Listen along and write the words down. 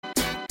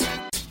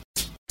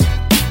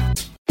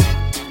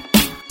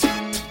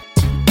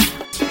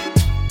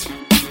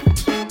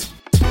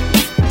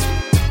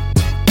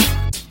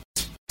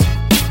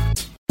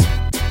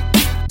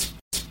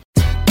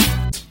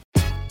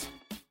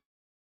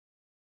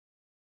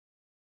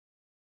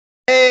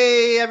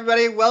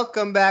everybody.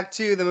 Welcome back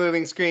to the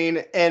Moving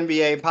Screen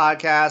NBA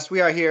podcast.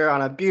 We are here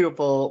on a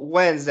beautiful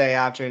Wednesday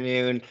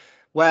afternoon.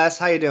 Wes,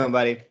 how you doing,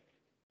 buddy?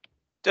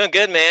 Doing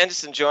good, man.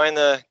 Just enjoying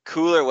the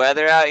cooler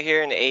weather out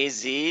here in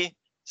AZ. This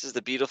is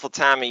the beautiful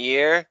time of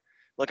year.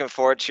 Looking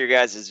forward to your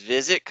guys'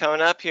 visit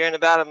coming up here in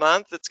about a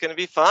month. It's going to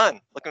be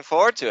fun. Looking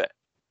forward to it.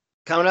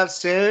 Coming up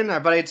soon, our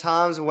buddy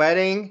Tom's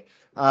wedding.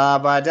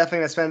 But definitely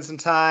gonna spend some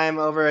time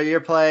over at your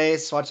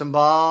place, watch some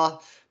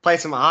ball, play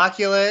some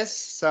Oculus.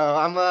 So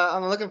I'm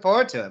looking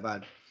forward to it,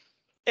 bud.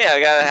 Yeah,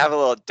 we got to have a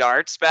little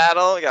darts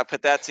battle. We got to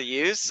put that to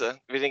use.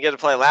 We didn't get to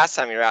play last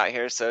time you were out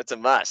here, so it's a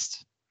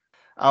must.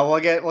 We'll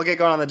get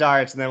going on the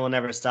darts, and then we'll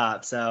never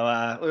stop.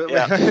 So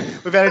Yeah.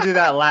 we better do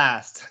that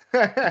last.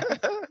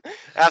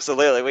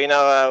 Absolutely. We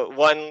know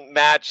one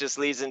match just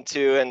leads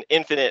into an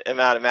infinite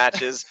amount of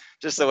matches,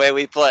 just the way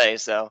we play.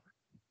 So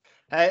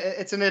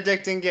It's an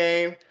addicting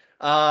game,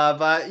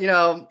 but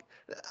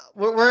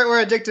we're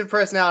addicted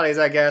personalities,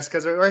 I guess,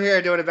 because we're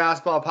here doing a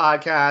basketball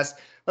podcast.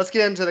 Let's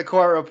get into the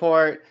court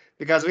report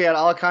because we had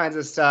all kinds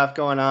of stuff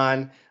going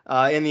on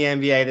in the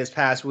NBA this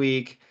past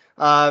week.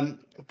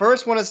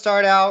 First, want to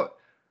start out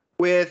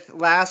with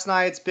last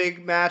night's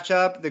big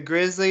matchup: the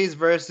Grizzlies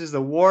versus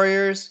the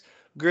Warriors.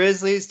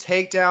 Grizzlies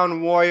take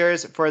down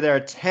Warriors for their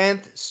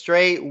 10th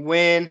straight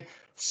win,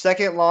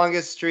 second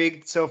longest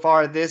streak so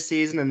far this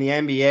season in the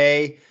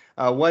NBA.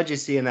 What did you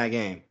see in that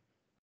game?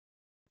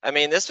 I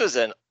mean, this was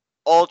an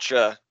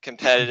ultra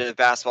competitive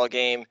basketball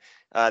game.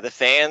 The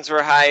fans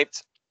were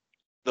hyped.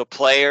 The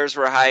players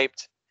were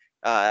hyped.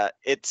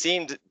 It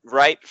seemed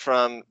right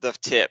from the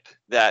tip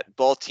that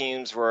both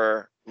teams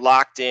were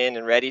locked in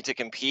and ready to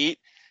compete.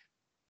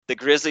 The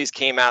Grizzlies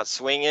came out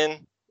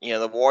swinging.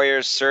 The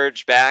Warriors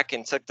surged back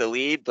and took the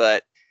lead.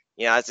 But,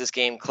 as this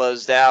game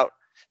closed out,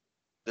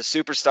 the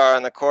superstar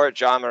on the court,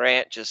 Ja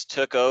Morant, just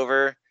took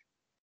over.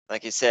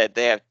 Like you said,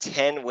 they have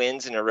 10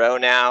 wins in a row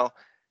now.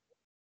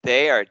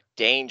 They are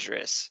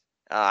dangerous.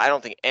 I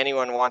don't think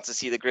anyone wants to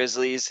see the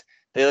Grizzlies.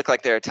 They look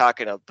like they're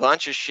talking a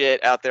bunch of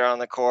shit out there on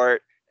the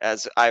court,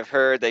 as I've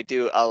heard they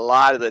do a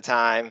lot of the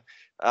time.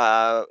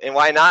 And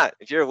why not?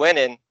 If you're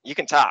winning, you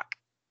can talk.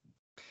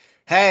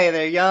 Hey,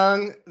 they're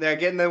young. They're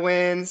getting the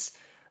wins.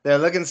 They're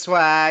looking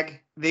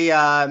swag.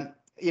 The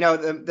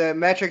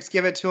metrics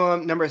give it to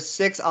them. Number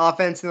 6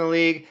 offense in the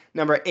league.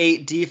 Number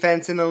 8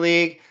 defense in the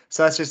league.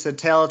 So that's just a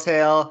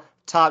telltale.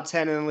 Top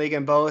 10 in the league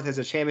in both as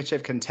a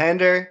championship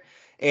contender.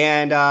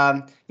 And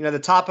the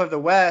top of the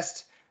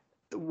West.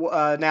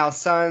 Now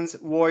Suns,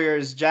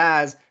 Warriors,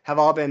 Jazz have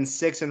all been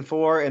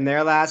 6-4 in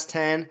their last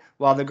 10,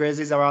 while the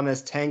Grizzlies are on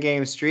this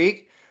 10-game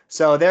streak.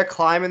 So they're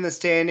climbing the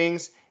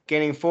standings,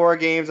 gaining 4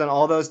 games on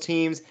all those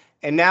teams,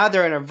 and now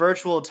they're in a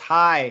virtual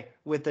tie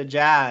with the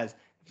Jazz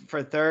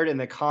for third in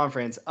the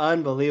conference.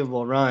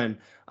 Unbelievable run.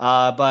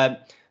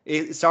 But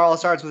it all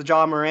starts with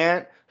Ja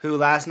Morant, who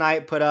last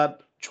night put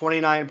up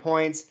 29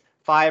 points,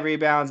 5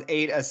 rebounds,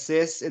 8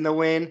 assists in the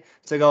win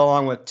to go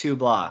along with 2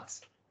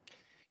 blocks.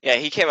 Yeah,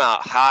 he came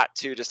out hot,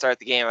 too, to start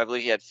the game. I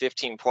believe he had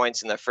 15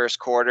 points in the first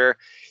quarter,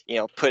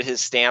 put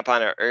his stamp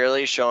on it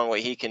early, showing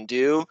what he can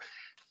do.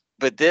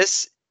 But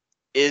this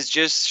is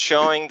just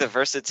showing the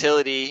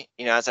versatility,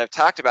 as I've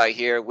talked about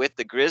here with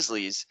the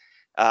Grizzlies.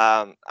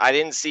 I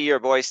didn't see your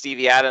boy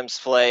Stevie Adams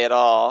play at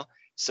all.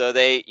 So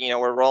they,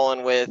 were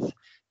rolling with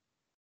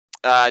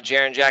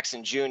Jaren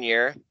Jackson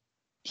Jr.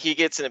 He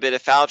gets in a bit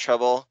of foul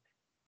trouble.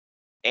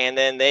 And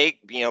then they,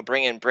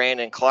 bring in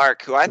Brandon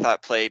Clark, who I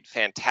thought played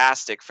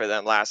fantastic for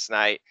them last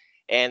night.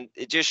 And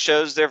it just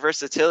shows their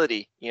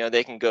versatility.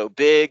 They can go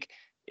big.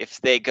 If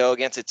they go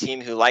against a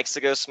team who likes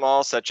to go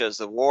small, such as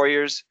the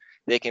Warriors,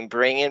 they can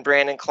bring in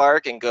Brandon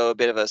Clark and go a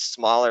bit of a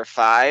smaller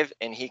 5,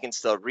 and he can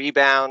still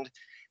rebound.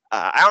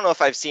 I don't know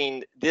if I've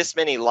seen this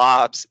many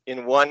lobs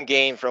in one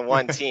game from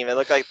one team. It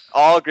looked like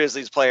all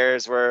Grizzlies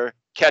players were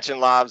catching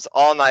lobs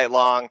all night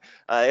long.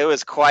 It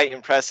was quite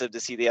impressive to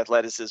see the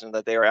athleticism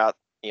that they were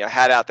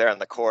had out there on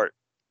the court.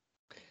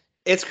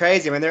 It's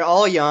crazy. I mean, they're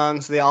all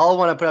young, so they all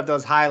want to put up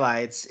those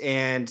highlights,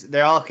 and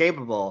they're all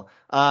capable.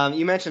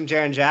 You mentioned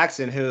Jaren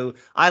Jackson, who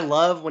I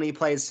love when he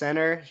plays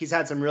center. He's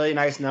had some really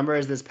nice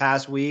numbers this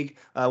past week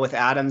with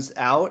Adams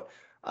out.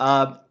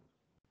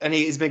 And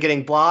he's been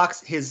getting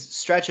blocks. His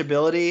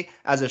stretchability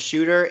as a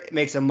shooter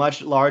makes a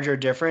much larger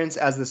difference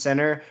as the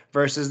center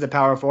versus the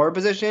power forward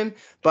position.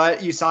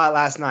 But you saw it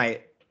last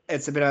night.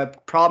 It's been a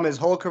problem his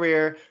whole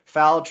career,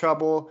 foul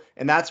trouble,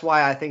 and that's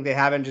why I think they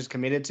haven't just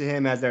committed to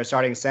him as their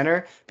starting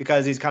center,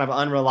 because he's kind of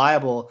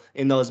unreliable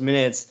in those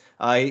minutes.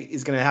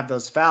 He's going to have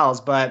those fouls,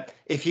 but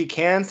if he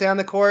can stay on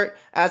the court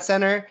at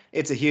center,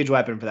 it's a huge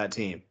weapon for that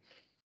team.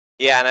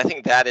 Yeah, and I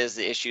think that is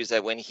the issue, is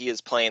that when he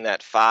is playing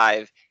that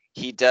 5,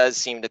 he does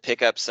seem to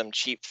pick up some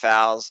cheap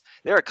fouls.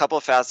 There are a couple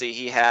of fouls that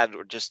he had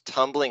just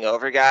tumbling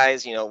over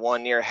guys,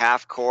 one near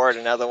half court,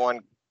 another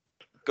one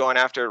going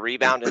after a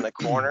rebound in the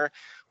corner,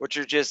 which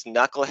are just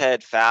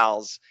knucklehead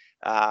fouls.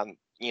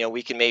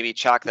 We can maybe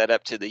chalk that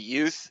up to the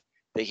youth,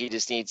 that he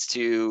just needs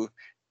to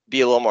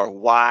be a little more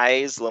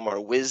wise, a little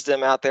more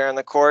wisdom out there on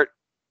the court,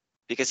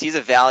 because he's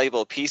a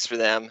valuable piece for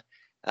them.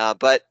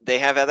 But they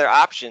have other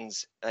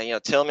options.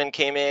 Tillman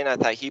came in. I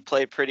thought he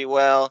played pretty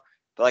well.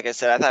 But like I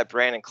said, I thought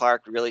Brandon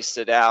Clark really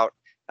stood out.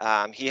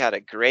 He had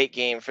a great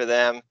game for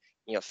them.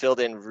 Filled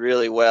in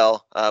really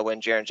well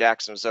when Jaren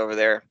Jackson was over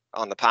there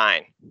on the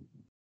Pine.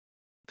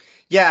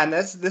 Yeah, and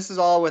this is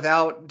all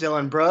without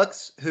Dylan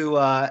Brooks, who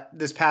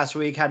this past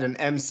week had an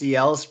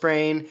MCL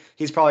sprain.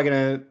 He's probably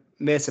going to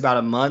miss about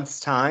a month's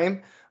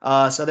time.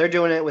 So they're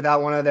doing it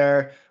without one of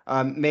their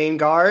main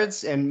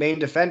guards and main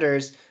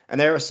defenders, and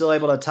they were still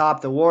able to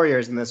top the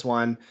Warriors in this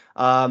one.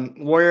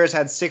 Warriors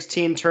had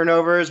 16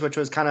 turnovers, which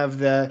was kind of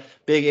the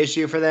big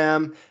issue for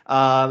them.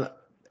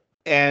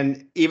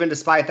 And even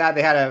despite that,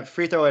 they had a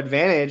free throw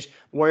advantage.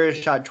 Warriors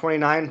shot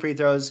 29 free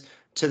throws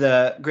to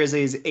the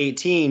Grizzlies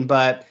 18,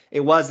 but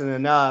it wasn't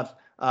enough.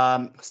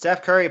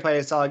 Steph Curry played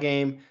a solid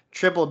game,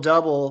 triple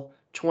double,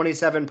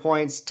 27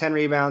 points, 10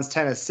 rebounds,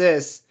 10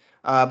 assists.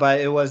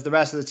 But it was the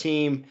rest of the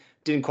team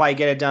didn't quite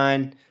get it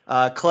done.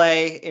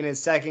 Clay in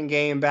his second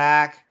game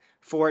back,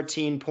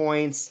 14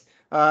 points.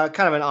 Kind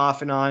of an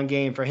off and on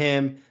game for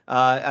him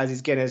as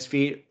he's getting his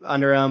feet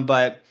under him,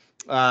 but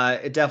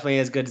it definitely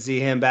is good to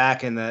see him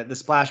back. And the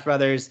Splash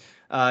Brothers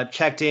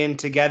checked in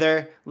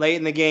together late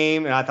in the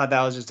game, and I thought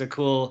that was just a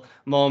cool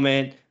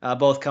moment,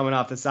 both coming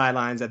off the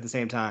sidelines at the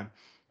same time.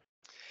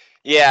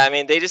 Yeah, I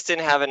mean, they just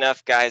didn't have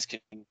enough guys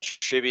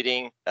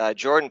contributing.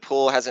 Jordan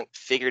Poole hasn't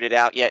figured it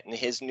out yet in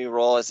his new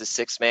role as a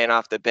sixth man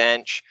off the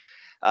bench.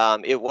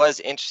 It was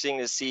interesting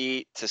to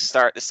see to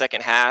start the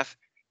second half.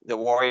 The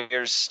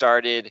Warriors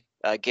started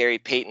Gary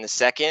Payton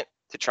II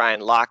to try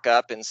and lock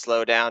up and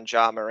slow down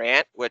Ja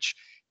Morant, which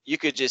you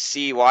could just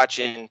see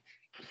watching.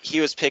 He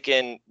was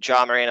picking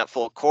Ja Morant up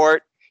full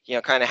court,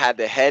 kind of had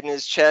the head in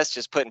his chest,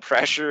 just putting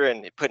pressure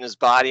and putting his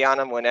body on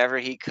him whenever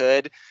he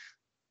could.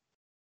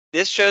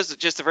 This shows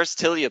just the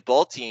versatility of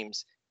both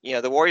teams.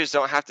 The Warriors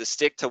don't have to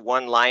stick to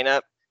one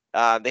lineup.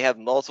 They have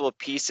multiple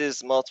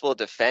pieces, multiple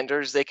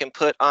defenders they can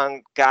put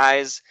on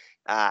guys.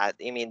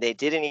 They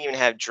didn't even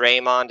have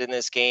Draymond in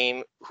this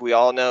game, who we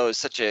all know is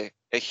such a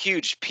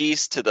huge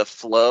piece to the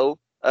flow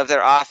of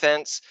their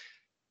offense.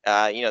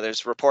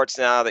 There's reports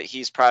now that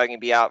he's probably going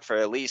to be out for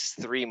at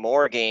least 3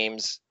 more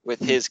games with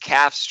his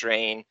calf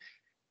strain.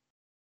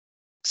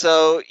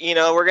 So,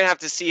 we're going to have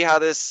to see how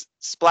this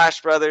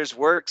Splash Brothers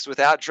works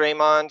without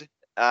Draymond.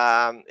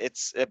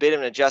 It's a bit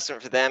of an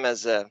adjustment for them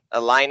as a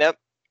lineup.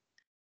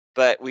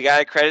 But we got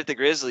to credit the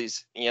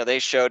Grizzlies. They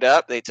showed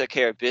up. They took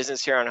care of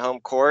business here on home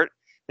court.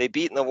 They've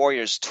beaten the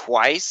Warriors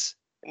twice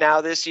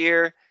now this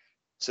year.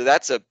 So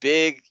that's a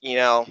big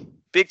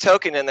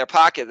token in their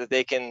pocket that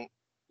they can,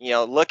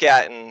 look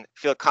at and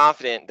feel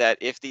confident that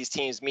if these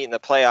teams meet in the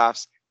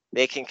playoffs,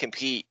 they can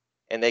compete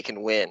and they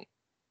can win.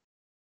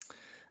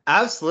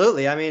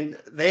 Absolutely. I mean,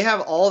 they have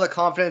all the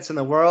confidence in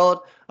the world.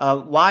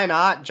 Why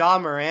not? Ja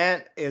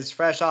Morant is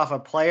fresh off a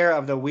Player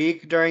of the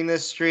Week during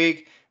this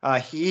streak.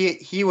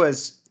 He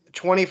was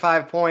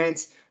 25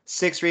 points,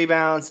 6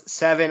 rebounds,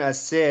 7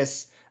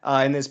 assists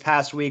in this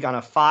past week on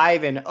a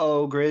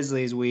 5-0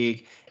 Grizzlies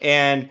week,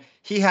 and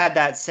he had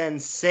that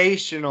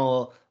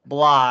sensational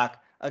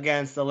block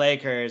against the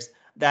Lakers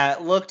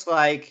that looked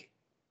like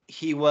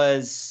he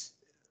was.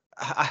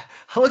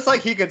 Looks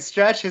like he could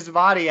stretch his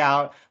body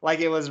out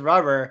like it was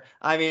rubber.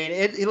 I mean,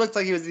 it looked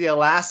like he was the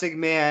Elastic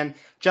Man.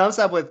 Jumps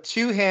up with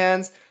 2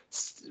 hands,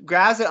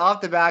 grabs it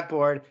off the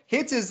backboard,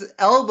 hits his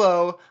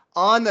elbow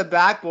on the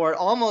backboard,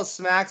 almost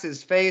smacks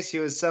his face. He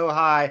was so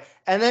high.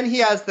 And then he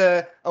has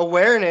the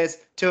awareness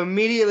to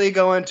immediately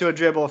go into a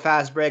dribble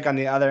fast break on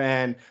the other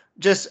end.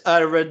 Just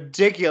a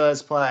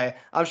ridiculous play.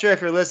 I'm sure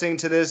if you're listening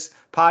to this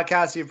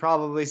podcast, you've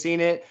probably seen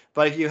it.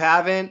 But if you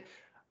haven't,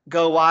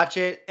 go watch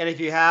it. And if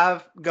you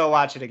have, go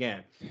watch it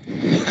again.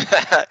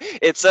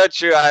 It's so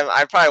true.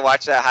 I probably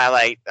watched that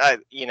highlight,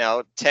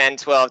 10,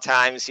 12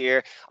 times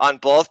here on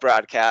both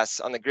broadcasts,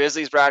 on the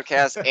Grizzlies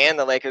broadcast and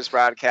the Lakers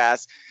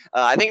broadcast.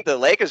 I think the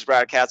Lakers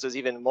broadcast was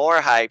even more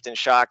hyped and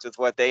shocked with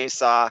what they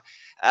saw.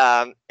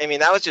 That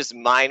was just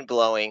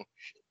mind-blowing.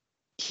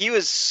 He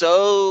was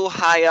so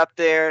high up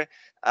there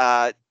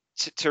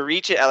to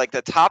reach it at like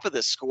the top of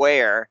the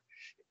square.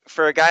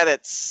 For a guy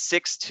that's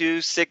 6'2",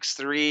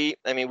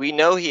 6'3", we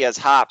know he has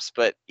hops,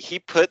 but he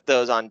put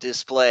those on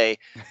display.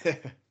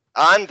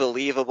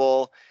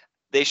 Unbelievable.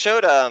 They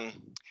showed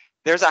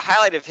there's a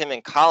highlight of him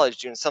in college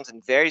doing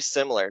something very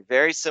similar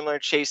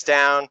chase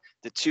down,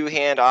 the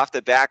 2-hand off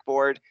the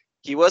backboard.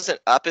 He wasn't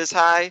up as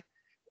high,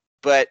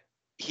 but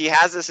he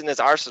has this in his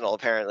arsenal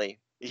apparently.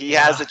 He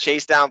has the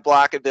chase down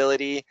block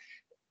ability.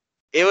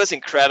 It was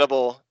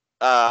incredible.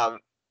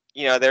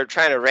 They're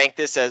trying to rank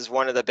this as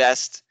one of the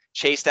best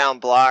chase down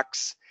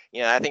blocks.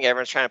 I think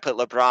everyone's trying to put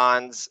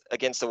LeBron's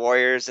against the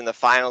Warriors in the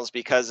finals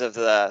because of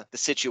the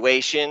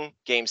situation,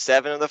 Game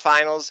 7 of the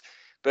finals.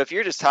 But if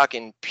you're just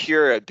talking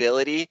pure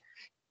ability,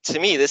 to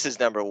me, this is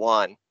number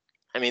 1.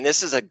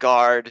 This is a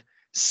guard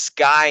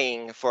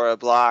skying for a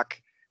block.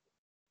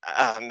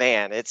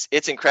 Man, it's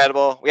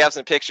incredible. We have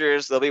some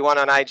pictures. There'll be one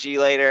on IG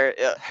later.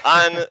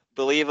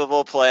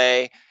 Unbelievable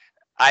play.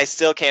 I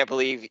still can't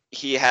believe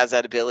he has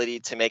that ability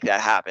to make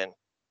that happen.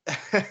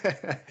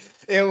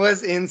 It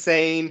was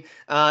insane.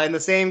 In the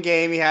same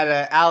game, he had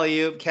an alley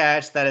oop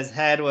catch that his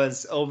head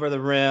was over the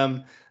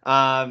rim.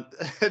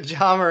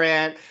 John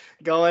Morant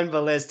going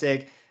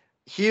ballistic.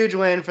 Huge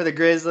win for the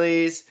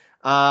Grizzlies.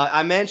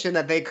 I mentioned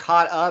that they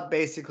caught up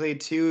basically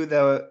to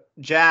the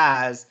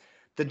Jazz.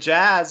 The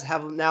Jazz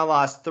have now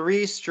lost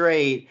three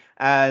straight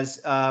as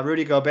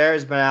Rudy Gobert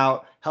has been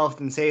out health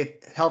and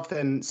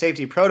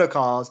safety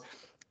protocols,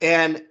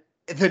 and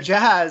the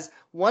Jazz,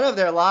 one of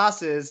their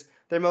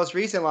most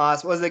recent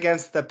loss was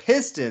against the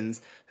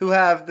Pistons, who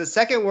have the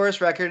second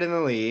worst record in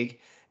the league.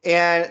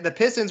 And the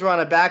Pistons were on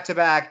a back to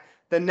back.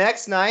 The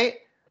next night,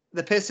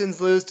 the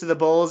Pistons lose to the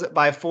Bulls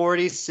by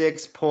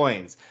 46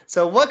 points.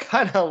 So, what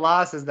kind of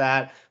loss is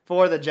that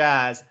for the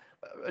Jazz?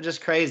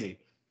 Just crazy.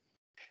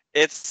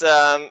 It's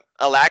a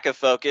lack of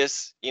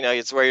focus.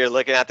 It's where you're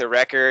looking at the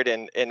record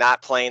and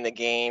not playing the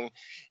game.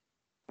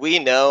 We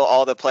know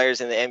all the players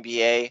in the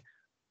NBA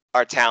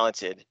are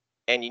talented,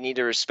 and you need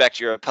to respect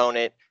your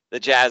opponent. The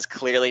Jazz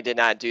clearly did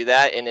not do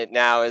that, and it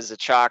now is a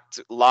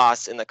chalked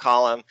loss in the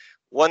column.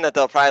 One that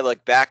they'll probably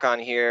look back on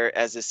here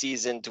as the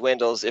season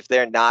dwindles. If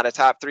they're not a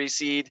top 3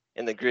 seed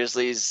and the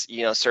Grizzlies,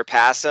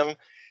 surpass them,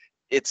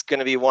 it's going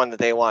to be one that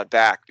they want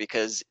back,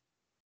 because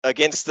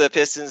against the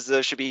Pistons,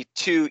 those should be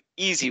 2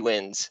 easy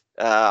wins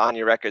on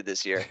your record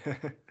this year.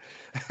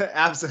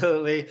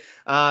 Absolutely.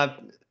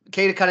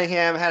 Cade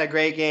Cunningham had a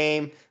great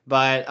game,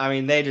 but I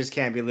mean they just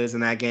can't be losing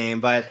that game.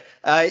 But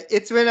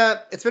it's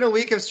been a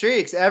week of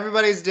streaks.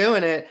 Everybody's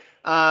doing it.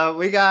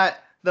 We got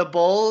the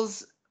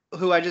Bulls,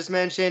 who I just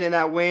mentioned, in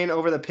that win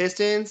over the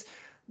Pistons.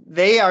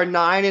 They are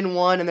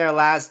 9-1 in their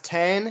last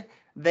 10.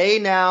 They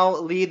now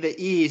lead the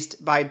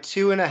East by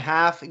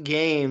 2.5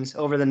 games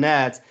over the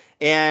Nets,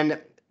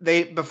 and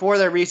they before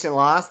their recent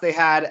loss, they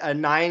had a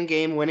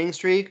 9-game winning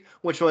streak,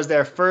 which was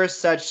their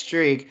first such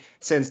streak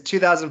since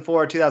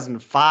 2004,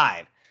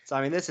 2005. So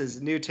I mean, this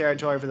is new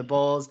territory for the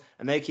Bulls,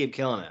 and they keep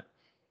killing it.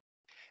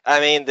 I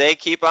mean, they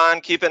keep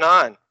on keeping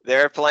on.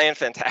 They're playing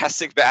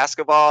fantastic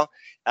basketball.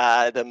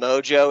 The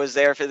mojo is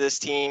there for this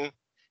team.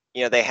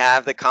 They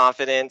have the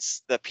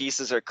confidence. The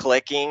pieces are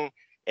clicking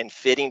and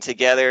fitting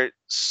together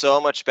so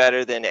much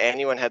better than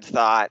anyone had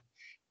thought.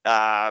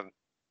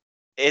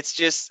 It's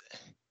just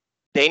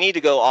they need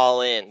to go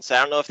all in. So I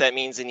don't know if that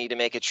means they need to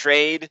make a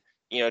trade.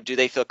 Do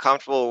they feel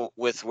comfortable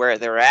with where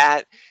they're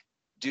at?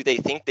 Do they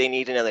think they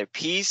need another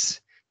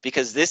piece?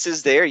 Because this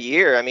is their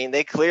year. I mean,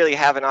 they clearly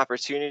have an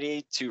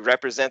opportunity to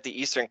represent the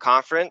Eastern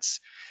Conference.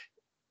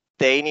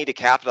 They need to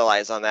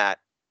capitalize on that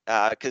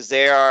because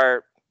they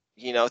are,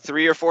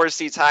 3 or 4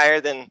 seats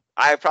higher than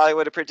I probably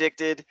would have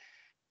predicted.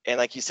 And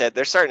like you said,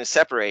 they're starting to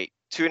separate.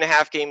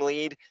 2.5-game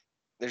lead.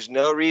 There's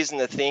no reason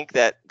to think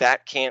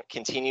that can't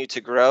continue to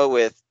grow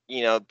with,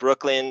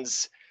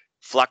 Brooklyn's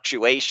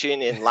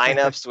fluctuation in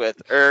lineups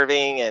with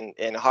Irving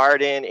and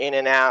Harden in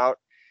and out.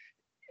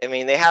 I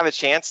mean, they have a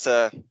chance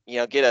to,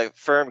 get a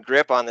firm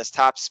grip on this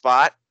top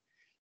spot.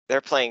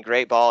 They're playing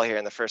great ball here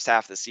in the first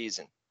half of the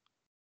season.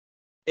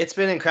 It's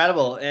been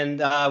incredible. And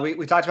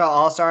we talked about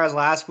All-Stars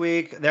last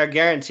week. They're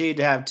guaranteed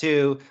to have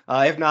 2,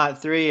 if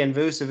not 3, in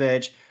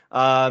Vucevic.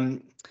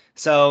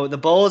 So the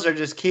Bulls are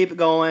just keep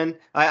going.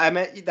 I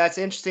meant that's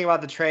interesting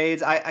about the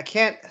trades. I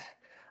can't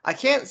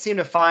seem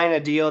to find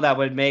a deal that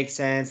would make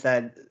sense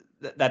that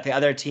the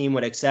other team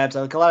would accept.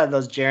 Like a lot of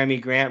those Jeremy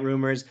Grant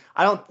rumors,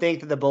 I don't think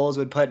that the Bulls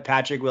would put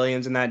Patrick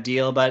Williams in that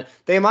deal, but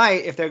they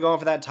might if they're going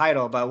for that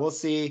title. But we'll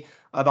see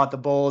about the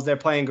Bulls. They're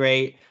playing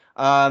great.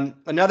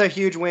 Another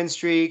huge win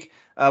streak,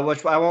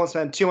 which I won't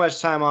spend too much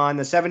time on.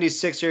 The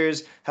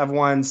 76ers have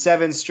won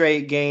 7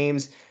 straight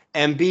games.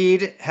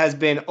 Embiid has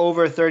been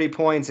over 30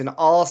 points in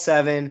all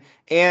 7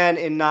 and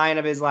in 9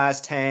 of his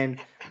last 10.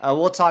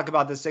 We'll talk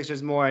about the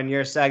Sixers more in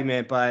your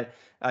segment, but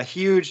a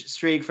huge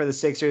streak for the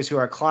Sixers, who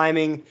are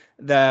climbing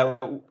the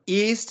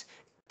East,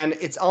 and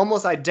it's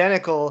almost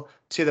identical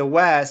to the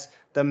West.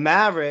 The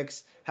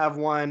Mavericks have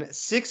won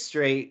 6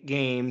 straight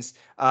games,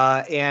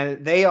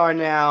 and they are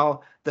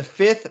now the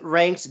 5th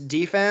ranked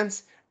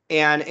defense.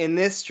 And in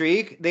this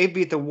streak, they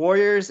beat the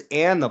Warriors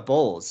and the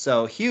Bulls.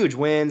 So huge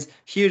wins,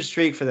 huge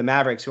streak for the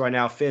Mavericks, who are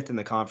now 5th in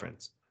the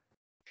conference.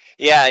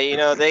 Yeah,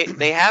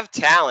 they have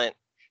talent.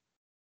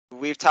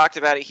 We've talked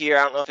about it here.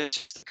 I don't know if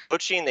it's just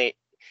coaching.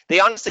 They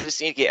honestly just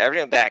need to get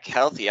everyone back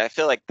healthy. I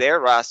feel like their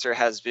roster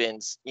has been,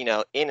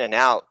 in and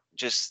out,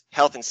 just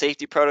health and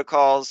safety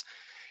protocols.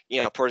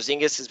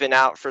 Porzingis has been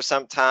out for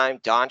some time.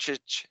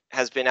 Doncic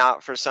has been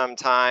out for some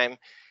time.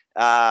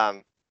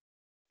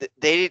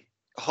 They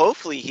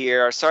hopefully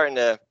here are starting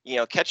to,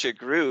 catch a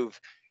groove.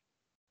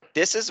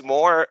 This is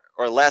more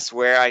or less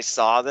where I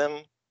saw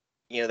them,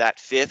 that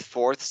 5th,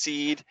 4th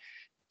seed.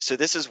 So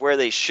this is where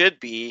they should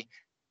be.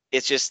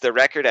 It's just the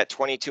record at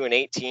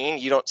 22-18.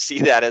 You don't see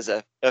that as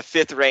a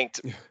 5th ranked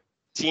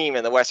team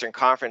in the Western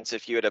Conference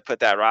if you were to put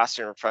that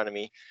roster in front of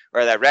me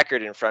or that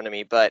record in front of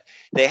me. But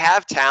they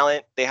have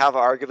talent. They have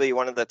arguably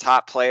one of the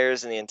top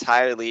players in the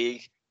entire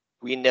league.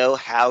 We know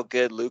how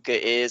good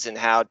Luka is and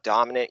how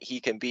dominant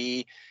he can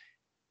be.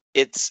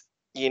 It's,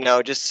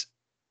 just,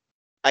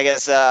 I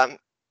guess,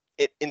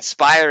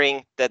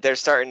 inspiring that they're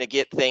starting to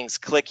get things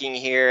clicking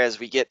here as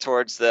we get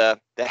towards the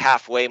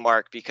halfway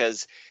mark,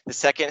 because the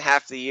second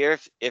half of the year,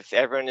 if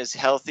everyone is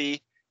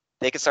healthy,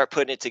 they can start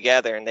putting it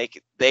together, and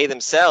they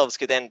themselves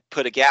could then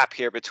put a gap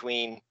here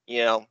between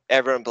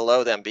everyone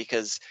below them,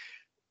 because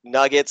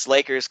Nuggets,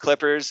 Lakers,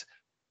 Clippers,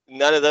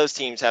 none of those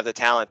teams have the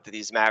talent that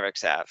these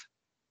Mavericks have.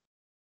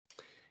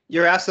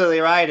 You're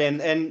absolutely right,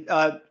 and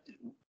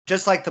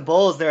just like the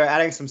Bulls, they're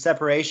adding some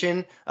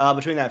separation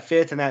between that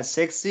fifth and that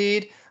sixth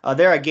seed.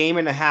 They're a game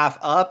and a half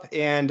up,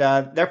 and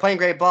they're playing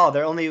great ball.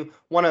 They're only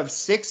one of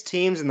 6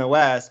 teams in the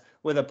West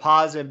with a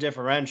positive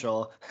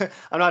differential.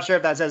 I'm not sure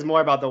if that says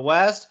more about the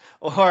West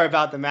or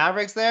about the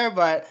Mavericks there,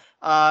 but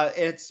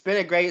it's been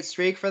a great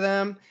streak for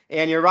them.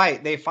 And you're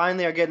right, they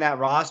finally are getting that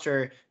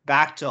roster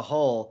back to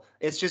whole.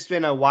 It's just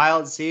been a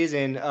wild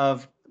season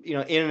of in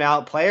and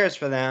out players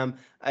for them.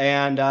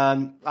 And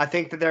I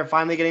think that they're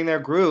finally getting their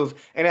groove.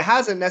 And it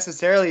hasn't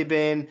necessarily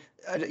been,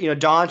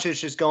 Doncic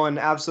just going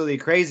absolutely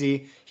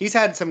crazy. He's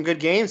had some good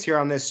games here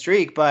on this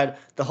streak, but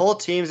the whole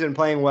team's been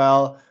playing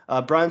well.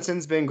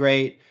 Brunson's been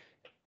great.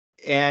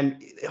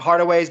 And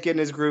Hardaway's getting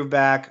his groove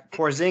back.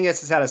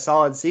 Porzingis has had a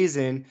solid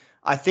season.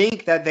 I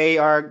think that they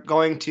are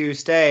going to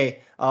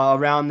stay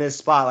around this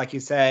spot, like you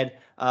said.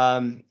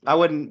 I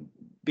wouldn't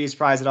be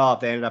surprised at all if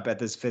they ended up at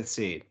this 5th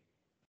seed.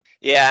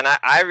 Yeah, and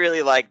I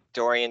really like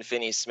Dorian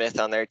Finney-Smith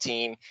on their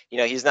team.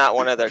 He's not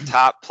one of their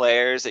top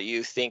players that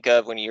you think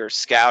of when you're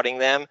scouting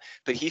them,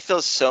 but he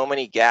fills so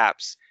many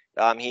gaps.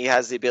 He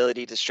has the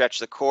ability to stretch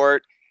the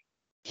court.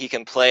 He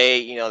can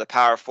play, the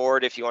power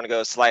forward if you want to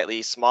go a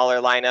slightly smaller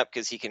lineup,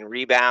 because he can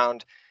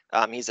rebound.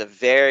 He's a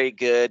very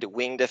good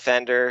wing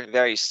defender,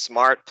 very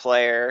smart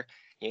player.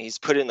 He's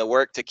put in the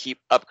work to keep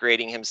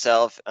upgrading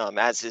himself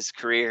as his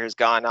career has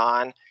gone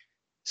on.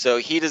 So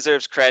he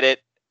deserves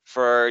credit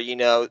for,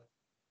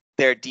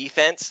 their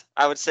defense.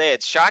 I would say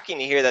it's shocking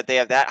to hear that they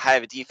have that high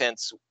of a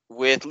defense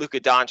with Luka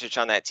Doncic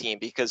on that team,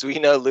 because we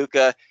know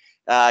Luka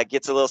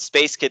gets a little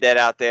space cadet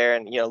out there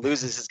and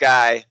loses his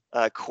guy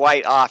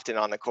quite often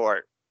on the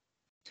court.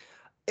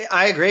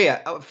 I agree.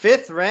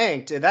 5th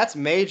ranked. That's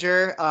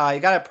major. You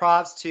got to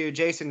props to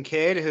Jason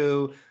Kidd,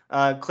 who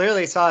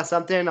clearly saw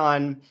something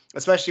on,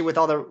 especially with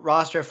all the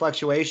roster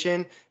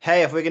fluctuation.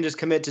 Hey, if we can just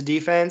commit to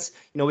defense,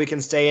 we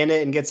can stay in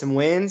it and get some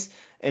wins.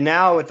 And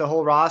now with the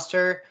whole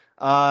roster,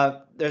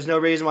 there's no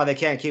reason why they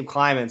can't keep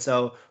climbing.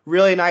 So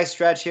really nice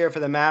stretch here for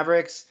the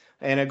Mavericks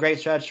and a great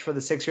stretch for the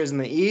Sixers in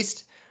the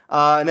East.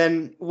 And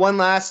then one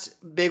last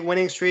big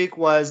winning streak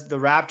was the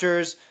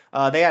Raptors.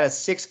 They had a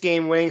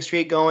 6-game winning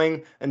streak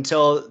going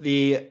until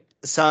the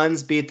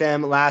Suns beat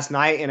them last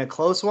night in a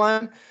close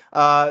one.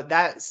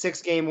 That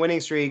 6-game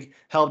winning streak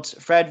helped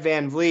Fred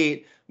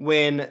VanVleet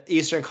win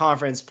Eastern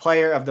Conference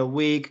Player of the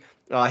Week.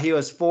 He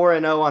was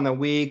 4-0 on the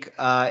week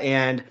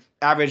and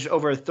averaged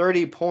over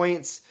 30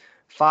 points,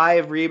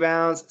 5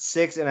 rebounds,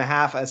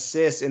 6.5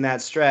 assists in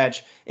that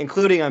stretch,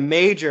 including a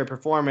major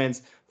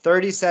performance,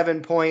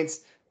 37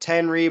 points,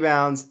 10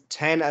 rebounds,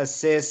 10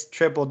 assists,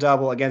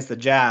 triple-double against the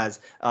Jazz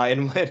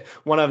in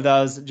one of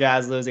those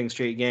Jazz losing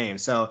streak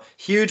games. So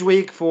huge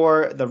week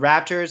for the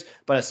Raptors,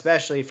 but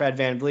especially Fred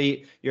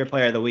VanVleet, your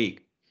player of the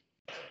week.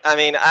 I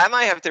mean, I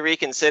might have to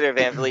reconsider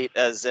VanVleet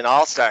as an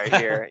all-star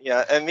here.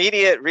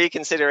 Immediate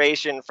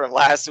reconsideration from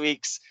last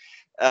week's,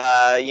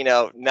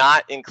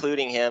 not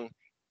including him.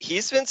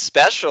 He's been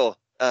special.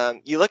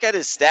 You look at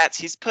his stats,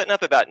 he's putting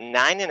up about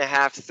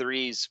 9.5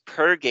 threes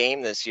per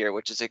game this year,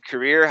 which is a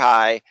career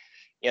high.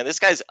 This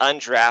guy's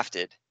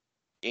undrafted.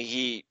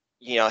 He,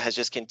 has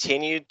just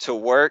continued to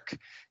work.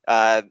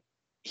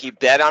 He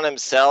bet on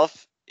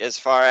himself as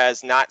far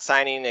as not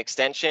signing an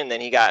extension. Then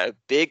he got a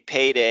big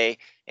payday,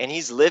 and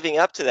he's living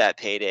up to that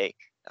payday.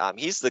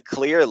 He's the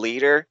clear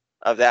leader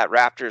of that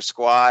Raptors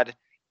squad.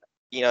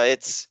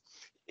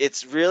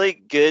 It's really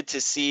good to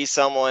see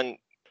someone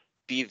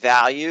be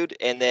valued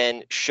and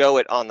then show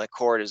it on the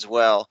court as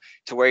well,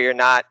 to where you're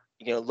not,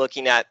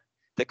 looking at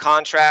the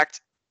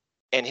contract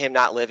and him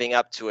not living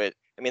up to it.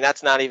 I mean,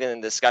 that's not even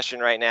in discussion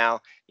right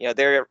now.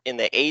 They're in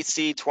the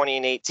AC 20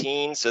 and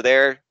 18, so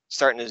they're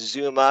starting to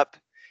zoom up,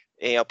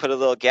 put a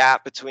little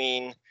gap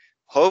between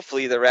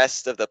hopefully the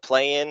rest of the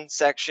play-in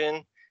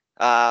section.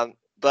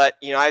 But,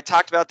 I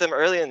talked about them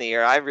earlier in the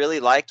year. I really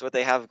liked what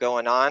they have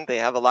going on. They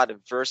have a lot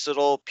of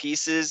versatile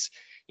pieces,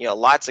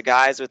 lots of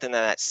guys within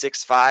that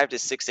 6'5" to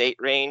 6'8"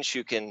 range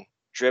who can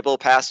dribble,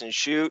 pass, and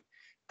shoot.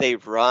 They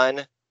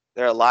run.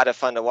 They're a lot of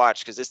fun to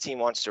watch because this team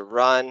wants to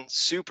run,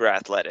 super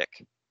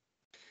athletic.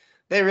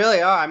 They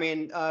really are. I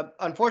mean,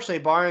 unfortunately,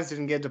 Barnes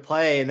didn't get to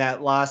play in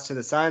that loss to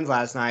the Suns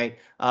last night,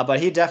 but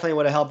he definitely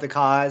would have helped the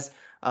cause.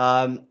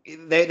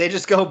 They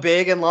just go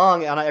big and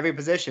long on every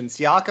position.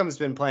 Siakam's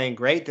been playing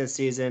great this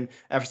season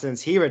ever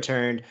since he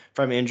returned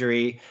from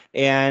injury.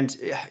 And,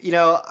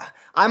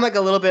 I'm like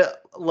a little bit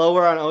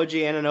lower on OG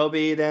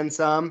Anunoby than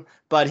some,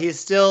 but he's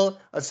still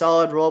a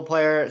solid role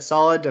player,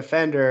 solid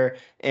defender,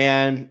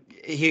 and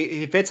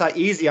he fits out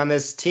easy on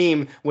this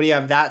team when you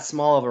have that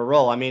small of a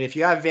role. I mean, if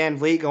you have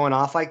VanVleet going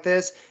off like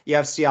this, you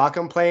have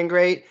Siakam playing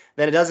great,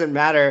 then it doesn't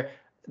matter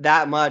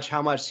that much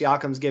how much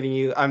Siakam's giving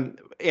you.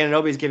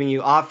 Anunoby's giving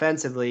you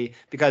offensively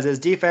because his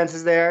defense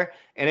is there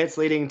and it's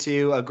leading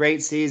to a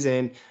great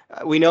season.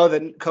 We know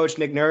that Coach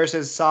Nick Nurse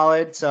is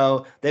solid,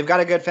 so they've got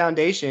a good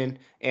foundation.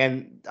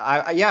 And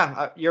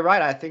you're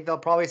right. I think they'll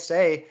probably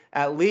stay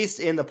at least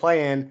in the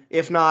play-in,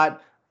 if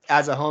not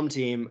as a home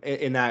team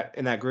in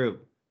that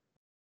group.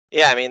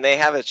 Yeah, I mean, they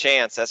have a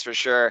chance, that's for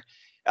sure.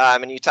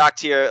 And you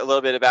talked here a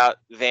little bit about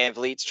Van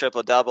Vliet's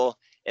triple double,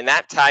 and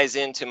that ties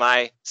into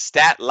my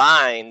stat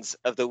lines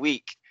of the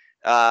week.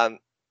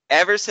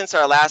 Ever since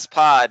our last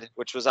pod,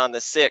 which was on the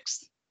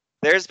 6th,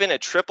 there's been a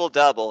triple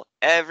double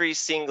every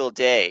single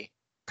day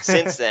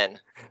since then.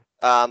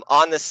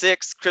 On the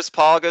 6th, Chris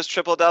Paul goes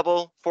triple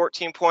double,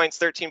 14 points,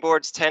 13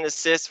 boards, 10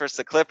 assists versus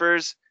the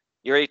Clippers.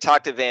 You already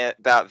talked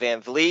about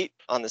Van Vliet.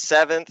 On the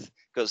 7th,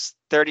 goes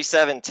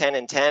 37, 10,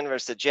 and 10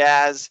 versus the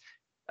Jazz.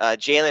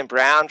 Jaylen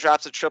Brown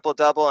drops a triple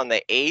double on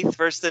the 8th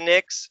versus the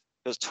Knicks.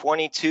 Goes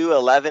 22,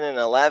 11, and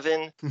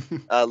 11.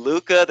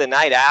 Luka the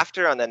night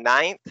after on the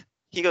 9th,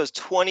 he goes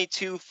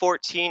 22,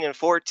 14, and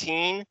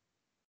 14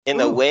 in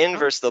the win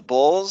versus the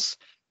Bulls.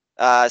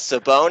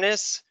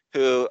 Sabonis,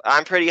 who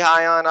I'm pretty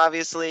high on,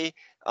 obviously,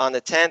 on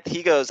the 10th,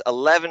 he goes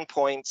 11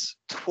 points,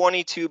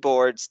 22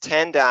 boards,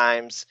 10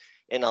 dimes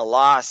in a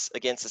loss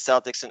against the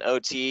Celtics in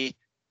OT.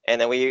 And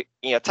then we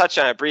touched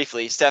on it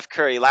briefly. Steph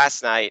Curry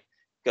last night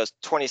goes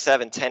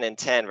 27, 10, and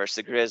 10 versus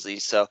the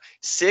Grizzlies. So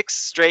 6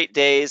 straight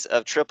days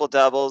of triple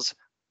doubles,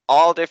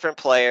 all different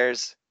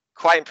players.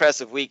 Quite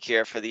impressive week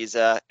here for these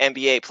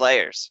NBA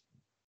players.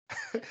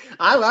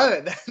 I love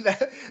it.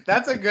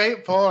 That's a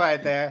great poll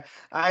right there.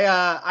 I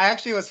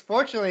actually was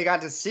fortunately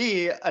got to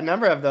see a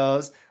number of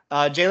those.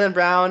 Jaylen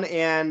Brown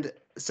and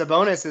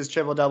Sabonis's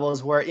triple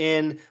doubles were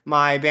in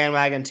my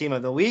bandwagon team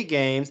of the week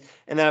games,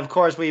 and then of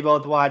course we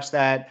both watched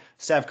that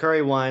Steph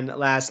Curry one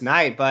last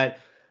night. But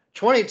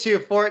 22,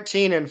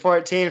 14, and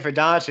 14 for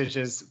Doncic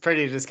is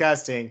pretty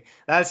disgusting.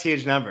 That's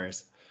huge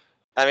numbers.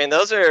 I mean,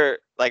 those are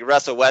like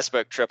Russell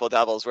Westbrook triple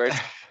doubles, where it's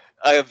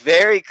a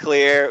very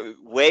clear,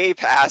 way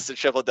past the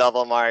triple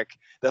double mark.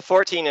 The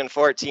 14 and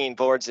 14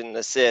 boards and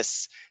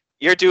assists,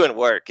 you're doing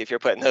work if you're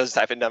putting those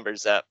type of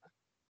numbers up.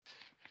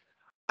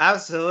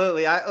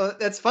 Absolutely.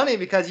 It's funny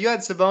because you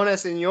had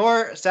Sabonis in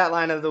your stat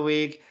line of the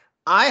week.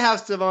 I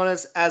have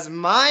Sabonis as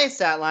my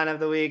stat line of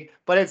the week,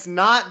 but it's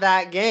not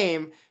that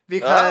game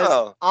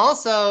because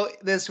also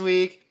this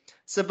week,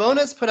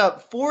 Sabonis put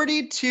up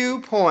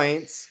 42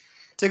 points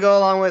to go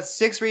along with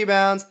 6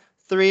 rebounds,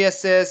 3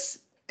 assists,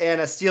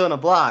 and a steal and a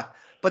block.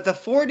 But the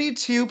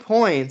 42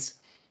 points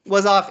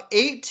was off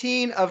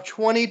 18 of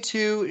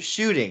 22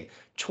 shooting,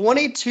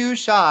 22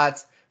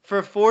 shots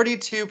for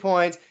 42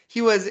 points.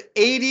 He was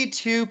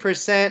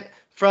 82%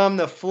 from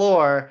the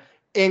floor.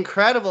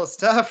 Incredible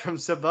stuff from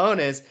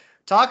Sabonis.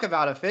 Talk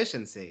about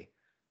efficiency.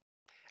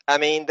 I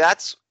mean,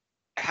 that's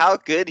how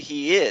good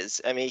he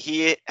is. I mean,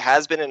 he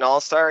has been an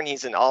all-star, and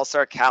he's an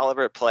all-star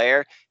caliber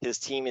player. His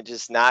team is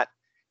just not,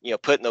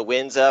 putting the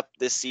wins up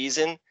this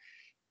season.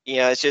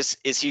 It's just,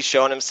 is he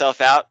showing himself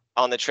out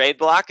on the trade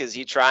block? Is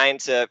he trying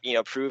to,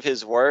 prove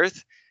his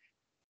worth?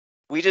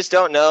 We just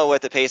don't know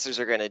what the Pacers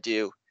are going to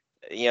do.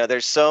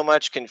 There's so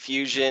much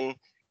confusion.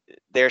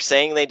 They're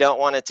saying they don't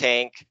want to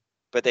tank,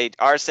 but they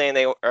are saying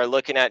they are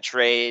looking at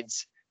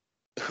trades.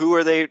 Who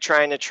are they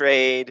trying to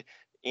trade?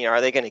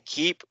 Are they going to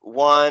keep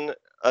one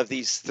of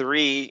these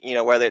 3,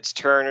 whether it's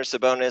Turner,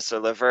 Sabonis, or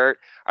LeVert?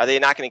 Are they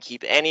not going to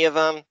keep any of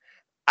them?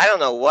 I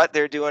don't know what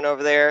they're doing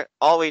over there.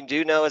 All we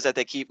do know is that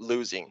they keep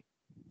losing.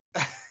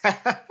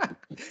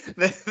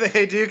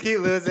 They do keep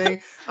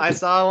losing. I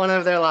saw one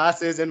of their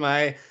losses in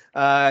my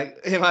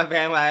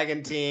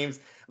bandwagon teams.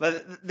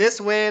 But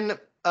this win,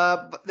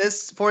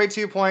 this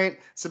 42-point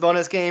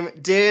Sabonis game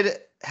did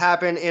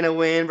happen in a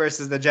win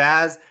versus the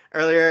Jazz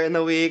earlier in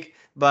the week,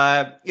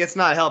 but it's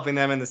not helping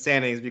them in the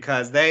standings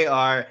because they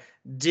are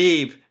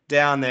deep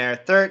down there,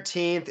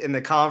 13th in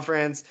the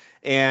conference,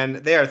 and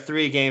they are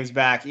 3 games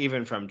back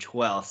even from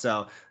 12th.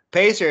 So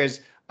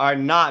Pacers are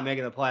not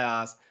making the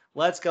playoffs.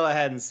 Let's go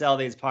ahead and sell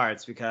these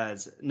parts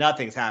because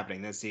nothing's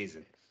happening this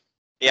season.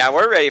 Yeah,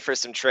 we're ready for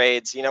some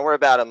trades. We're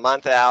about a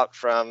month out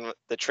from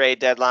the trade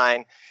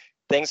deadline.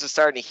 Things are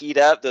starting to heat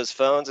up. Those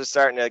phones are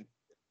starting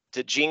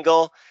to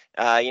jingle.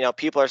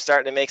 People are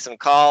starting to make some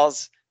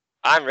calls.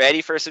 I'm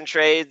ready for some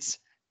trades.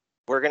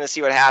 We're going to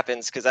see what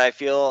happens because I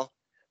feel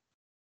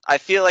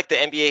like the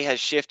NBA has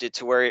shifted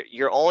to where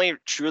you're only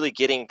truly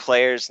getting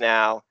players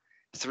now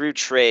through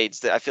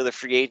trades. I feel the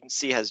free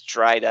agency has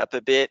dried up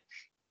a bit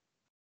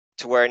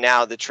to where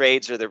now the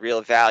trades are the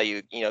real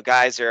value.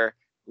 Guys are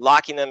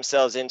locking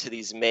themselves into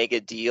these mega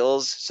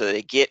deals so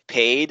they get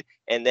paid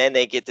and then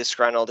they get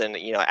disgruntled and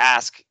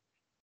ask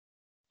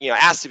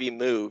to be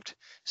moved.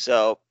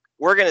 So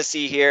we're going to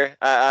see here.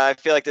 I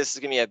feel like this is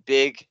going to be a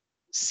big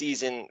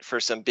season for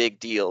some big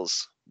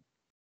deals.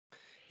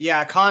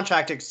 Yeah,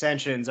 contract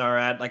extensions are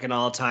at like an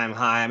all-time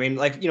high. I mean,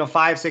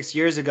 5-6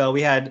 years ago,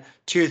 we had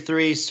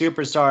 2-3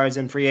 superstars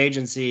in free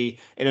agency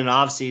in an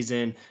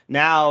offseason.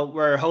 Now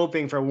we're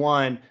hoping for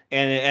one,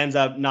 and it ends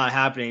up not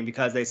happening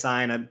because they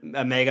sign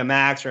a mega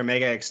max or a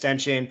mega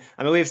extension.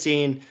 I mean, we've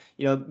seen,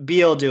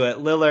 Beal do it,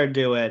 Lillard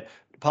do it,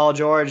 Paul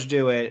George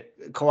do it,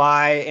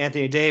 Kawhi,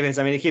 Anthony Davis.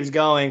 I mean, it keeps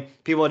going.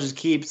 People just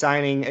keep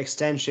signing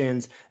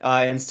extensions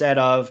instead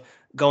of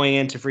going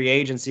into free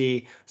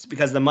agency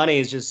because the money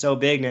is just so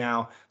big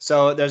now.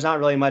 So there's not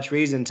really much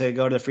reason to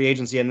go to the free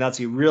agency unless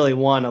you really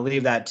want to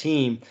leave that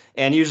team.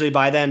 And usually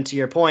by then, to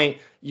your point,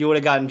 you would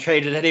have gotten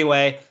traded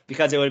anyway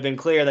because it would have been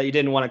clear that you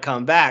didn't want to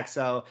come back.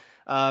 So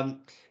um,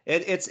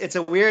 it's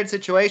a weird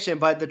situation,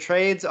 but the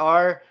trades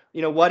are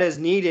what is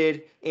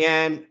needed,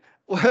 and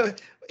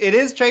it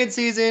is trade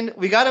season.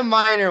 We got a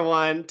minor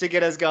one to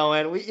get us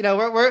going.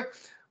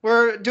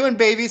 We're doing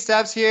baby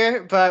steps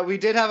here, but we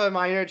did have a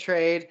minor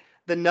trade.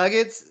 The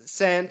Nuggets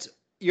sent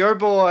your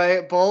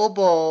boy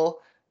Bull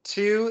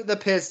to the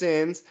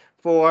Pistons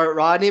for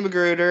Rodney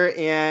Magruder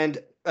and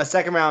a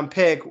second round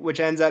pick, which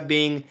ends up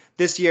being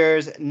this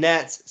year's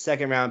Nets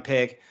second round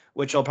pick,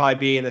 which will probably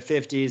be in the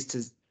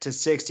 50s to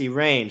 60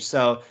 range.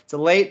 So it's a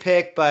late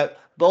pick, but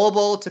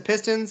Bull to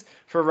Pistons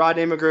for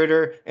Rodney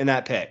Magruder in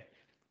that pick.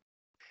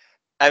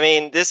 I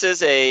mean, this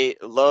is a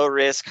low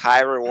risk,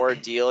 high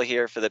reward deal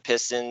here for the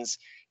Pistons.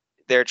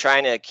 They're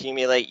trying to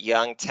accumulate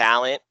young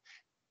talent.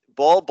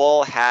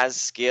 Bull has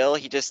skill.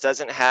 He just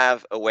doesn't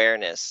have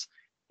awareness.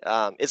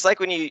 It's like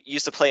when you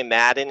used to play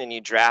Madden and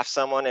you draft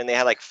someone and they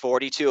had like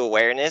 42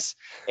 awareness,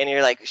 and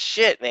you're like,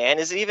 shit, man,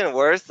 is it even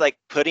worth like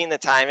putting the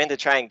time in to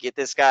try and get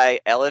this guy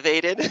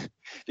elevated?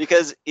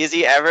 Because is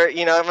he ever,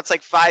 it's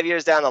like 5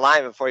 years down the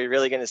line before you're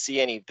really going to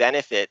see any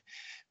benefit.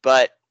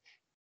 But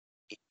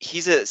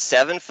he's a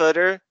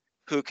 7-footer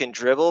who can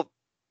dribble,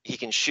 he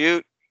can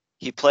shoot,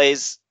 he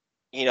plays,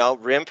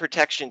 rim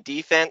protection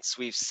defense.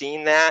 We've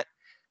seen that.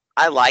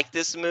 I like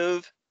this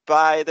move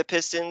by the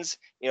Pistons.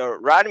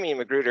 Rodney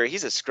Magruder,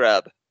 he's a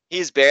scrub.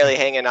 He's barely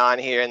hanging on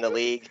here in the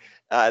league.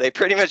 They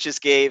pretty much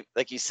just gave,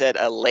 like you said,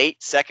 a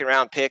late second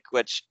round pick,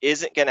 which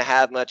isn't going to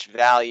have much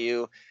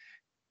value.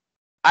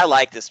 I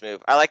like this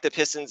move. I like the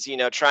Pistons,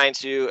 trying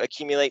to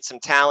accumulate some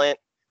talent.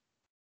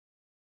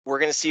 We're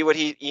going to see what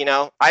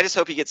I just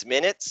hope he gets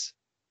minutes.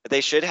 They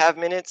should have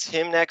minutes.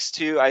 Him next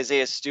to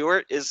Isaiah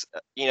Stewart is,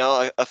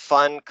 a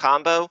fun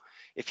combo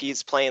if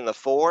he's playing the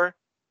 4.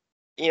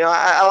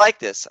 I like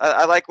this.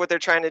 I like what they're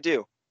trying to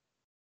do.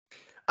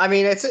 I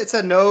mean, it's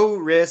a no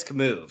risk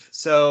move.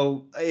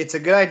 So it's a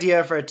good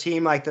idea for a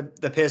team like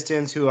the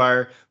Pistons, who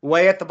are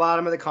way at the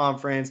bottom of the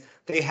conference.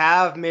 They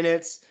have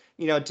minutes,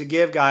 to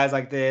give guys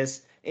like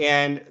this,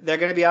 and they're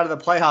going to be out of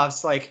the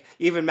playoffs, like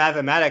even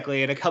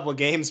mathematically, in a couple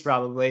games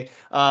probably.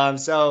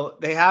 So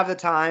they have the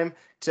time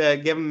to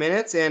give him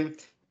minutes, and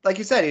like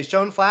you said, he's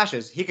shown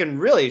flashes. He can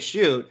really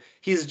shoot.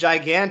 He's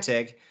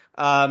gigantic.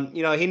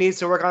 He needs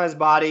to work on his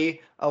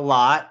body a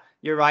lot.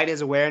 You're right, his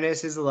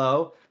awareness is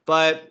low,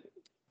 but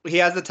he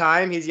has the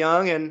time. He's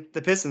young, and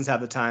the Pistons have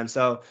the time.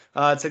 So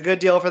it's a good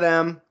deal for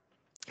them.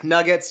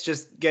 Nuggets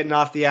just getting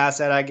off the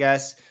asset, I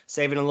guess,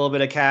 saving a little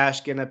bit of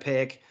cash, getting a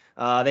pick.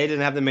 They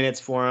didn't have the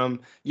minutes for him.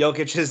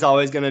 Jokic is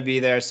always going to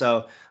be there,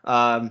 so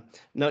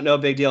no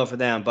big deal for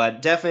them.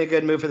 But definitely a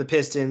good move for the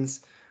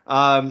Pistons.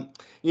 A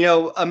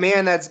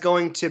man that's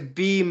going to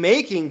be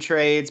making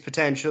trades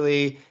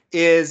potentially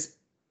is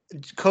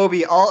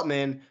Kobe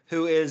Altman,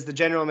 who is the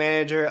general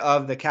manager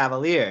of the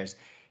Cavaliers.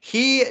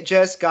 He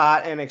just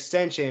got an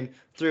extension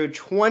through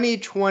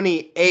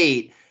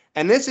 2028,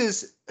 and this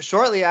is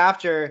shortly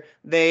after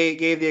they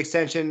gave the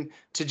extension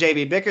to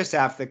JB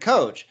Bickerstaff, the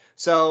coach.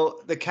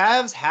 So the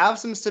Cavs have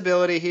some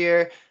stability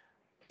here,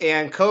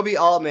 and Kobe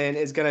Altman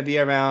is going to be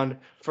around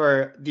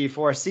for the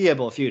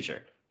foreseeable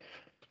future.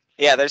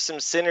 Yeah, there's some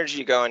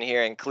synergy going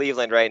here in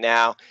Cleveland right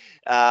now.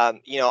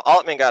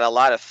 Altman got a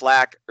lot of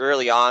flack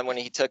early on when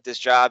he took this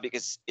job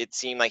because it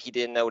seemed like he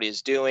didn't know what he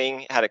was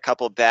doing, had a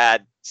couple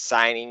bad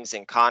signings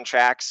and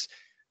contracts.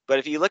 But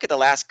if you look at the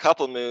last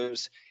couple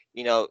moves,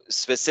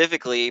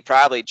 specifically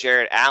probably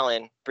Jarrett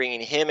Allen,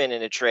 bringing him in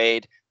a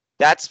trade,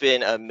 that's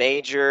been a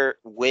major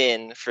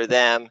win for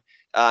them.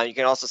 You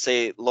can also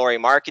say Lauri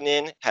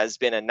Markkanen has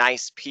been a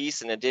nice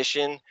piece and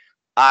addition.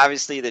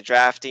 Obviously, the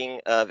drafting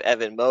of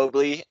Evan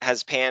Mobley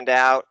has panned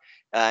out,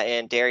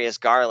 and Darius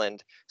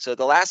Garland. So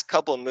the last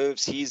couple of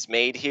moves he's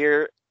made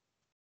here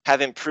have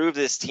improved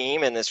this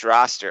team and this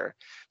roster.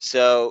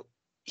 So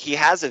he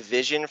has a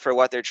vision for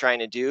what they're trying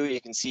to do.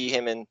 You can see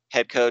him and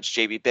head coach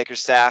JB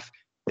Bickerstaff.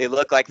 They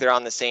look like they're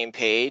on the same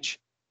page.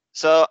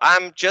 So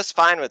I'm just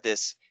fine with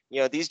this.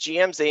 These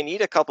GMs, they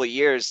need a couple of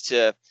years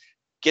to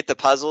get the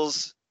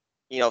puzzles,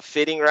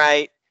 fitting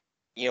right.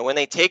 When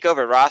they take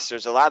over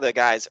rosters, a lot of the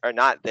guys are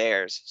not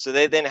theirs. So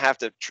they then have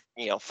to,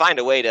 find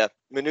a way to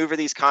maneuver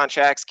these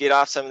contracts, get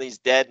off some of these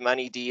dead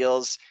money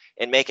deals,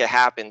 and make it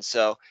happen.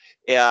 So,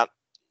 yeah,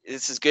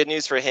 this is good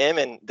news for him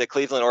and the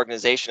Cleveland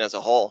organization as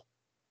a whole.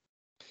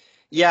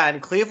 Yeah,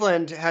 and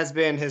Cleveland has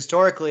been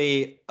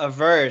historically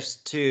averse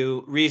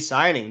to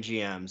re-signing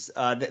GMs.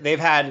 They've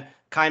had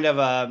kind of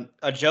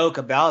a joke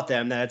about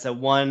them that it's a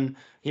one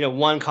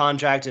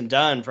contract and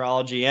done for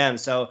all GMs.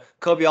 So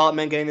Kobe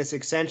Altman getting this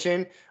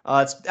extension,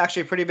 it's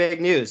actually pretty big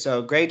news.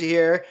 So great to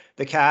hear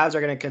the Cavs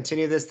are going to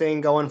continue this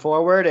thing going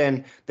forward,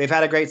 and they've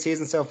had a great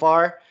season so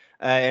far,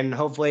 and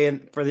hopefully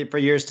for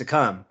years to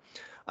come.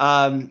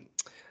 Um,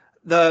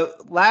 The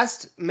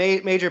last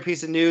major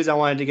piece of news I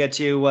wanted to get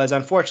to was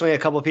unfortunately a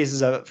couple of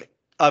pieces of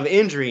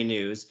injury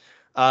news.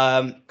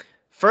 Um,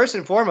 First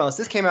and foremost,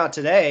 this came out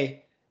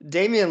today.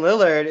 Damian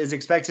Lillard is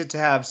expected to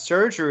have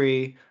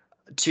surgery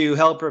to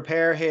help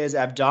repair his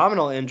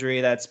abdominal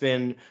injury that's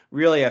been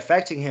really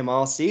affecting him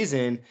all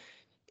season.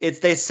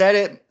 They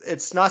said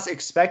it's not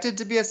expected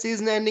to be a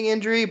season-ending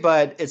injury,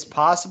 but it's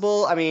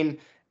possible. I mean,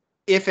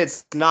 if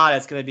it's not,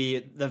 it's going to be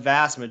the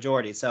vast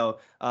majority. So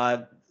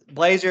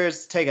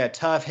Blazers take a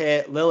tough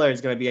hit.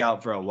 Lillard's going to be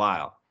out for a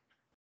while.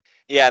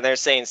 Yeah, they're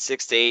saying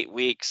 6 to 8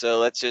 weeks. So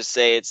let's just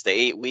say it's the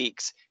 8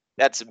 weeks.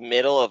 That's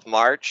middle of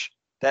March.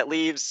 That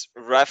leaves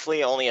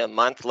roughly only a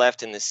month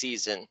left in the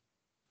season.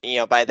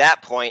 By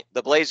that point,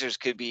 the Blazers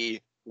could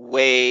be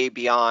way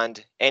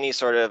beyond any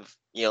sort of,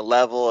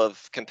 level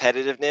of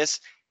competitiveness.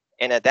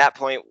 And at that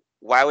point,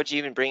 why would you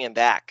even bring him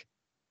back?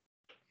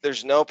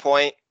 There's no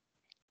point.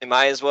 You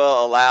might as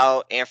well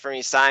allow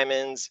Anthony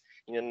Simons,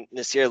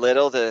 Nasir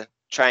Little to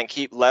try and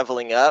keep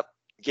leveling up,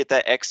 get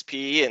that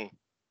XP,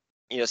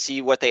 and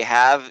see what they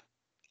have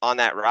on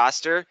that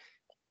roster.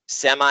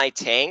 Semi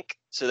tank,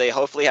 so they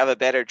hopefully have a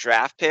better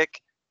draft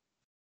pick.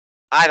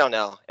 I don't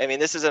know. I mean,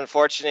 this is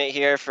unfortunate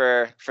here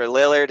for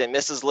Lillard and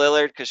Mrs.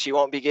 Lillard because she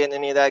won't be getting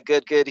any of that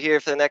good here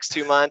for the next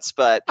 2 months.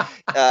 But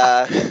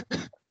this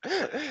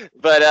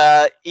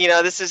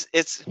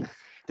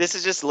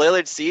is just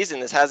Lillard's season.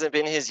 This hasn't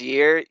been his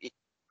year.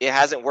 It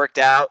hasn't worked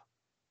out.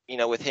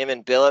 With him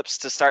and Billups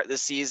to start the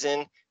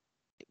season,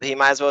 he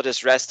might as well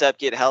just rest up,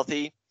 get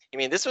healthy. I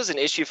mean, this was an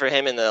issue for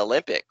him in the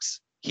Olympics.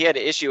 He had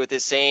an issue with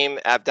his same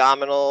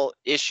abdominal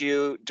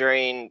issue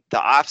during the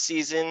off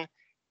season.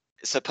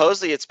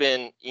 Supposedly it's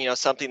been,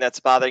 something that's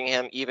bothering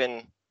him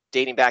even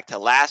dating back to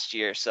last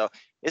year. So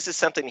this is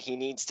something he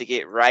needs to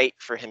get right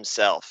for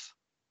himself.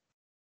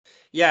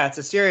 Yeah, it's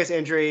a serious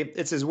injury.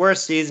 It's his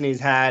worst season he's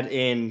had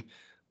in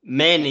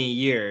many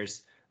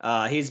years.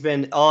 He's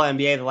been All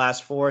NBA the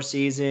last 4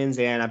 seasons,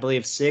 and I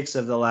believe 6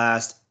 of the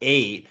last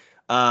 8.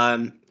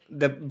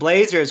 The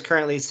Blazers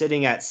currently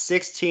sitting at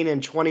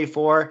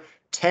 16-24,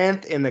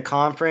 10th in the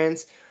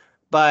conference,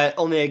 but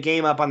only a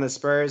game up on the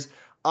Spurs.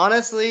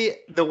 Honestly,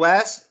 the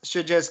West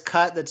should just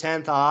cut the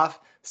 10th off.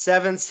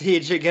 7th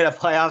seed should get a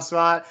playoff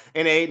spot,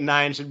 and 8 and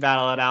 9 should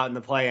battle it out in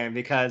the play-in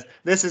because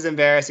this is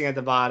embarrassing at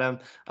the bottom.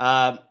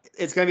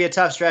 It's going to be a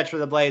tough stretch for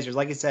the Blazers.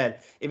 Like you said,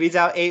 if he's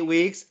out 8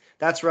 weeks,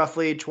 that's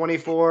roughly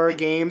 24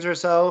 games or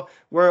so.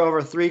 We're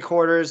over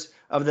 3/4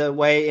 of the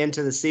way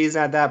into the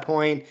season at that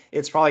point.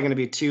 It's probably going to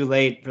be too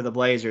late for the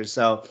Blazers.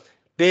 So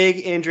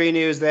big injury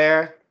news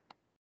there.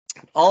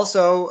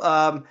 Also,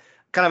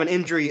 kind of an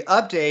injury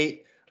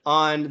update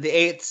on the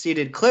 8th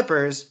seeded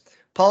Clippers.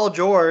 Paul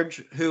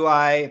George, who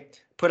I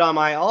put on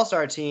my All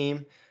Star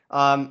team,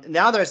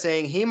 now they're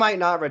saying he might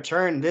not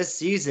return this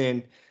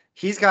season.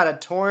 He's got a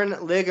torn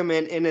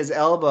ligament in his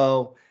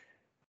elbow.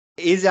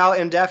 He's out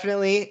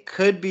indefinitely,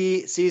 could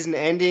be season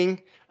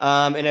ending.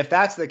 And if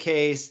that's the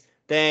case,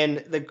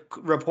 then the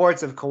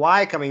reports of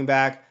Kawhi coming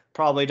back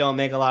probably don't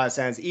make a lot of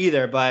sense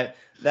either. But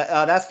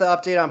that's the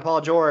update on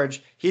Paul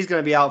George. He's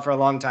going to be out for a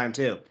long time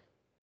too.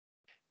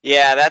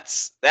 Yeah,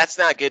 that's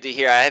not good to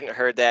hear. I hadn't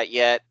heard that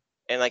yet.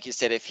 And like you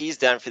said, if he's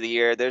done for the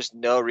year, there's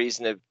no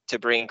reason to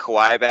bring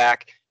Kawhi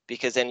back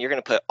because then you're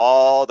going to put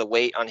all the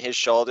weight on his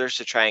shoulders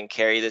to try and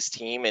carry this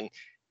team. And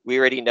we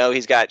already know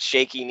he's got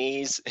shaky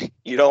knees.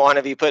 You don't want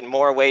to be putting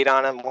more weight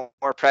on him,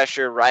 more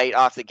pressure right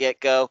off the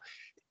get-go.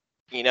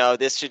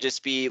 This should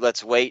just be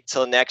let's wait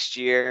till next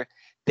year.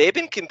 They've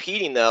been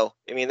competing, though.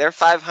 I mean, they're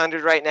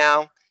 500 right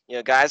now.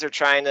 Guys are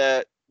trying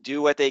to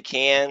do what they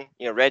can.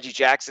 Reggie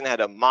Jackson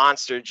had a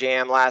monster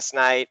jam last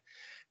night.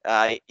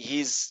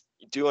 He's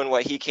doing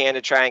what he can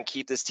to try and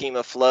keep this team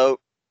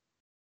afloat.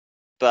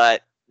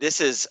 But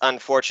this is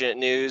unfortunate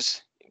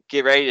news.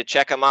 Get ready to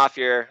check him off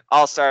your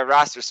all-star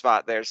roster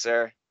spot there,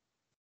 sir.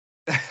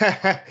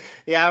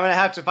 Yeah, I'm gonna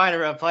have to find a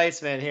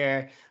replacement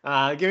here.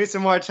 Give me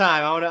some more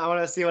time. I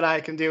want to see what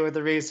I can do with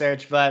the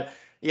research. But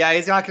yeah,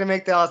 he's not gonna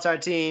make the All Star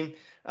team.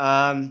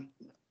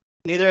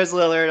 Neither is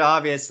Lillard,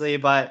 obviously.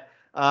 But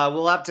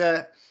we'll have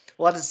to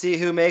see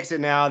who makes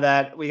it now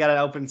that we got an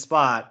open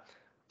spot.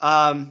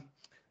 Um,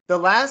 the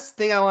last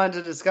thing I wanted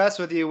to discuss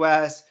with you,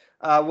 Wes,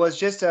 was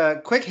just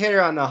a quick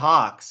hitter on the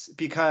Hawks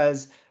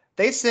because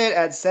they sit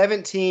at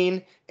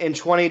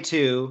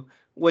 17-22,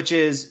 which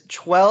is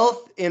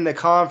 12th in the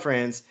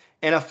conference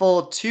and a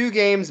full 2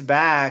 games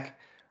back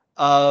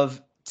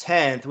of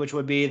 10th, which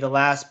would be the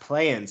last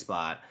play-in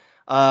spot.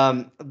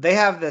 They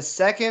have the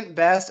second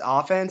best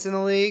offense in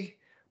the league,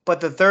 but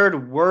the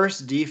third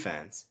worst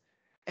defense.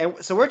 And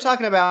so we're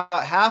talking about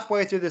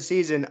halfway through the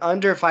season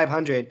under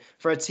 500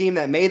 for a team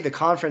that made the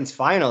conference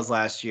finals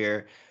last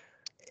year.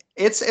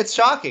 It's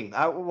shocking.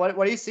 What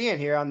are you seeing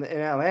here in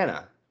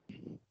Atlanta?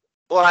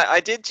 Well, I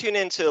did tune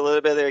into a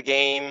little bit of their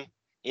game,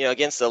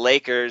 against the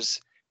Lakers,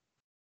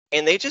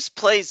 and they just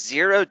play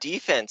zero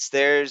defense.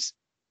 There's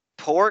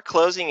poor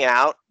closing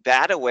out,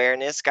 bad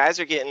awareness. Guys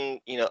are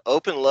getting,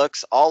 open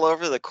looks all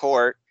over the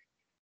court.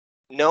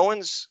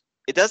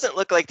 It doesn't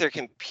look like they're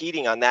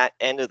competing on that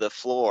end of the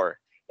floor.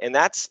 And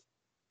that's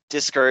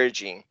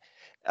discouraging.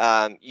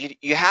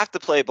 You have to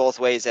play both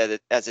ways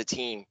as a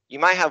team. You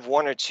might have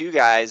one or two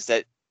guys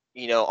that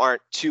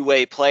aren't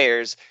two-way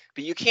players,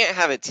 but you can't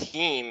have a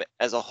team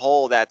as a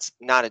whole that's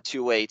not a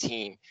two-way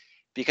team,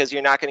 because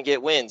you're not going to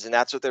get wins, and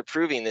that's what they're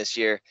proving this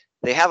year.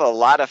 They have a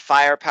lot of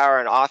firepower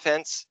in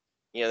offense.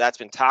 That's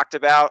been talked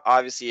about.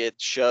 Obviously,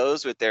 it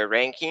shows with their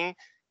ranking,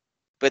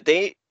 but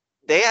they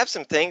have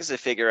some things to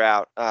figure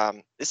out.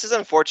 This is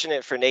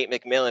unfortunate for Nate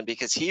McMillan,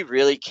 because he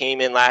really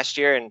came in last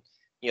year and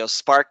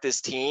sparked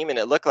this team, and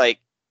it looked like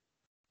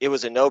it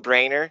was a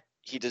no-brainer.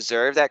 He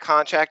deserved that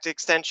contract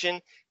extension.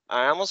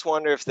 I almost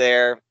wonder if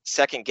they're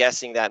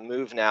second-guessing that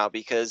move now,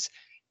 because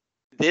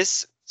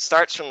this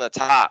starts from the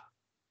top.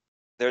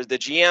 There's the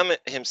GM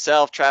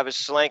himself, Travis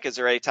Schlenk, is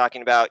already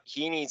talking about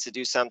he needs to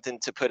do something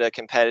to put a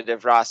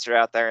competitive roster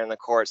out there in the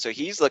court. So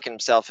he's looking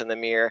himself in the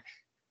mirror.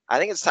 I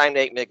think it's time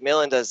Nate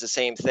McMillan does the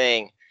same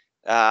thing.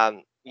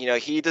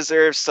 He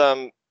deserves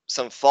some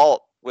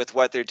fault with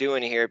what they're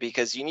doing here,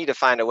 because you need to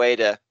find a way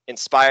to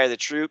inspire the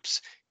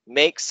troops,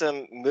 make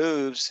some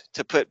moves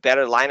to put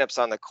better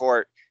lineups on the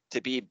court,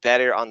 to be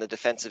better on the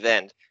defensive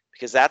end,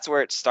 because that's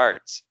where it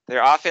starts.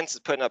 Their offense is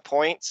putting up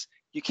points.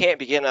 You can't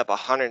be getting up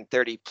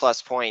 130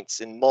 plus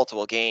points in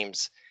multiple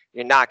games.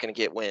 You're not going to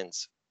get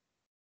wins.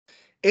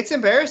 It's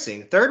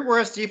embarrassing. Third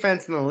worst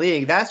defense in the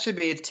league. That should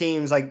be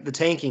teams like the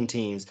tanking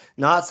teams,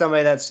 not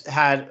somebody that's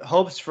had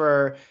hopes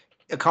for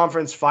a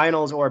conference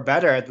finals or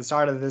better at the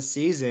start of this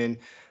season.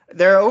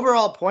 Their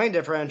overall point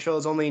differential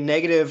is only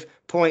negative zero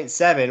point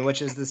 0.7,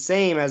 which is the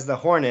same as the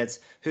Hornets,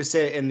 who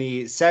sit in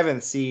the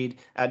seventh seed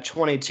at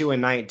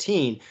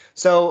 22-19.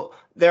 So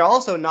they're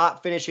also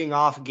not finishing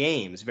off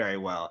games very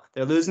well.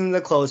 They're losing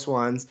the close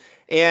ones.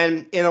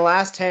 And in the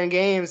last 10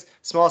 games,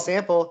 small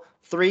sample,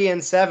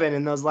 3-7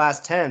 in those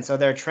last 10. So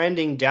they're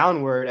trending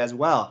downward as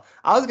well.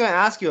 I was going to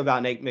ask you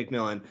about Nate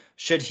McMillan.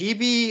 Should he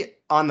be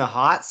on the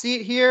hot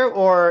seat here,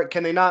 or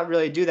can they not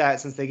really do that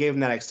since they gave him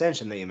that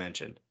extension that you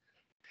mentioned?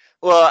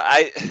 Well,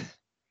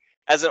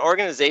 as an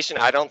organization,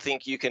 I don't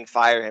think you can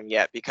fire him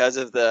yet, because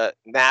of the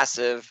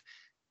massive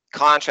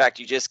contract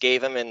you just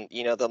gave him, and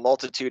the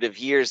multitude of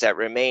years that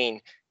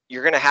remain.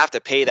 You're going to have to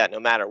pay that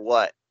no matter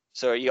what.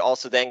 So are you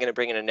also then going to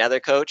bring in another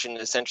coach and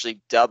essentially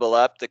double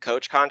up the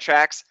coach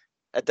contracts?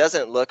 That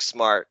doesn't look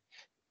smart.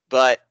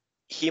 But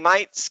he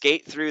might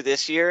skate through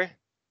this year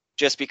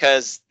just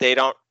because they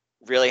don't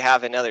really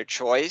have another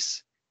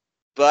choice.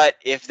 But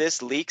if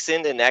this leaks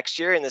into next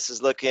year and this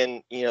is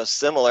looking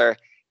similar,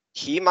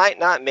 he might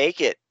not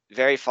make it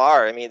very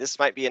far. I mean, this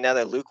might be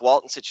another Luke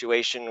Walton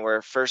situation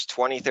where first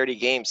 20, 30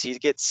 games, he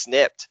gets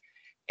snipped.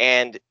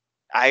 And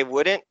I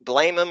wouldn't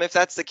blame him if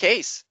that's the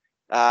case.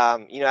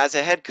 As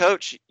a head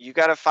coach, you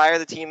got to fire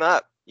the team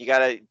up. You got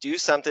to do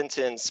something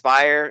to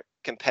inspire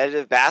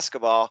competitive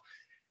basketball.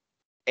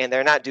 And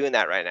they're not doing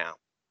that right now.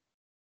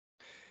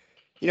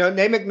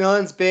 Nate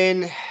McMillan's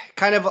been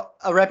kind of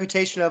a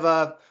reputation of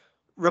a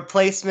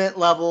replacement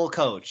level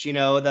coach,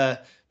 the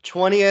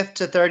 20th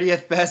to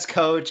 30th best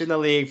coach in the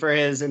league for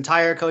his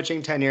entire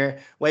coaching tenure,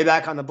 way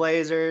back on the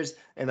Blazers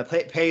and the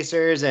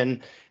Pacers.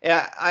 And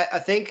I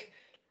think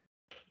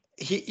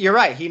you're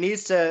right. He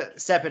needs to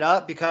step it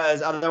up,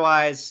 because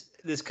otherwise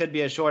this could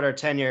be a shorter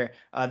tenure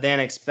than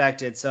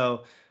expected.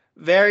 So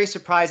very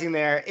surprising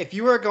there. If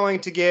you were going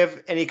to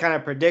give any kind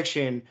of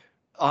prediction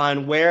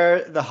on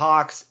where the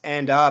Hawks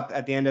end up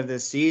at the end of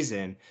this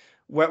season,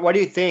 what are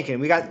you thinking?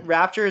 We got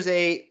Raptors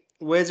 8,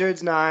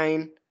 Wizards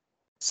 9,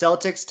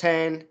 Celtics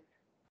 10,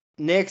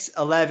 Knicks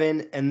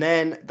 11, and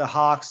then the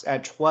Hawks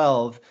at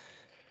 12.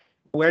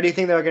 Where do you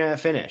think they're going to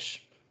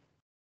finish?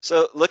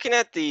 So looking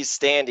at these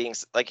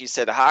standings, like you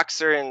said, the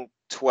Hawks are in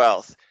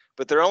 12th,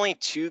 but they're only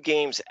 2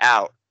 games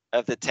out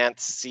of the 10th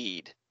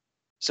seed.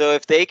 So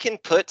if they can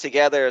put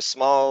together a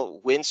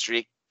small win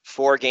streak,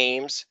 4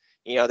 games,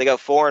 they go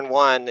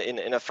 4-1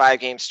 in a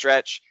 5-game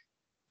stretch,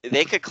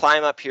 they could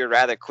climb up here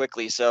rather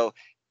quickly. So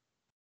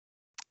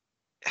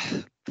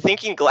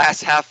thinking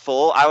glass half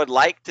full, I would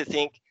like to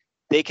think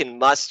they can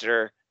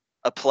muster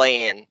a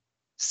play-in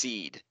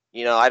seed.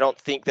 I don't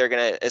think they're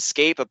going to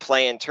escape a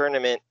play-in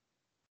tournament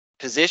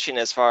position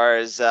as far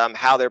as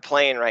how they're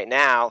playing right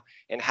now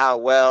and how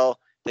well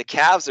the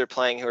Cavs are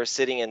playing, who are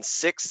sitting in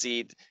 6th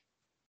seed.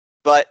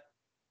 But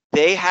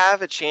they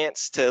have a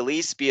chance to at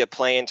least be a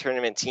play-in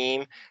tournament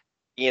team.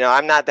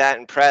 I'm not that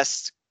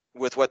impressed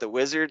with what the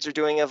Wizards are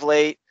doing of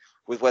late,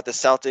 with what the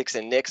Celtics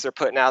and Knicks are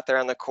putting out there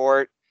on the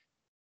court.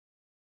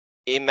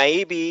 It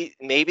maybe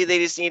they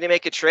just need to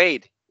make a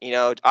trade.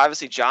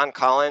 Obviously John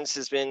Collins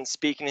has been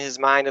speaking his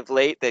mind of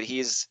late, that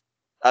he's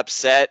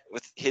upset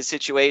with his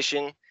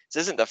situation.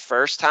 This isn't the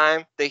first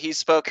time that he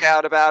spoke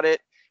out about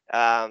it.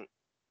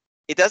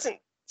 It doesn't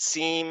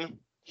seem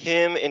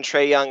him and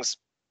Trae Young's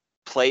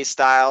play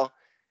style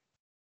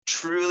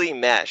truly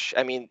mesh.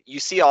 I mean, you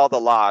see all the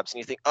lobs and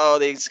you think, oh,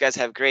 these guys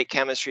have great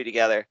chemistry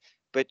together.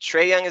 But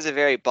Trae Young is a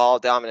very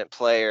ball-dominant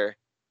player,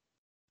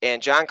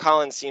 and John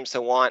Collins seems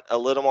to want a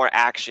little more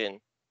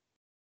action.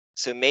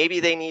 So maybe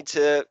they need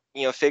to,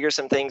 figure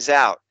some things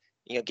out.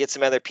 Get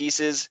some other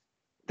pieces.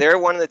 they're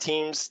one of the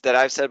teams that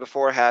I've said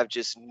before have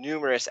just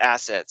numerous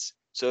assets.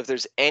 So if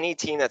there's any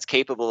team that's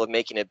capable of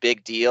making a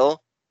big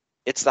deal,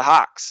 it's the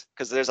Hawks,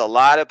 because there's a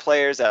lot of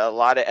players that a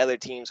lot of other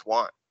teams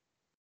want.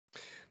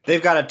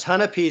 They've got a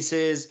ton of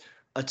pieces,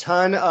 a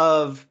ton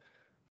of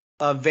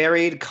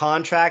varied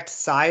contract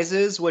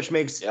sizes, which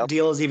makes Yep.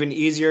 deals even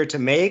easier to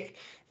make.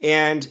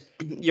 And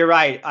you're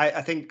right.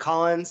 I think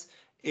Collins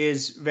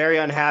is very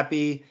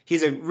unhappy.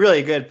 He's a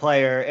really good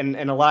player, and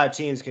a lot of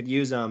teams could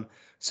use him.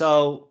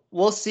 So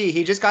we'll see.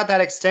 He just got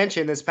that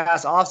extension this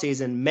past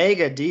offseason,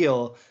 mega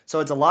deal. So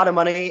it's a lot of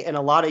money and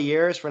a lot of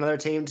years for another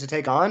team to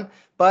take on.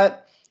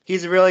 But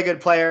he's a really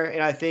good player,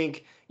 and I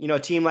think a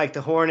team like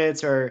the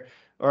Hornets or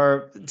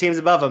teams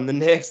above them, the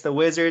Knicks, the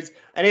Wizards,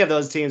 any of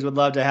those teams would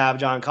love to have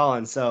John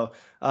Collins. So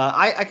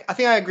I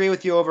think I agree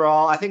with you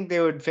overall. I think they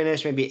would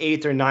finish maybe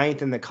eighth or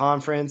ninth in the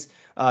conference.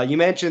 You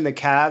mentioned the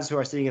Cavs, who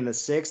are sitting in the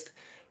sixth.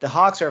 The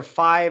Hawks are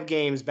 5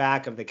 games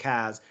back of the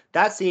Cavs.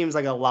 That seems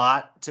like a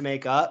lot to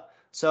make up.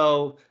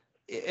 So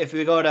if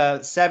we go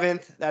to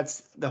seventh,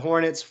 that's the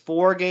Hornets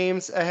 4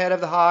 games ahead of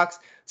the Hawks.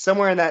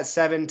 Somewhere in that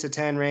 7 to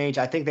 10 range.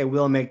 I think they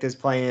will make this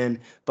play in,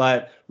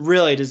 but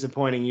really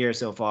disappointing year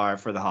so far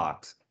for the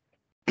Hawks.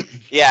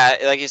 Yeah,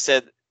 like you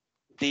said,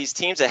 these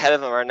teams ahead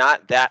of them are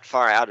not that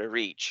far out of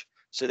reach.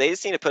 So they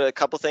just need to put a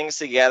couple things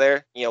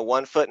together,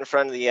 one foot in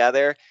front of the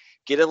other,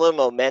 get a little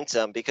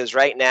momentum, because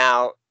right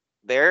now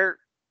they're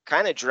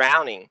kind of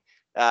drowning.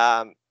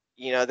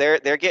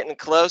 They're getting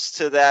close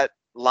to that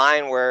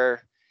line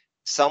where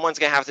someone's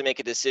going to have to make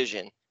a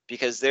decision,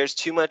 because there's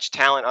too much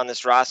talent on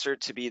this roster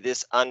to be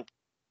this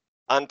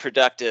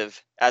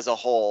unproductive as a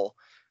whole.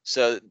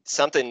 So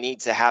something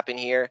needs to happen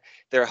here.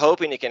 They're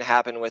hoping it can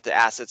happen with the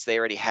assets they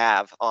already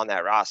have on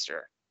that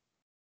roster.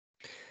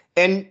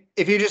 And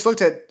if you just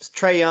looked at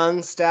Trae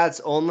Young's stats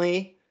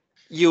only,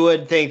 you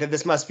would think that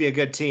this must be a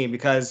good team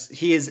because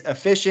he is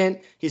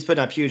efficient. He's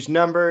putting up huge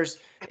numbers,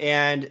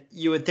 and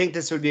you would think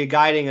this would be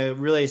guiding a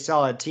really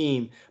solid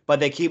team, but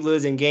they keep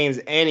losing games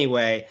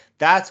anyway.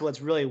 That's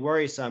what's really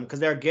worrisome because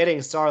they're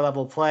getting star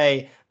level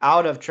play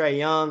out of Trae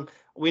Young.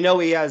 We know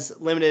he has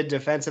limited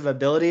defensive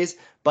abilities,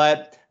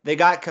 but they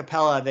got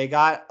Capella. They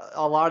got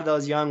a lot of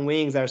those young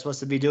wings that are supposed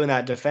to be doing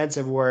that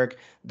defensive work.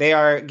 They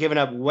are giving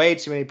up way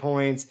too many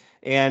points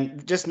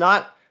and just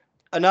not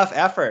enough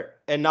effort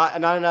and not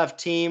enough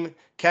team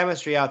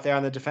chemistry out there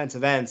on the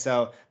defensive end.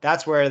 So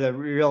that's where the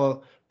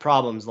real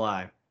problems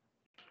lie.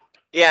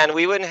 Yeah, and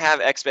we wouldn't have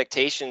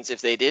expectations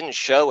if they didn't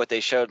show what they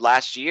showed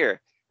last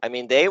year. I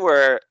mean, they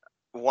were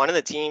one of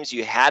the teams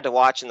you had to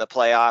watch in the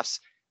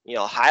playoffs.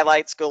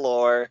 Highlights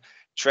galore.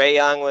 Trae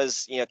Young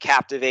was,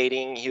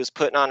 captivating. He was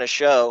putting on a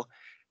show.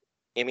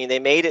 I mean, they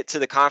made it to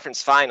the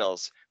conference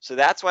finals. So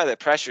that's why the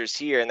pressure's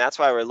here, and that's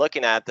why we're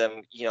looking at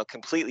them,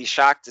 completely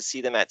shocked to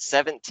see them at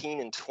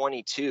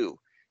 17-22.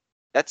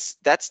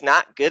 That's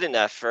not good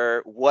enough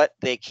for what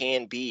they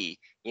can be.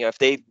 If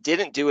they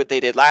didn't do what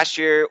they did last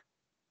year,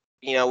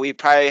 we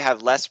probably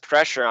have less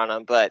pressure on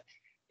them. But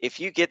if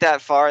you get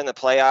that far in the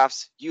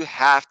playoffs, you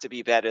have to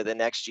be better the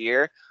next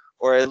year,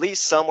 or at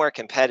least somewhere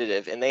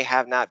competitive, and they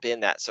have not been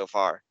that so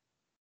far.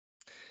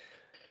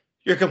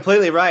 You're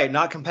completely right.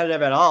 Not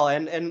competitive at all.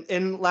 And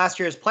in last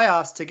year's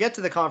playoffs, to get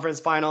to the conference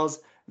finals,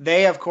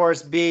 they, of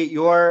course, beat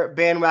your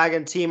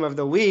bandwagon team of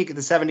the week, the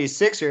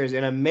 76ers,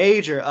 in a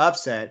major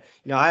upset.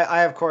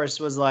 I of course,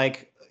 was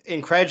like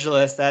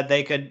incredulous that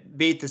they could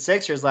beat the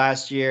Sixers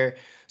last year.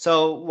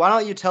 So why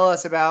don't you tell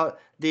us about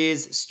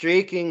these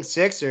streaking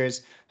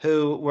Sixers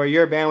who were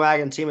your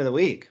bandwagon team of the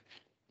week?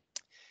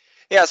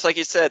 Yeah, so like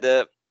you said,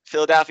 the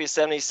Philadelphia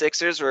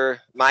 76ers were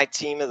my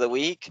team of the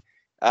week.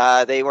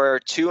 They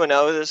were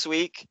 2-0 this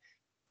week,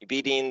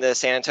 beating the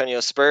San Antonio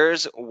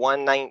Spurs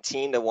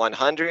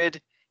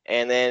 119-100,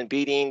 and then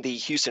beating the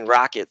Houston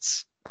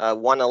Rockets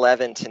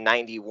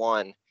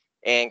 111-91.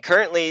 And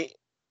currently,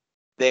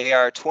 they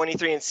are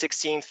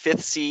 23-16,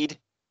 fifth seed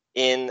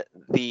in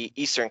the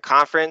Eastern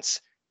Conference.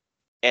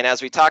 And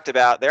as we talked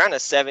about, they're on a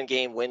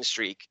 7-game win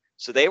streak.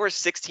 So they were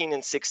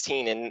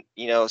 16-16,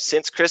 and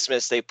since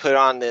Christmas they put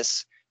on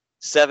this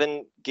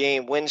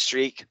 7-game win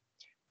streak.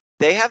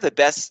 They have the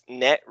best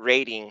net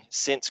rating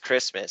since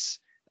Christmas.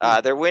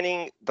 They're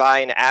winning by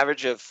an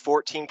average of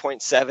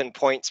 14.7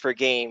 points per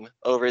game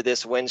over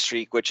this win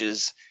streak, which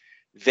is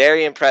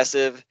very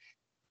impressive.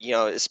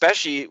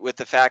 Especially with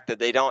the fact that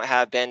they don't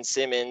have Ben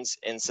Simmons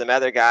and some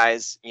other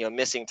guys,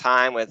 missing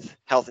time with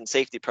health and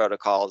safety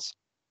protocols.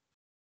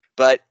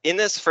 But in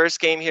this first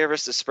game here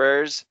versus the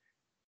Spurs,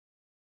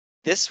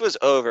 this was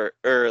over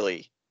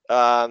early.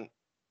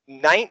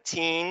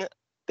 19,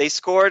 they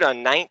scored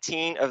on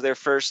 19 of their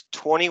first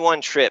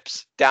 21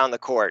 trips down the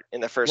court in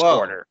the first Whoa.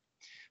 quarter.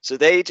 So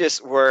they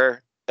just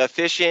were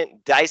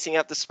efficient, dicing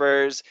up the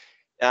Spurs.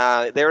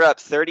 They were up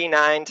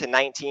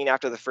 39-19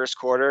 after the first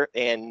quarter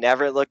and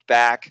never looked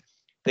back.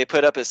 They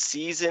put up a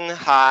season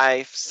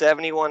high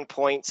 71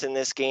 points in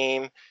this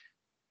game.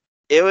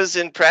 It was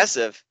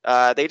impressive.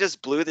 They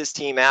just blew this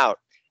team out.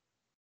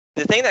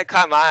 The thing that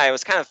caught my eye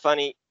was kind of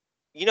funny.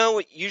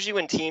 Usually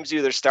when teams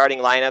do their starting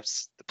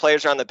lineups, the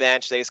players are on the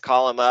bench, they just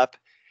call them up.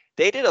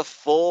 they did a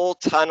full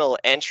tunnel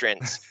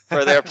entrance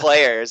for their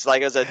players,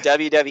 like it was a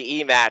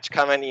WWE match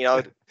coming,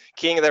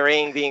 King of the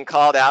Ring being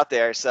called out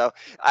there. So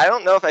I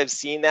don't know if I've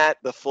seen that,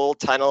 the full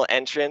tunnel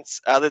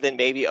entrance, other than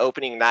maybe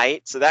opening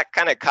night. So that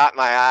kind of caught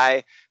my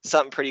eye,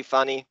 something pretty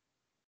funny.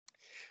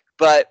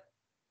 But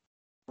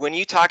when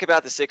you talk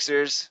about the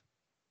Sixers,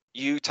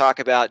 you talk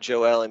about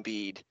Joel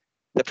Embiid,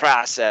 the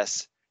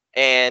process.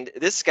 And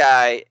this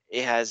guy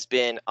has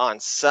been on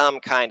some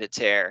kind of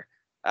tear.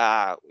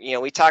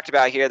 We talked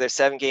about here their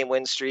 7-game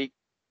win streak.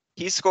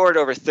 He scored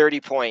over 30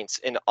 points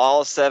in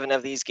all 7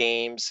 of these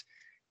games,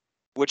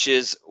 which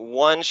is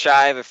one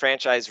shy of a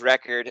franchise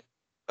record.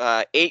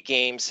 8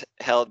 games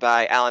held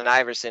by Allen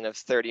Iverson of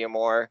 30 or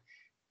more.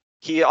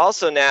 He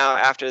also now,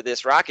 after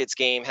this Rockets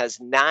game, has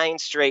 9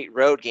 straight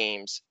road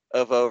games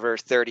of over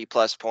 30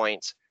 plus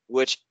points,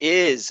 which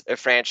is a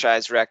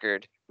franchise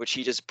record, which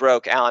he just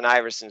broke Allen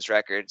Iverson's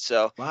record.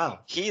 So wow,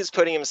 he is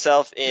putting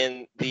himself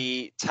in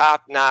the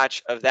top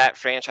notch of that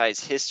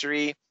franchise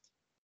history.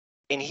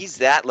 And he's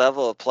that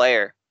level of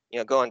player,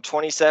 going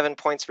 27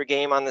 points per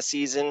game on the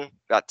season,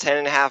 about 10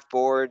 and a half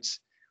boards.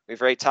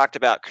 We've already talked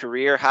about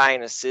career high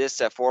in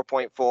assists at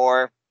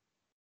 4.4,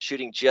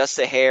 shooting just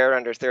a hair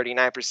under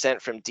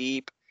 39% from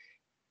deep.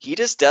 He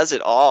just does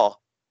it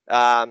all.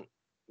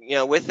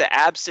 With the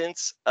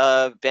absence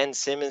of Ben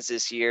Simmons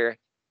this year,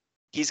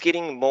 he's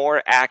getting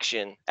more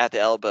action at the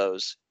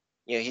elbows.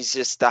 He's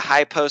just the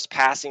high post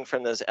passing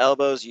from those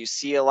elbows you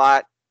see a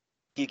lot.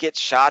 He gets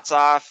shots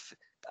off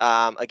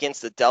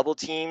against the double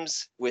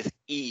teams with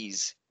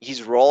ease.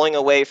 He's rolling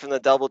away from the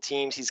double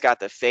teams. He's got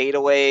the fade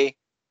away.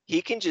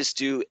 He can just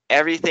do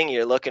everything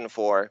you're looking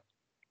for.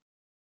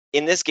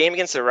 In this game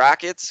against the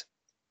Rockets,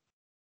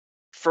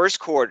 first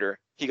quarter,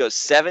 he goes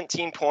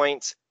 17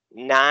 points,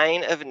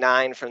 9 of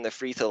 9 from the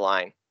free throw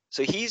line.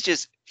 So he's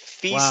just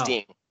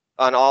feasting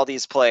on all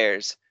these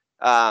players.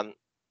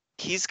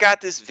 He's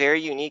got this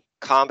very unique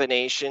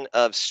combination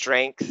of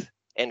strength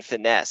and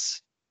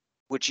finesse,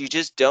 which you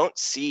just don't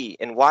see.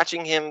 And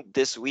watching him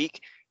this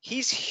week,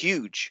 he's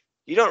huge.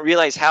 You don't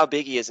realize how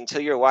big he is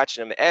until you're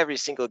watching him every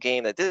single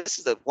game, that this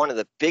is one of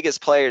the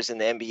biggest players in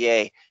the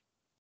NBA.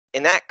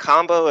 And that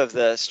combo of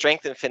the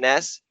strength and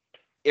finesse,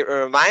 it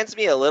reminds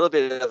me a little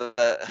bit of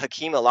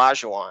Hakeem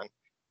Olajuwon,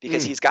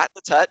 because he's got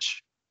the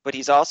touch, but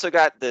he's also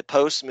got the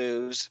post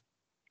moves.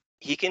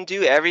 He can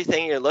do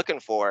everything you're looking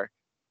for.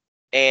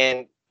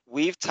 And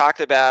we've talked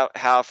about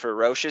how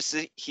ferocious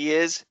he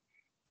is.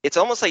 It's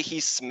almost like he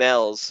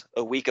smells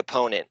a weak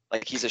opponent,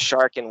 like he's a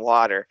shark in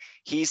water.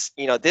 He's,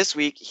 this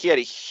week he had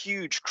a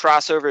huge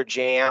crossover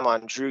jam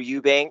on Drew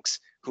Eubanks,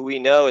 who we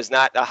know is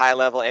not a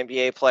high-level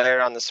NBA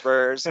player on the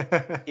Spurs.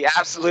 He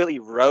absolutely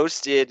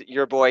roasted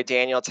your boy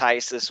Daniel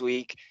Tice this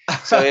week.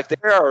 So if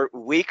there are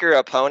weaker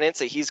opponents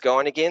that he's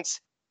going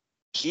against,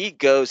 he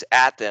goes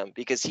at them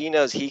because he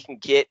knows he can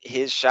get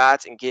his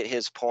shots and get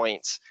his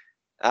points.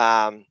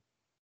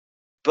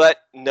 But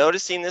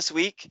noticing this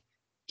week,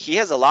 he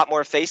has a lot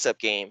more face-up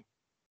game.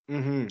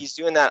 Mm-hmm. He's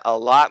doing that a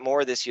lot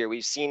more this year.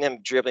 We've seen him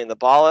dribbling the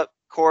ball up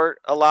court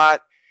a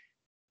lot.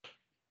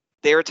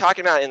 They were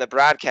talking about in the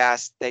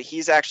broadcast that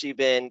he's actually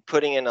been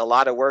putting in a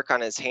lot of work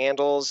on his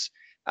handles.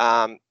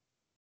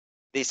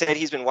 They said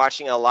he's been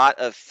watching a lot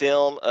of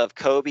film of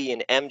Kobe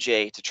and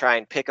MJ to try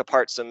and pick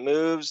apart some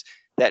moves,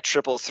 that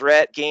triple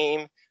threat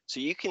game. So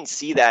you can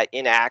see that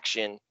in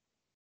action.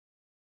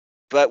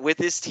 But with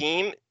this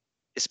team,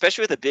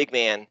 especially with a big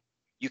man,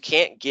 you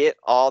can't get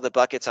all the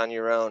buckets on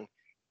your own.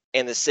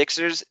 And the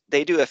Sixers,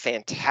 they do a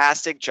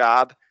fantastic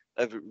job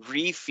of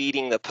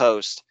refeeding the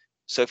post.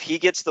 So if he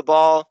gets the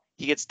ball,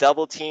 he gets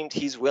double teamed,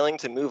 he's willing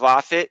to move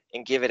off it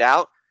and give it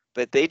out,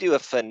 but they do a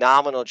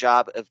phenomenal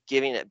job of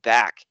giving it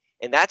back.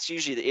 And that's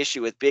usually the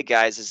issue with big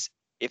guys, is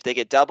if they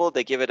get doubled,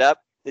 they give it up.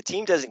 The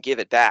team doesn't give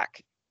it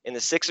back. And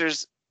the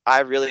Sixers,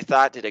 I really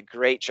thought, did a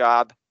great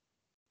job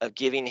of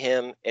giving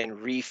him and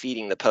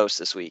refeeding the post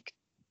this week.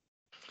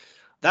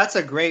 That's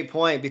a great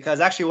point, because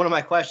actually one of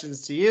my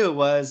questions to you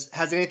was,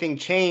 has anything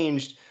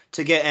changed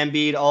to get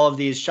Embiid all of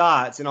these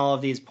shots and all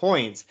of these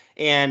points?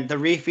 And the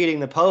refeeding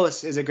the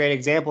post is a great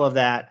example of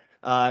that.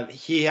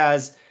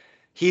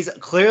 He's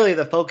clearly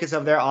the focus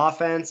of their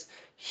offense.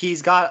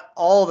 He's got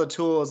all the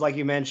tools, like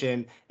you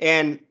mentioned,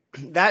 and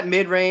that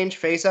mid-range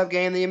face-up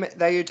game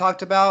that you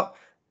talked about,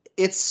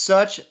 it's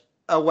such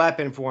a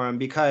weapon for him,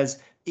 because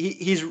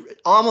he's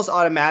almost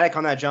automatic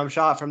on that jump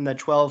shot from the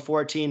 12,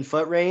 14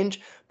 foot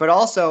range, but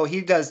also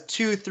he does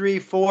 2, 3,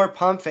 4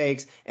 pump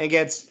fakes and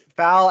gets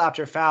foul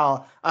after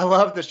foul. I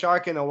love the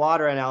shark in the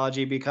water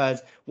analogy,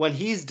 because when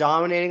he's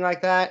dominating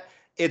like that,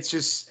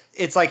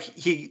 it's like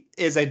he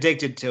is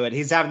addicted to it.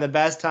 He's having the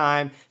best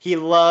time. He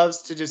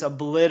loves to just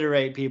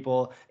obliterate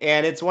people,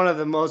 and it's one of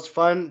the most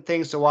fun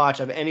things to watch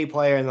of any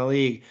player in the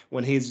league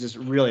when he's just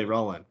really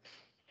rolling.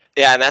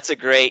 Yeah,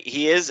 and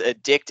he is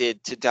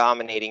addicted to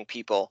dominating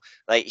people.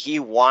 Like, he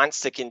wants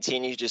to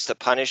continue just to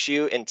punish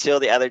you until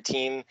the other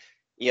team,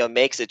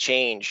 makes a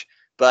change.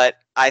 But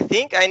I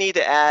think I need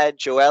to add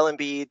Joel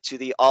Embiid to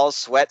the all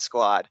sweat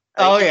squad.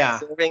 I think Oh, he's yeah.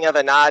 deserving of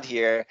a nod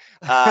here.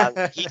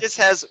 He just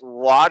has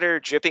water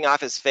dripping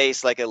off his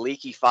face like a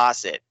leaky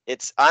faucet.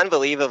 It's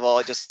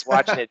unbelievable just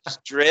watching it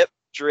just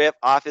drip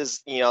off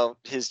his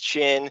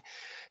chin.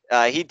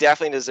 He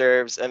definitely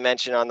deserves a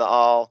mention on the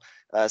all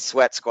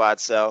sweat squad.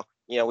 So,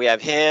 we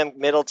have him,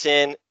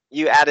 Middleton.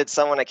 You added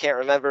someone I can't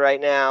remember right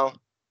now.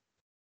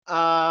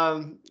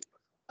 um,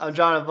 I'm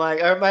drawing a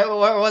blank.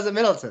 Or was it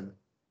Middleton?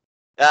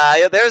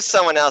 Yeah, there's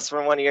someone else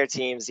from one of your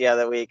teams the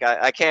other week.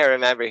 I can't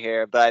remember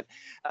here, but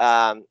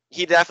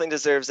he definitely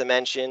deserves a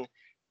mention.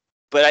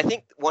 But I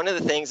think one of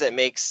the things that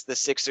makes the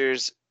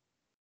Sixers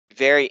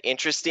very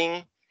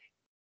interesting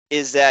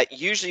is that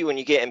usually when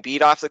you get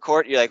Embiid off the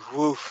court, you're like,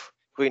 whew,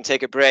 we can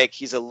take a break.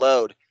 He's a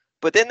load.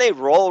 But then they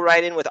roll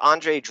right in with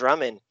Andre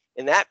Drummond.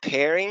 And that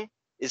pairing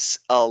is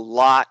a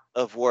lot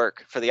of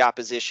work for the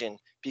opposition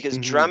because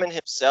Mm-hmm. Drummond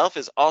himself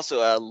is also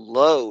a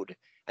load.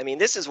 I mean,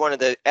 this is one of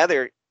the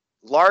other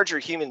larger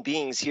human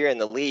beings here in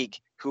the league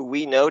who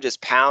we know just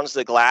pounds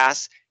the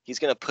glass. He's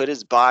going to put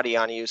his body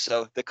on you.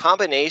 So the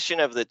combination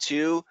of the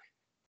two,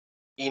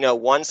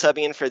 one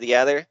subbing in for the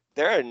other,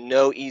 there are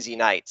no easy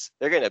nights.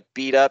 They're going to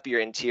beat up your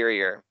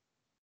interior.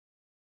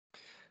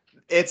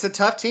 It's a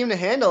tough team to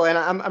handle, and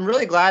I'm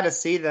really glad to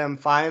see them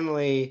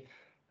finally,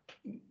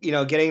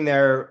 getting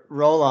their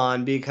roll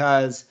on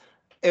because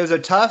it was a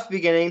tough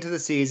beginning to the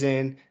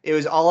season. It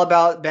was all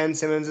about Ben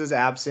Simmons'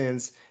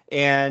 absence,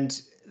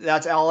 and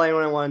that's all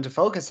anyone wanted to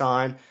focus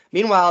on.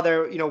 Meanwhile,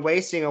 they're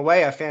wasting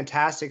away a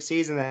fantastic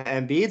season that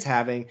Embiid's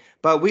having.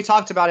 But we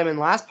talked about him in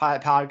last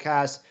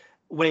podcast,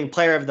 winning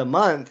Player of the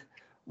Month.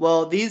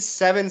 Well, these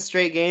 7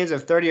 straight games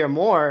of 30 or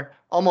more,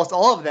 almost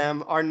all of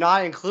them are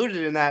not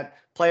included in that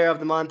Player of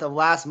the Month of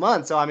last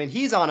month. So I mean,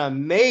 he's on a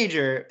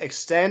major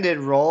extended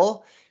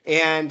role.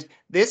 And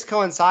this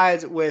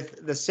coincides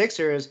with the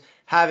Sixers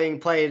having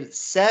played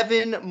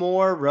 7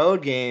 more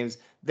road games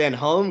than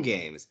home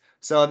games.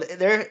 So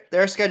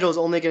their schedule is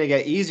only going to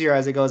get easier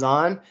as it goes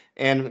on,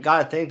 and got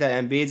to think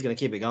that Embiid's going to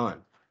keep it going.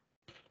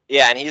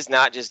 Yeah, and he's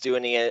not just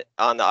doing it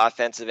on the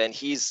offensive end.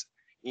 He's,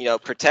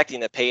 protecting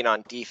the paint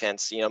on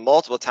defense.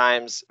 Multiple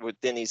times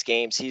within these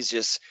games, he's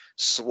just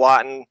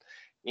swatting,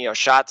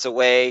 shots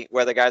away,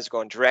 whether guys are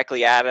going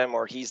directly at him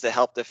or he's the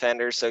help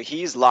defender. So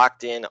he's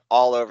locked in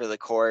all over the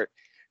court.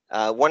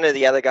 One of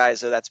the other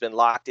guys, though, that's been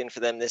locked in for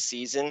them this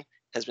season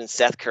has been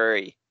Seth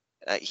Curry.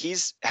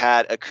 He's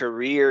had a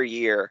career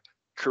year,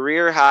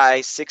 career high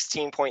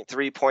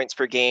 16.3 points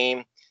per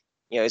game.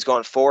 He's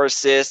going 4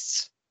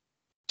 assists,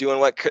 doing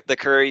what the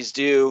Currys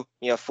do,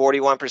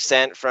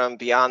 41% from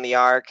beyond the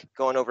arc,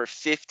 going over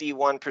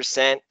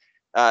 51%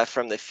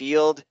 from the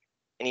field,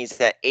 and he's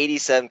at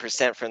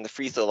 87% from the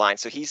free throw line.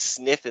 So he's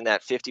sniffing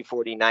that 50,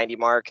 40, 90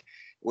 mark,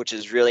 which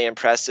is really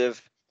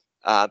impressive.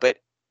 But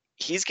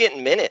he's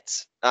getting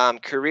minutes,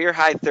 career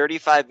high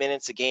 35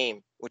 minutes a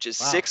game, which is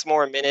Wow. 6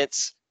 more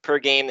minutes per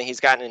game than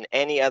he's gotten in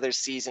any other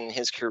season in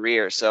his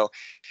career. So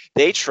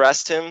they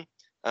trust him.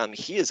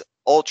 He is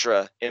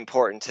ultra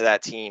important to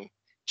that team.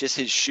 Just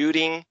his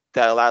shooting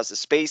that allows the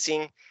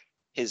spacing,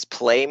 his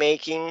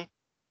playmaking.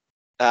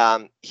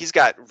 He's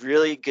got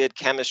really good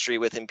chemistry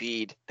with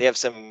Embiid. They have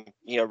some,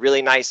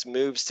 really nice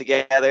moves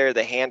together,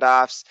 the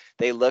handoffs,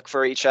 they look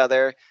for each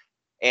other.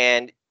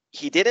 And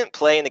he didn't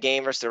play in the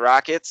game versus the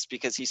Rockets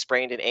because he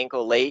sprained an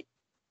ankle late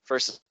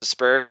versus the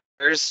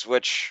Spurs,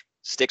 which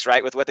sticks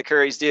right with what the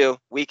Currys do.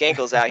 Weak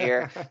ankles out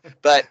here.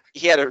 But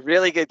he had a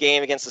really good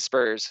game against the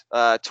Spurs,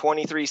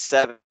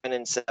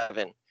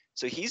 23-7-7.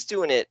 So he's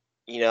doing it,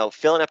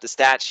 filling up the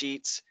stat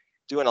sheets,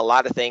 doing a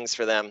lot of things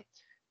for them.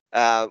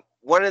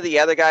 One of the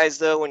other guys,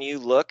 though, when you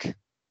look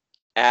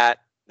at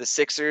the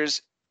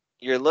Sixers,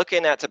 you're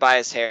looking at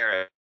Tobias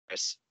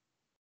Harris.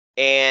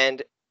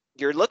 And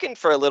you're looking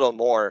for a little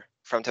more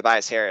from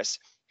Tobias Harris.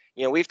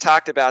 We've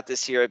talked about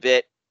this here a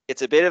bit.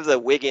 It's a bit of the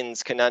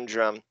Wiggins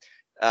conundrum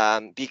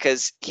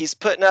because he's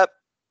putting up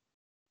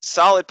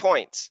solid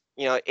points,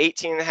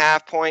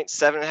 18.5 points,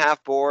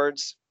 7.5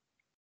 boards,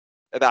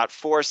 about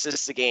 4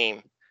 assists a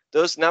game.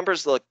 Those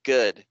numbers look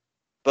good.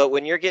 But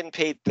when you're getting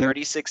paid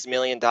 $36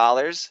 million,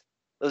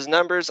 those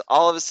numbers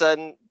all of a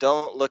sudden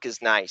don't look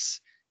as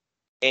nice.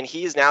 And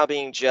he is now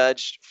being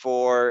judged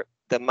for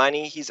the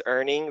money he's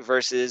earning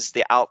versus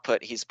the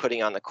output he's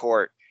putting on the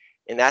court.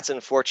 And that's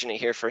unfortunate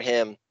here for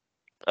him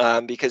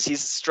because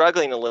he's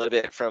struggling a little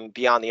bit from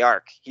beyond the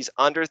arc. He's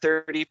under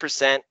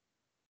 30%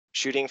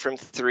 shooting from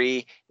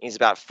 3. He's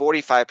about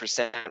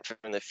 45%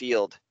 from the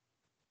field.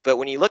 But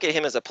when you look at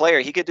him as a player,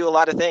 he could do a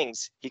lot of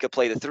things. He could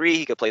play the 3,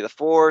 he could play the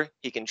 4,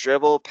 he can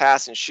dribble,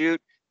 pass, and shoot,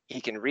 he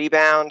can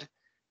rebound.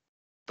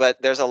 But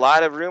there's a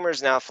lot of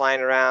rumors now flying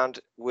around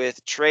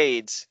with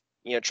trades,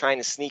 trying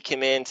to sneak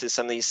him into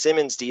some of these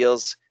Simmons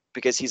deals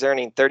because he's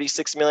earning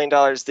 $36 million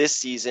this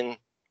season,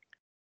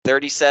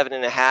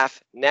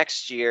 37.5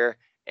 next year,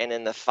 and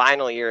in the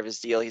final year of his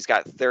deal, he's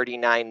got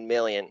 39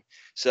 million.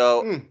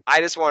 So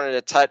I just wanted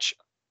to touch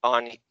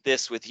on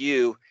this with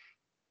you.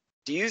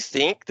 Do you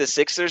think the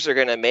Sixers are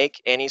going to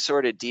make any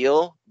sort of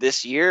deal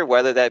this year,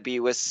 whether that be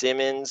with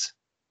Simmons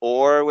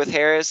or with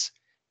Harris?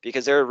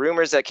 Because there are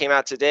rumors that came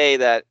out today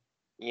that,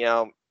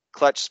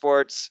 Clutch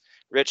Sports,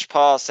 Rich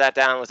Paul sat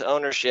down with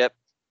ownership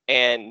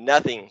and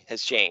nothing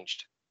has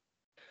changed.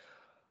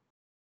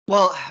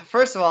 Well,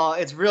 first of all,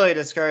 it's really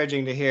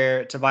discouraging to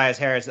hear Tobias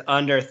Harris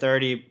under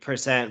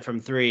 30% from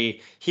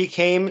three. He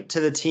came to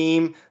the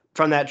team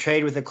from that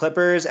trade with the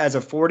Clippers as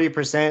a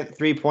 40%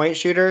 three-point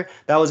shooter.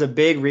 That was a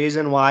big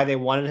reason why they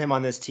wanted him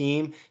on this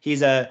team.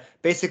 He's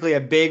basically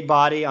a big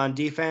body on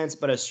defense,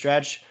 but a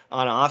stretch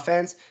on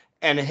offense.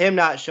 And him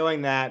not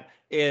showing that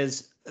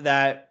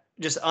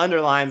just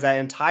underlines that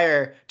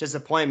entire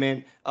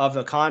disappointment of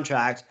the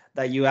contract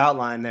that you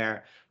outlined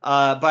there.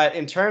 But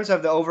in terms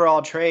of the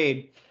overall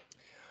trade,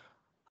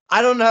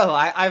 I don't know.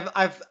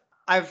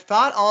 I've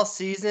thought all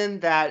season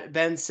that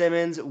Ben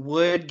Simmons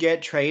would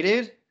get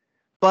traded,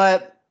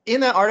 but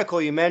in that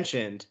article you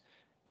mentioned,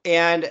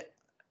 and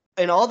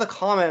in all the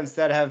comments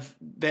that have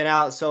been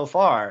out so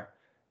far,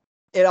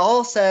 it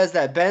all says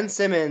that Ben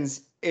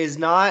Simmons is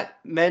not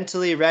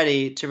mentally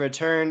ready to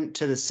return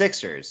to the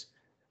Sixers.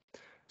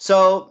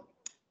 So,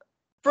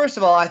 first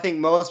of all, I think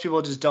most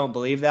people just don't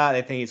believe that.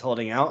 They think he's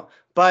holding out.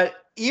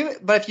 But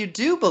if you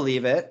do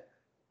believe it,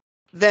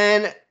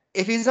 then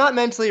if he's not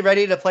mentally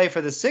ready to play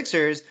for the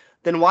Sixers,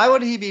 then why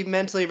would he be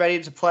mentally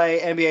ready to play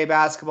NBA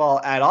basketball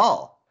at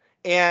all?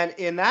 And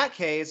in that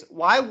case,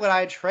 why would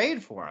I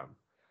trade for him?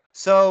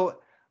 So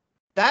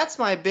that's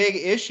my big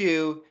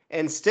issue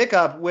and stick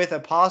up with a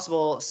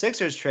possible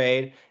Sixers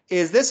trade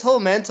is this whole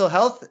mental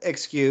health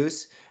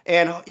excuse.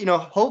 And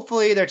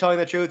hopefully they're telling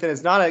the truth and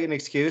it's not an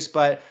excuse,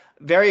 but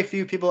very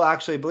few people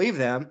actually believe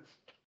them.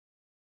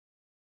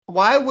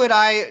 Why would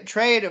I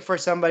trade for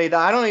somebody that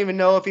I don't even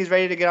know if he's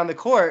ready to get on the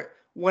court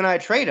when I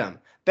trade him?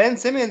 Ben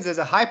Simmons is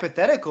a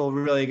hypothetical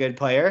really good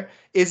player.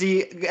 Is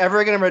he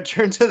ever going to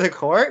return to the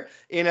court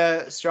in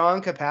a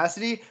strong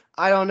capacity?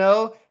 I don't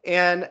know.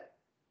 And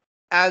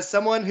as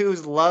someone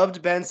who's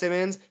loved Ben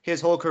Simmons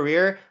his whole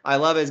career, I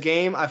love his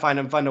game. I find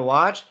him fun to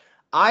watch.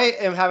 I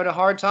am having a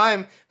hard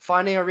time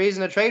finding a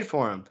reason to trade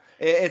for him.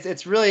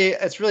 It's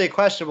really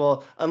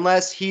questionable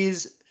unless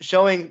he's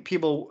showing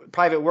people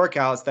private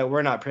workouts that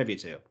we're not privy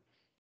to.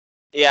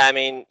 Yeah, I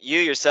mean, you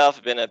yourself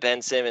have been a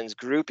Ben Simmons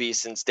groupie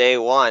since day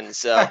one.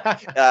 So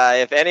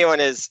if anyone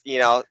is,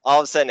 all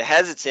of a sudden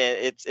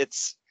hesitant,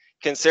 it's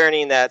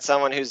concerning that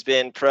someone who's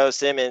been pro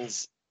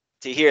Simmons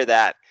to hear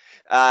that.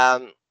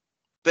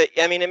 But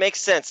I mean, it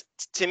makes sense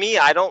to me.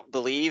 I don't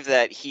believe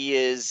that he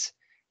is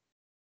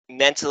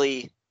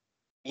mentally,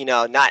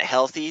 not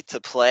healthy to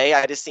play.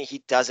 I just think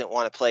he doesn't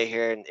want to play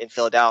here in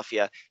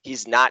Philadelphia.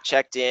 He's not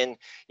checked in.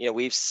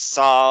 We've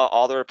saw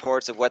all the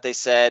reports of what they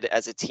said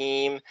as a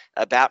team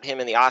about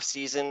him in the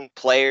offseason,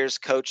 players,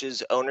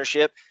 coaches,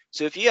 ownership.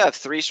 So if you have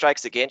three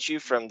strikes against you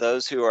from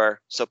those who are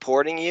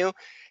supporting you,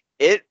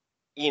 it,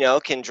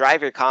 can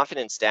drive your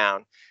confidence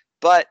down.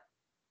 But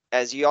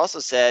as you also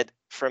said,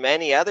 from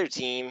any other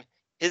team,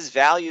 his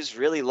value is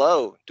really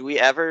low. Do we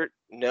ever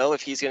know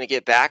if he's going to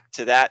get back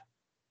to that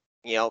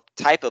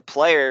type of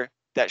player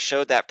that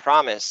showed that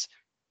promise?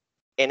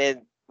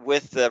 And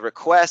with the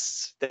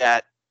requests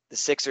that the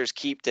Sixers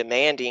keep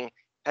demanding,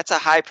 that's a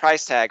high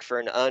price tag for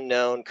an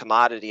unknown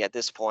commodity at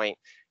this point.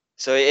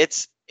 So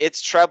it's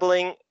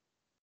troubling.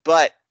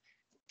 But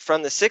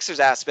from the Sixers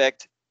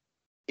aspect,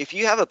 if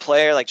you have a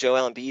player like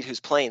Joel Embiid who's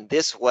playing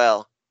this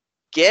well,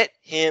 get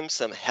him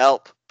some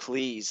help,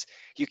 please.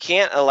 You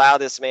can't allow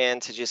this man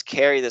to just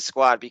carry the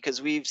squad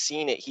because we've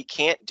seen it. He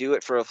can't do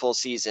it for a full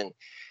season.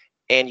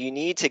 And you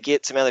need to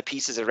get some other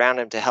pieces around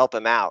him to help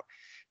him out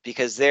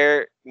because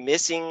they're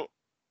missing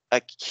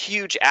a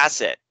huge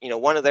asset,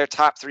 one of their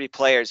top three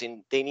players,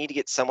 and they need to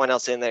get someone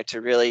else in there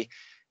to really,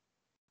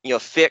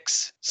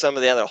 fix some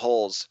of the other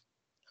holes.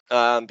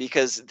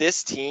 Because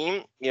this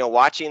team,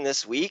 watching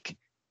this week,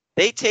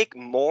 they take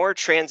more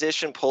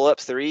transition pull-up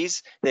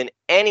threes than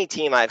any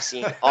team I've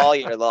seen all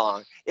year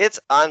long. It's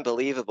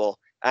unbelievable.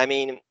 I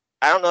mean,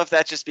 I don't know if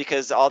that's just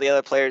because all the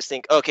other players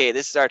think, okay,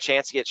 this is our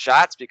chance to get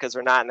shots because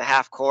we're not in the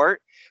half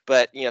court.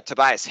 But,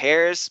 Tobias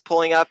Harris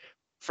pulling up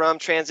from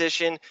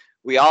transition,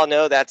 we all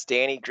know that's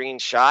Danny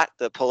Green's shot,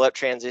 the pull-up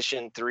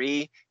transition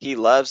three. He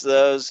loves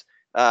those.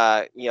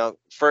 Furkan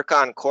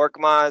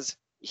Korkmaz,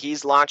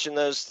 he's launching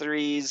those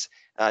threes.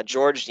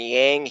 George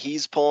Niang,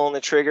 he's pulling the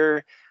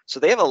trigger. So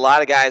they have a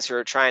lot of guys who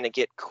are trying to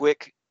get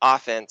quick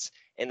offense,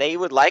 and they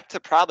would like to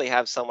probably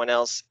have someone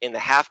else in the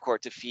half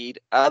court to feed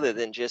other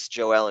than just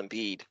Joel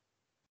Embiid.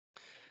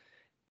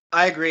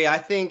 I agree. I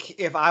think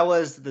if I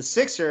was the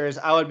Sixers,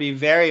 I would be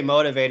very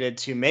motivated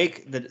to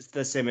make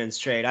the Simmons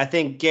trade. I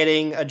think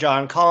getting a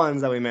John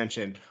Collins that we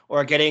mentioned,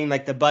 or getting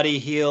like the Buddy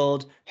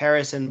Hield,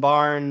 Harrison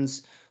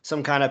Barnes,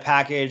 some kind of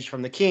package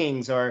from the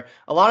Kings, or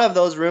a lot of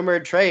those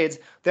rumored trades,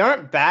 they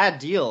aren't bad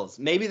deals.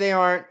 Maybe they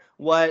aren't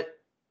what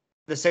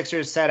the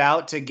Sixers set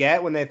out to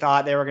get when they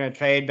thought they were going to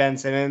trade Ben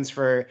Simmons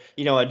for,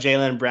 a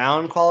Jaylen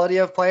Brown quality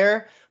of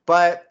player.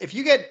 But if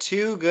you get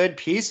two good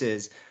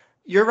pieces,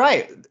 you're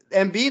right.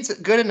 Embiid's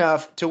good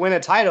enough to win a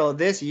title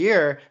this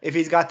year if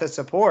he's got the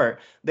support.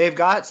 They've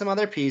got some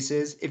other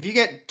pieces. If you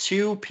get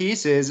two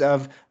pieces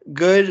of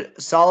good,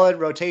 solid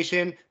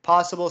rotation,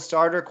 possible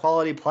starter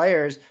quality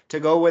players to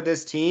go with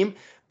this team,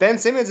 Ben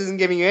Simmons isn't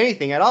giving you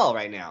anything at all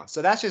right now.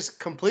 So that's just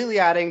completely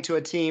adding to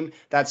a team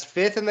that's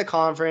fifth in the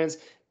conference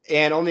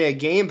and only a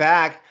game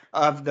back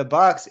of the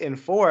Bucks in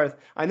fourth.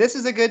 And this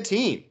is a good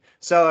team.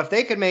 So if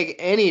they could make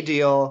any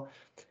deal,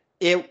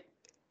 it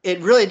it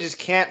really just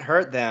can't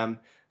hurt them.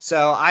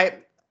 So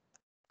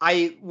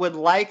I would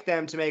like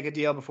them to make a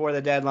deal before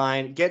the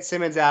deadline, get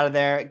Simmons out of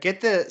there,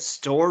 get the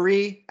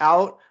story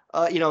out,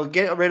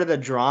 get rid of the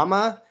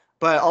drama,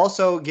 but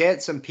also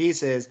get some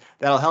pieces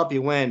that'll help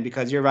you win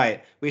because you're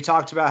right. We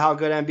talked about how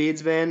good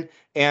Embiid's been,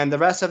 and the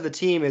rest of the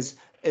team is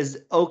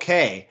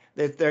okay.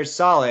 They're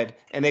solid,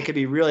 and they could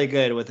be really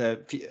good with a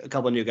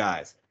couple new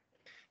guys.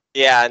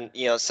 Yeah,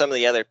 and some of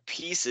the other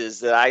pieces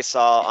that I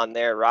saw on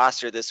their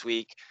roster this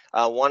week,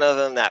 one of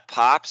them that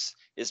pops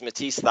is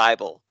Matisse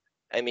Thybulle.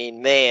 I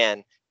mean,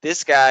 man,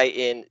 this guy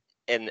in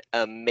an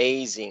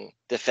amazing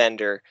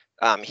defender.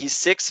 He's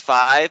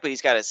 6'5", but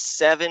he's got a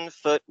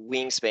 7-foot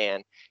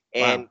wingspan,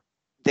 and Wow.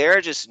 there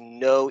are just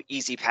no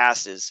easy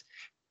passes.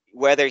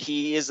 Whether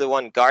he is the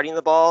one guarding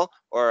the ball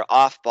or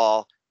off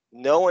ball,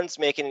 no one's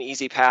making an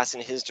easy pass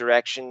in his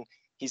direction.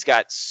 He's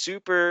got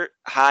super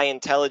high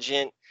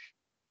intelligent,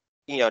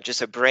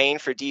 just a brain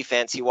for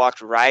defense. He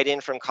walked right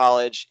in from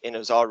college and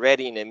was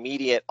already an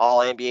immediate all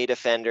NBA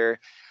defender.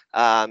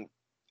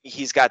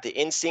 He's got the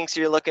instincts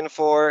you're looking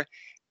for.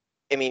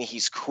 I mean,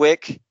 he's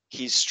quick,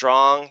 he's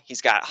strong,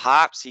 he's got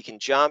hops, he can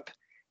jump.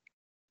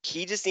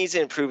 He just needs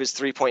to improve his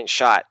 3-point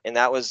shot. And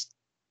that was,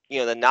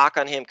 the knock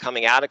on him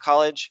coming out of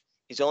college.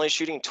 He's only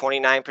shooting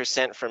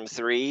 29% from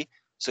three.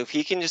 So if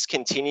he can just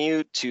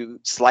continue to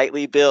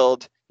slightly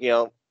build,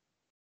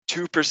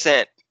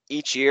 2%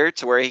 each year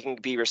to where he can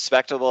be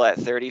respectable at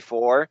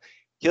 34,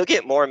 he'll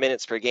get more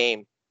minutes per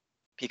game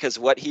because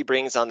what he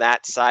brings on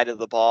that side of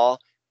the ball,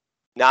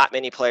 not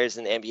many players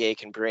in the NBA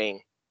can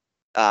bring.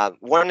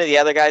 One of the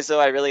other guys, though,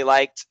 I really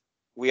liked,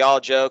 we all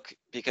joke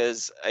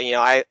because,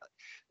 I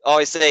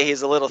always say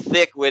he's a little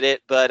thick with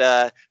it,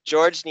 but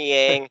George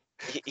Niang,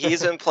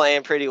 he's been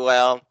playing pretty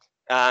well.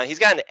 He's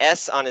got an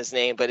S on his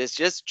name, but it's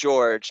just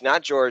George,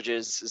 not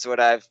George's, is what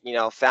I've,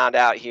 found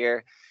out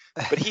here.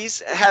 But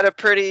he's had a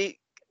pretty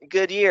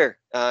good year.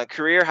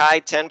 Career high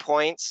 10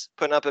 points,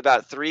 putting up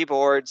about 3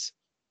 boards.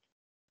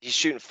 He's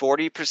shooting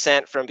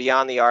 40% from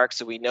beyond the arc,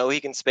 so we know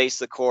he can space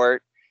the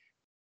court.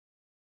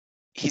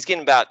 He's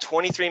getting about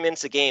 23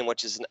 minutes a game,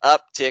 which is an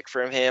uptick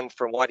from him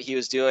from what he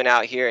was doing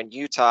out here in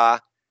Utah.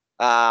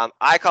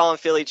 I call him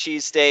Philly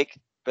cheesesteak,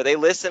 but they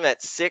list him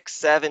at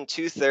 6'7",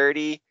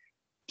 230.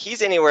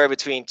 He's anywhere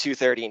between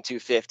 230 and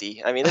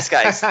 250. I mean, this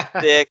guy's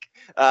thick.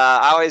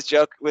 I always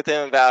joke with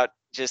him about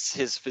just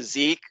his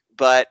physique,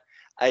 but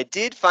I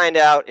did find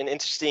out an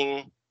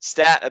interesting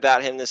stat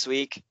about him this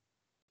week.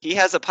 He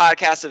has a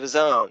podcast of his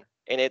own,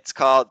 and it's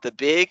called The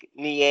Big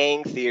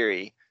Niang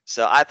Theory.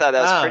 So I thought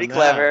that was pretty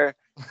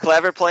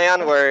clever play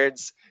on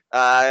words.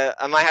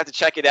 I might have to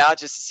check it out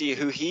just to see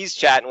who he's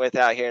chatting with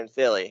out here in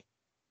Philly.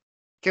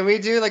 Can we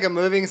do like a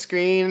moving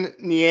screen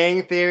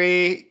Niang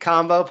Theory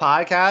combo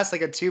podcast,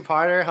 like a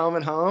 2-parter, home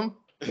and home?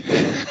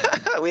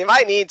 We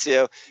might need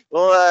to.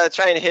 We'll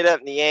try and hit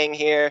up Niang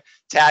here,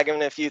 tag him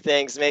in a few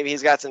things. Maybe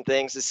he's got some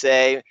things to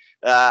say.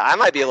 I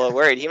might be a little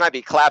worried. He might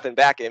be clapping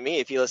back at me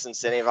if he listens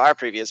to any of our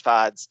previous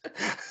pods.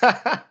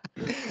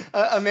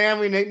 A man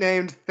we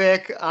nicknamed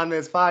Thick on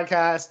this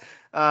podcast.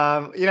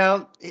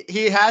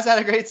 He has had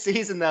a great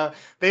season, though.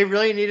 They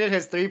really needed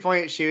his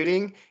 3-point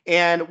shooting.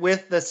 And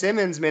with the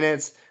Simmons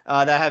minutes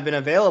that have been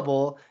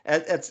available,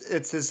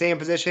 it's the same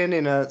position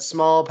in a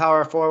small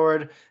power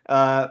forward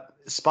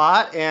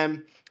spot.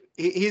 And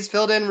he's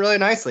filled in really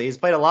nicely. He's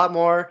played a lot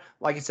more,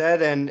 like you said,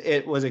 than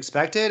it was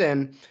expected.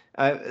 And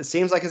it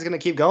seems like it's going to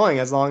keep going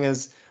as long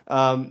as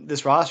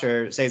this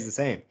roster stays the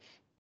same.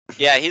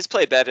 Yeah, he's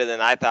played better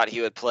than I thought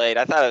he would play.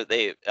 I thought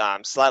they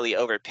slightly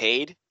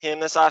overpaid him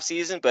this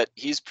offseason, but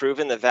he's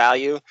proven the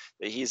value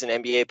that he's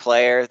an NBA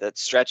player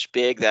that's stretch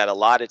big that a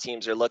lot of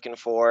teams are looking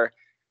for.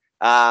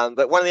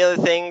 But one of the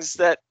other things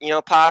that,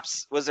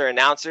 pops was their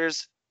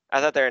announcers.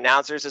 I thought their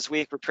announcers this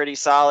week were pretty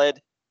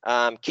solid.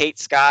 Kate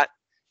Scott,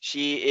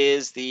 she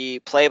is the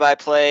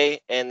play-by-play,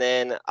 and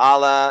then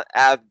Ala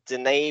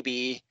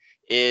Abdenabi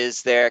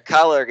is their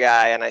color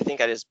guy, and I think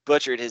I just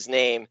butchered his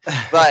name.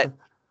 But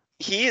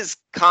he is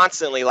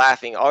constantly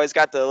laughing, always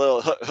got the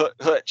little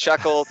hoot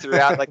chuckle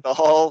throughout like the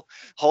whole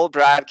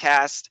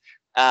broadcast.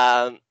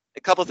 A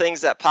couple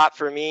things that pop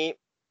for me.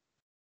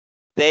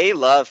 They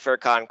love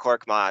Furkan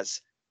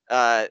Korkmaz.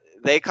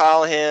 They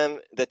call him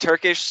the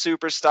Turkish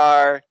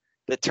superstar,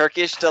 the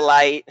Turkish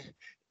delight.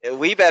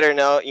 We better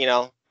know,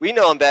 we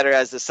know him better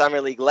as the Summer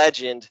League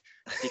legend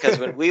because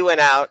when we went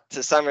out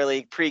to Summer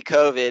League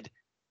pre-COVID,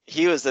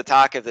 he was the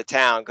talk of the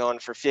town, going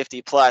for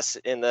 50 plus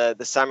in the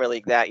Summer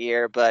League that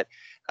year. But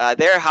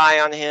they're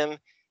high on him.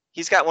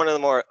 He's got one of the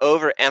more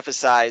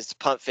overemphasized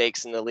pump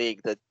fakes in the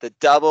league, the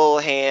double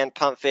hand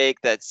pump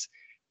fake that's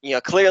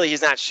clearly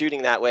he's not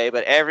shooting that way,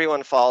 but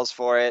everyone falls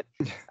for it.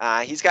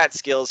 He's got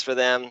skills for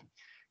them.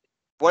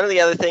 One of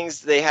the other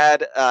things they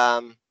had,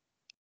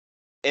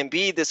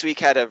 Embiid this week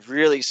had a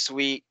really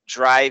sweet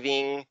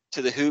driving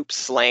to the hoop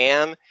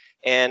slam,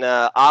 and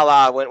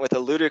Allah went with a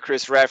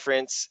ludicrous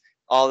reference,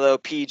 although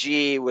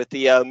PG with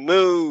the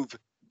move,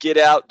 get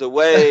out the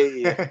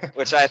way,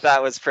 which I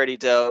thought was pretty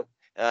dope.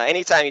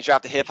 Anytime you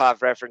drop the hip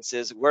hop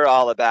references, we're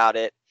all about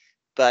it.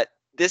 But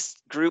this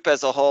group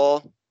as a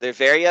whole, they're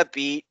very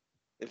upbeat,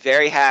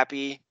 very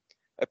happy,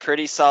 a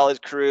pretty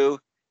solid crew.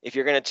 If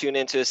you're going to tune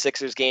into a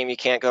Sixers game, you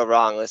can't go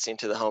wrong listening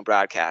to the home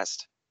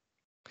broadcast.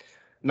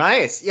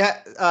 Nice.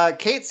 Yeah.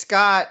 Kate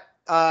Scott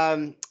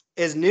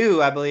is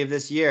new, I believe,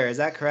 this year. Is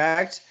that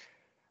correct?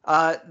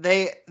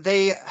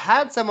 They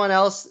had someone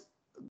else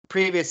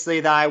previously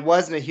that I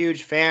wasn't a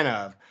huge fan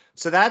of.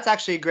 So that's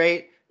actually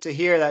great to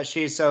hear that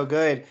she's so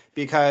good,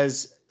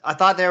 because I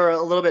thought they were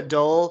a little bit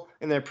dull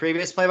in their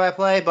previous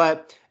play-by-play,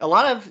 but a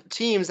lot of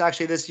teams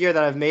actually this year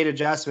that have made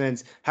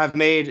adjustments have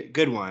made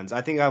good ones.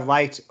 I think I've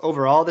liked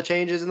overall the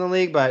changes in the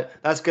league, but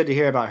that's good to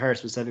hear about her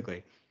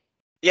specifically.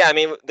 Yeah, I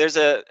mean, there's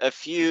a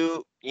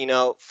few,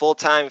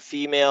 full-time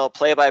female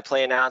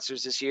play-by-play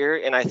announcers this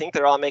year, and I think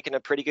they're all making a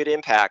pretty good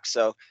impact.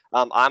 So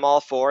I'm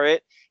all for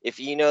it. If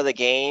you know the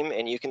game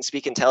and you can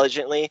speak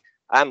intelligently,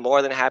 I'm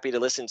more than happy to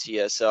listen to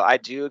you. So I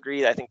do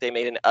agree. I think they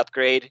made an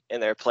upgrade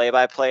in their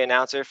play-by-play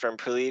announcer from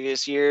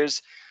previous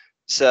years.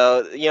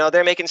 So,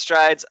 they're making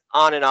strides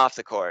on and off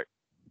the court.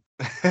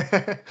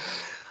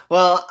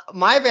 Well,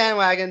 my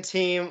bandwagon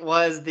team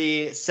was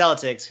the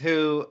Celtics,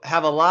 who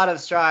have a lot of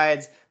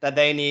strides that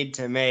they need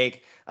to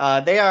make.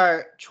 They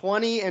are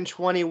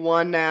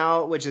 20-21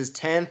 now, which is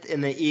 10th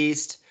in the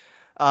East.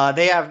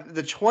 They have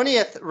the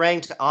 20th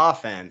ranked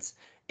offense,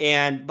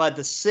 but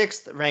the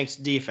 6th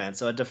ranked defense.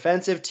 So a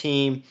defensive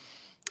team.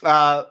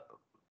 Uh,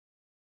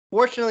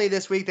 Fortunately,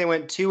 this week they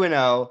went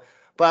 2-0,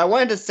 but I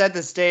wanted to set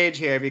the stage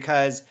here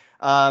because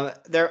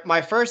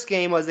my first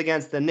game was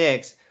against the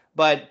Knicks,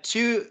 but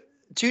two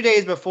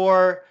days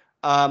before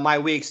my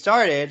week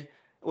started,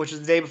 which was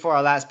the day before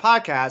our last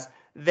podcast,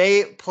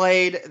 they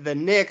played the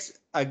Knicks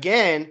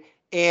again,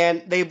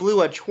 and they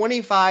blew a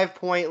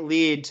 25-point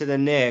lead to the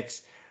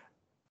Knicks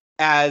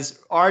as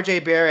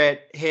RJ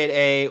Barrett hit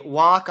a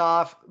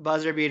walk-off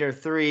buzzer beater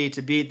three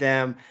to beat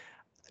them.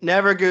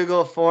 Never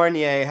Google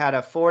Fournier had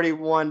a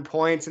 41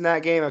 points in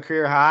that game, a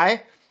career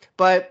high.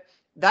 But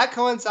that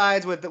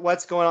coincides with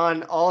what's going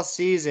on all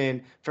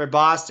season for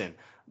Boston.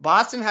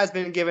 Boston has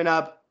been giving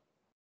up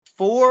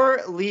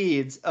 4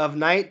 leads of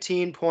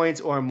 19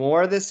 points or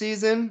more this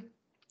season.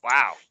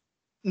 Wow.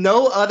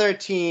 No other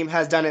team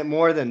has done it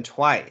more than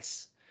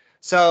twice.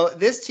 So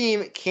this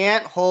team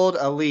can't hold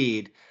a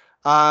lead.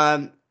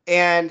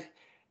 And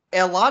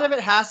a lot of it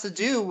has to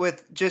do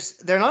with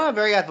just they're not a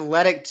very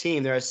athletic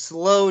team. They're a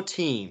slow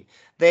team.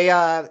 They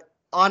on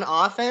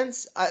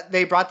offense,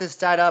 they brought this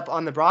stat up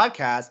on the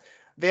broadcast.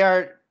 They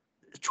are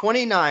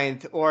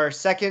 29th or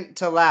second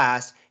to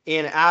last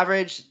in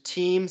average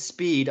team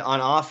speed on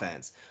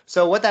offense.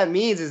 So what that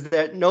means is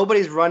that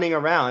nobody's running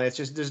around. It's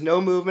just there's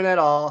no movement at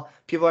all.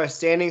 People are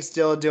standing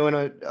still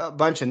doing a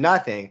bunch of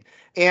nothing.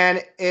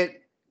 And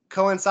it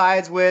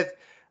coincides with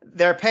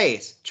their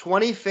pace.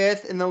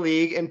 25th in the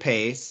league in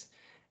pace,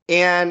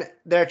 and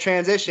their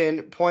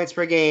transition points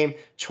per game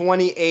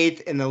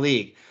 28th in the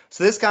league.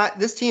 So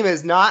this team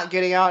is not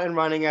getting out and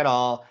running at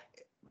all,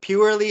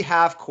 purely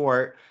half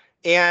court.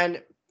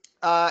 And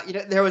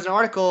there was an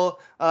article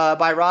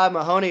by Rob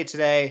Mahoney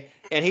today,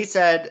 and he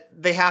said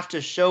they have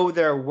to show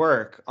their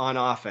work on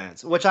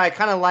offense, which I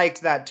kind of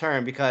liked that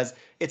term because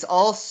it's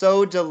all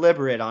so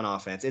deliberate on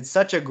offense. It's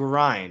such a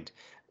grind.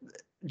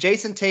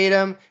 Jason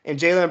Tatum and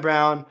Jaylen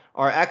Brown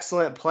are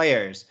excellent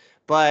players,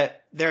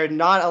 but there's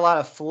not a lot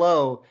of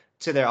flow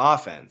to their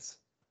offense.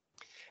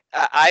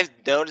 I've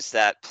noticed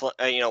that,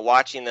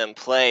 watching them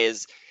play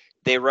is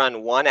they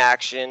run one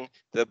action,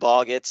 the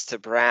ball gets to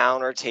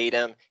Brown or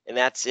Tatum, and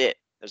that's it.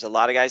 There's a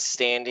lot of guys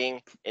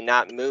standing and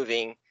not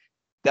moving.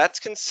 That's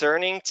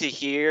concerning to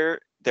hear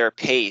their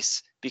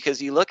pace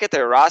because you look at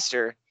their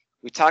roster,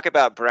 we talk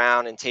about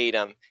Brown and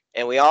Tatum,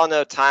 and we all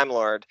know Time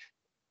Lord.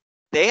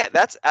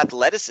 That's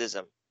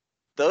athleticism.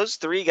 Those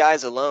 3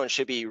 guys alone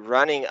should be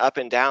running up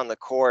and down the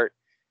court.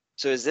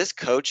 So is this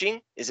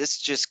coaching? Is this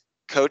just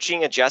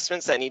coaching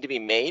adjustments that need to be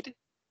made?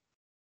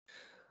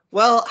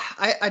 Well,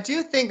 I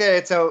do think that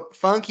it's a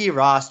funky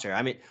roster.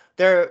 I mean,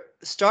 they're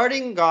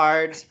starting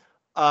guards.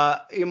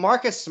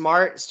 Marcus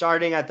Smart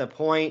starting at the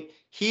point.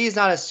 He's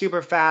not a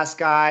super fast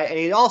guy, and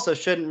he also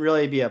shouldn't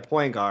really be a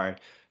point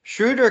guard.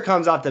 Schroeder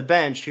comes off the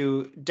bench,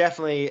 who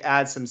definitely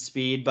adds some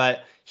speed,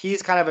 but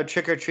he's kind of a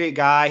trick-or-treat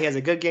guy. He has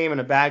a good game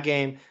and a bad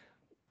game.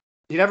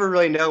 You never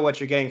really know what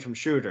you're getting from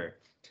Schroeder.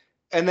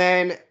 And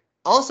then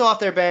also off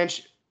their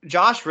bench,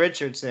 Josh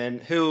Richardson,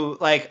 who,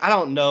 I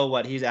don't know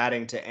what he's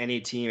adding to any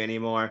team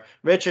anymore.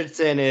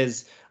 Richardson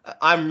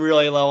I'm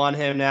really low on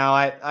him now.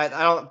 I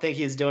don't think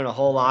he's doing a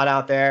whole lot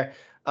out there.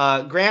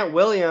 Grant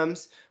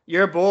Williams,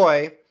 your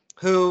boy,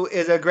 who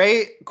is a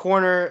great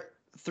corner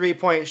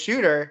 3-point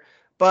shooter,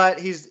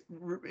 but he's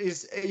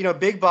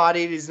big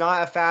bodied. He's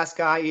not a fast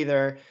guy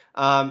either.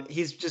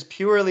 He's just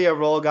purely a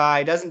role guy.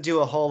 He doesn't do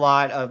a whole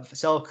lot of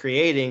self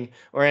creating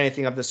or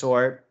anything of the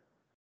sort.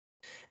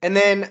 And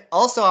then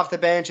also off the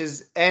bench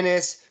is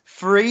Ennis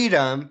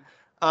Freedom,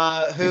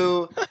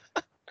 who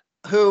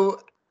who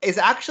is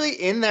actually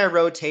in their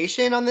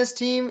rotation on this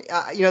team.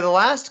 The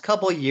last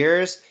couple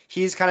years,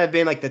 he's kind of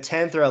been like the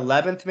 10th or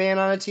 11th man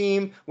on a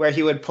team where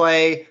he would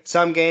play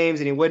some games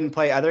and he wouldn't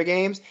play other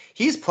games.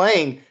 He's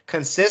playing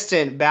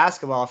consistent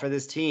basketball for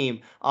this team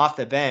off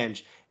the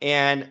bench.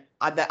 And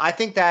I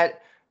think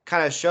that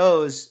kind of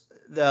shows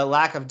the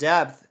lack of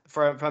depth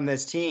from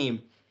this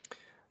team.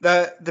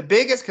 The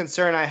biggest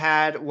concern I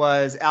had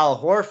was Al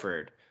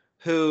Horford,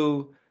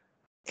 who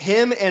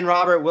him and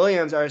Robert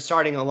Williams are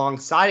starting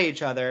alongside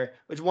each other,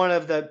 which is one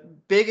of the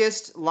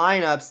biggest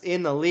lineups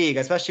in the league,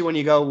 especially when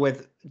you go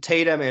with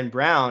Tatum and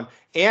Brown,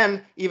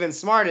 and even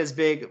Smart is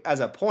big as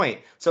a point.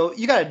 So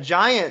you got a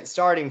giant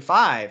starting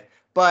five,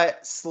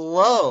 but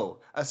slow,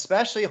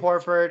 especially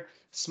Horford.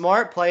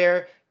 Smart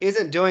player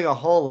isn't doing a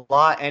whole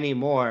lot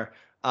anymore.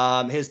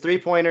 His 3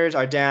 pointers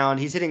are down.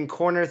 He's hitting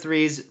corner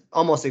threes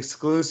almost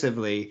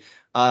exclusively.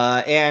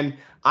 And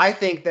I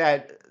think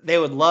that they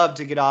would love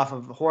to get off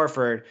of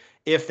Horford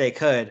if they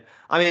could.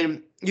 I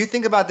mean, you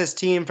think about this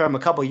team from a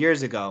couple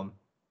years ago.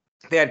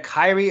 They had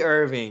Kyrie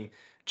Irving,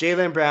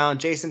 Jaylen Brown,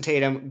 Jason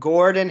Tatum,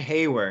 Gordon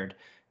Hayward,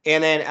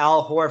 and then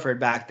Al Horford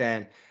back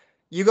then.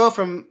 You go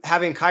from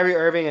having Kyrie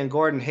Irving and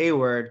Gordon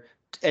Hayward,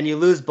 and you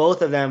lose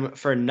both of them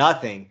for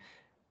nothing.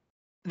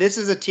 This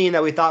is a team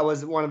that we thought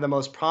was one of the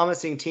most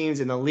promising teams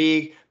in the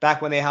league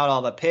back when they had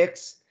all the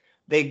picks.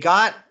 They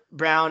got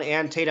Brown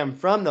and Tatum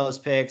from those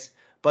picks,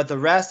 but the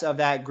rest of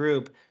that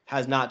group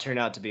has not turned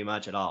out to be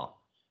much at all.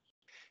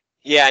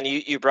 Yeah, and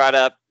you brought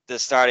up the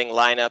starting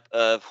lineup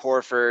of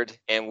Horford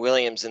and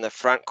Williams in the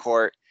front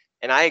court,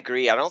 and I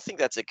agree. I don't think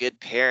that's a good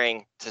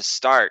pairing to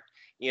start.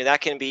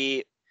 That can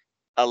be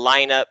a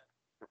lineup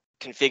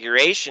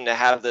configuration to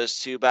have those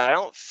two, but I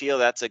don't feel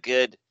that's a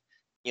good,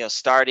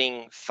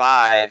 starting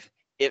five.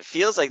 It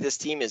feels like this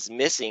team is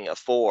missing a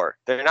four.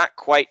 They're not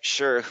quite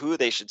sure who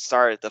they should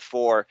start at the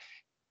four.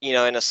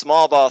 In a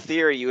small ball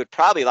theory, you would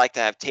probably like to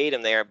have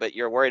Tatum there, but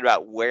you're worried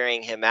about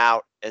wearing him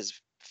out as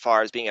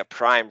far as being a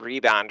prime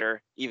rebounder,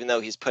 even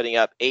though he's putting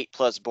up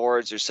 8+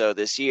 boards or so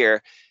this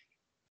year.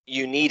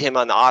 You need him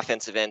on the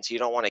offensive end, so you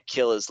don't want to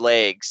kill his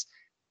legs.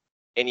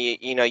 And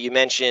you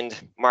mentioned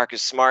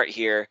Marcus Smart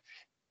here.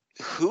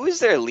 Who is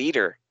their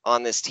leader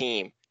on this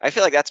team? I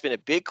feel like that's been a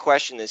big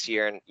question this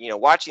year. And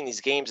watching these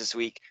games this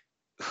week,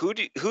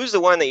 who's the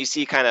one that you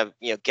see kind of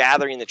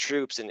gathering the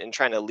troops and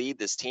trying to lead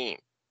this team?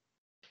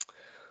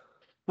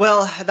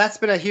 Well, that's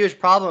been a huge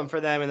problem for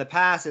them in the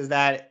past, is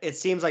that it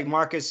seems like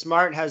Marcus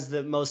Smart has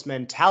the most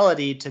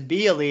mentality to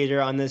be a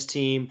leader on this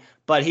team,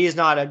 but he's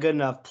not a good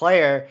enough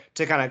player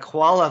to kind of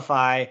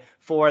qualify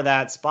for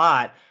that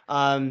spot.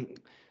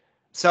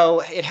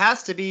 So it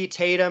has to be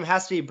Tatum,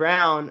 has to be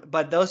Brown,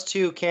 but those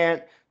two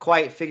can't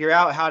quite figure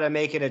out how to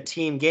make it a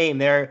team game.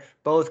 They're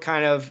both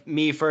kind of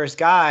me first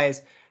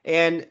guys,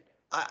 and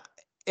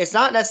it's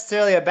not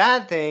necessarily a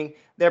bad thing.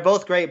 They're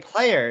both great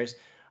players.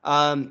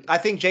 I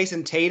think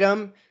Jason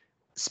Tatum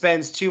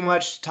spends too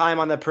much time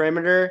on the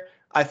perimeter.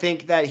 I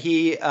think that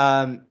he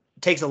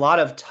takes a lot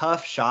of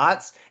tough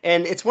shots,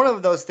 and it's one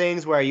of those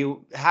things where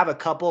you have a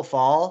couple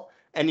fall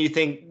and you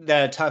think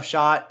that a tough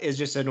shot is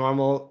just a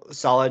normal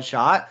solid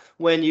shot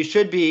when you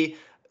should be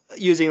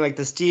using like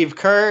the Steve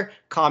Kerr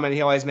comment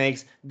he always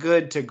makes,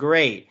 good to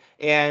great.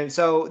 And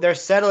so they're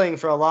settling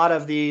for a lot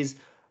of these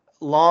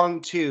long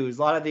twos,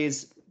 a lot of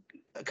these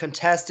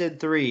contested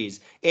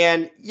threes.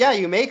 And yeah,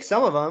 you make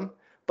some of them,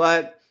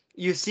 but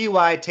you see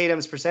why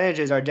Tatum's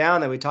percentages are down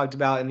that we talked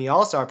about in the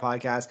All-Star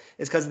podcast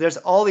is because there's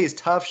all these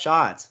tough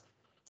shots.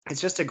 It's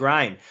just a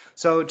grind.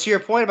 So to your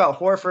point about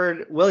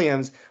Horford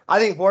Williams, I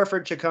think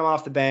Horford should come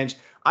off the bench.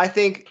 I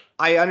think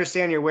I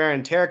understand your wear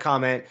and tear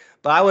comment,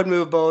 but I would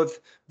move both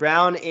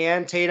Brown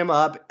and Tatum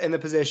up in the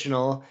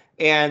positional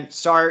and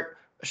start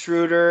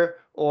Schroeder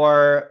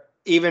or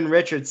even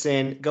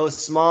Richardson, go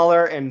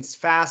smaller and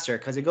faster,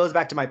 because it goes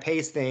back to my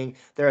pace thing.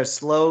 They're a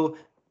slow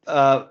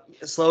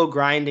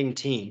grinding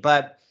team.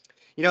 But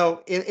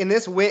in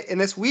this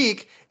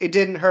week, it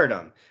didn't hurt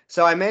them.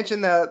 So I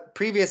mentioned the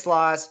previous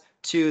loss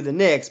to the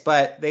Knicks,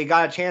 but they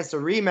got a chance to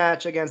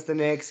rematch against the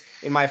Knicks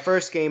in my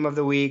first game of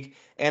the week,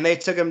 and they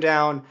took them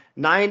down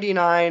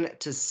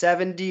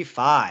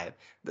 99-75.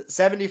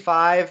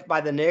 75 by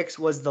the Knicks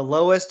was the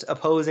lowest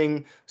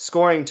opposing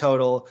scoring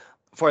total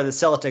for the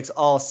Celtics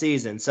all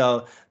season.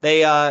 So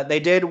they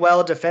did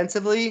well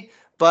defensively,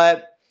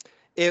 but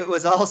it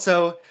was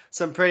also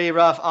some pretty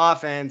rough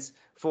offense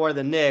for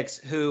the Knicks,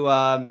 who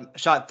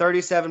shot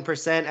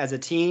 37% as a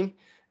team,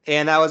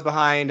 and that was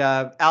behind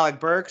Alec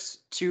Burks,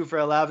 2 for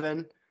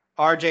 11,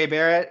 R.J.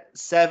 Barrett,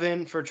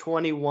 7 for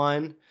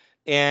 21,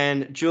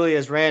 and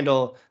Julius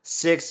Randle,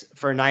 6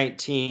 for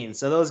 19.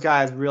 So those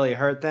guys really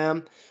hurt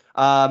them.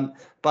 But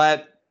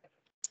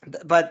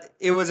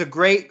it was a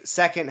great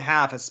second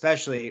half,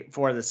 especially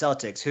for the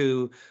Celtics,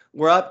 who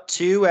were up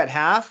 2 at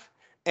half,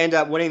 end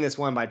up winning this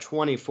one by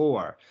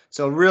 24.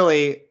 So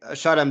really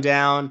shut them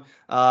down,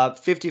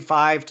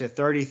 55 to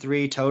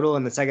 33 total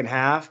in the second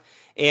half,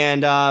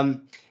 and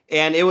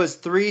it was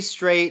three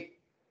straight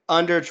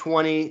under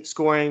 20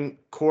 scoring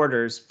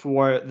quarters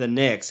for the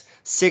Knicks.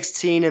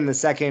 16 in the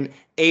second,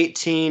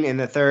 18 in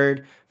the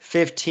third,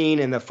 15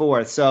 in the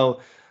fourth.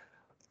 So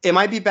it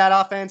might be bad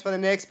offense by the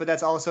Knicks, but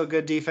that's also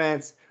good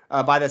defense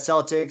by the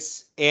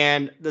Celtics.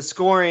 And the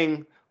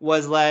scoring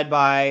was led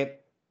by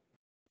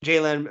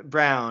Jaylen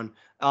Brown,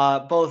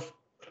 both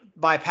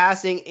by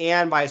passing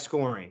and by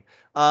scoring.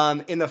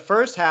 In the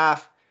first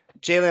half,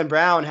 Jaylen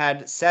Brown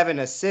had 7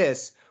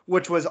 assists,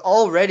 which was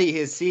already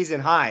his season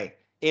high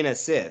in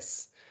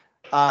assists.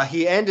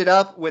 He ended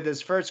up with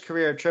his first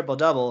career triple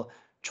double,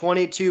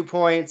 22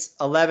 points,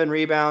 11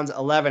 rebounds,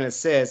 11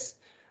 assists,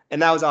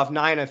 and that was off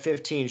 9 of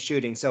 15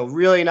 shooting. So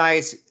really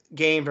nice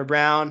game for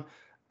Brown.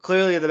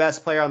 Clearly the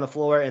best player on the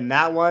floor in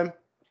that one.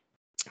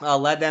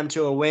 Led them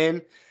to a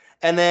win.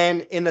 And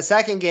then in the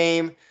second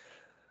game,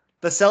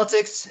 the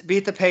Celtics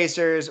beat the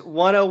Pacers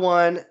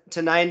 101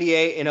 to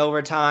 98 in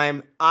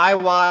overtime. I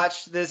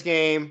watched this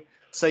game,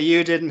 so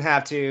you didn't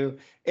have to.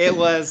 It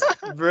was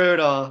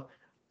brutal.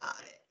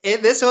 There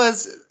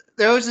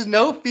was just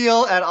no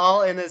feel at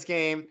all in this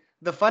game.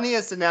 The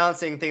funniest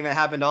announcing thing that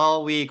happened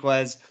all week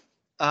was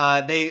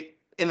they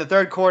in the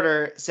third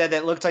quarter said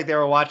that it looked like they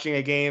were watching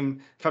a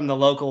game from the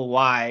local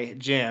Y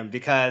gym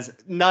because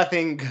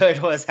nothing good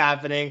was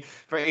happening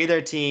for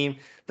either team.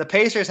 The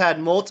Pacers had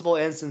multiple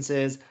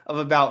instances of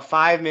about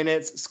 5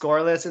 minutes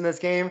scoreless in this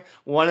game,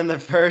 one in the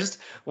first,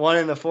 one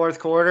in the fourth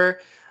quarter.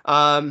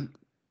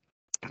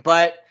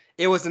 But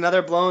it was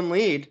another blown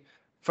lead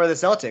for the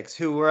Celtics,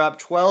 who were up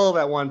 12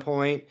 at one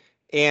point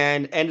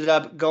and ended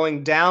up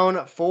going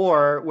down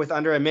 4 with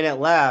under a minute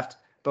left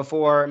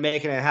before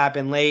making it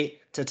happen late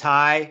to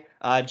tie.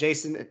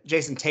 Jason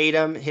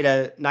Tatum hit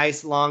a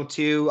nice long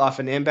two off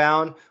an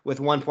inbound with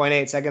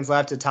 1.8 seconds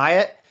left to tie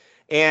it,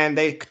 and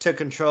they took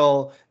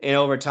control in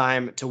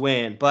overtime to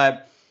win.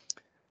 But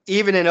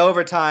even in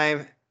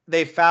overtime,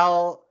 they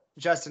foul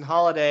Justin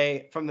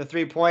Holiday from the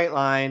 3-point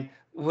line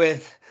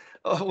with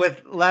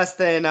less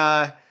than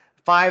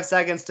 5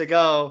 seconds to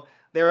go.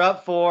 They were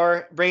up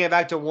 4, bring it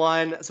back to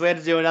 1. So we had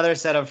to do another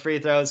set of free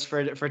throws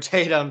for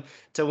Tatum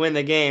to win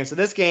the game. So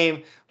this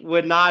game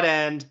would not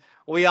end.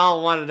 We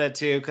all wanted it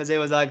to because it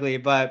was ugly.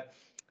 But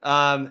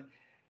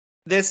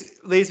this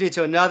leads me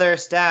to another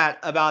stat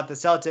about the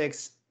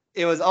Celtics.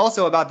 It was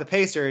also about the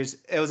Pacers.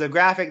 It was a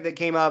graphic that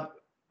came up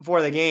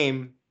for the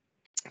game.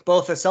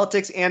 Both the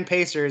Celtics and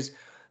Pacers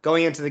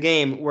going into the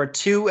game were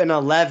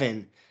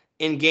 2-11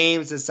 in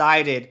games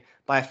decided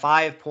by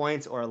 5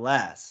 points or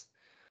less.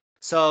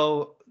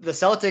 So the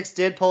Celtics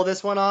did pull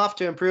this one off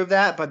to improve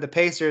that, but the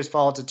Pacers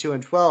fall to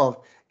 2-12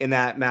 in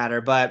that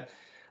matter. But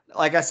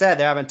like I said,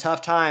 they're having a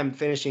tough time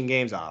finishing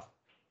games off.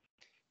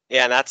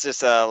 Yeah, and that's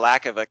just a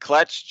lack of a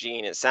clutch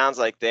gene, it sounds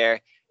like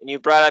there. And you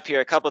brought up here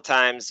a couple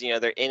times,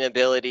 their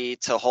inability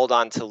to hold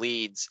on to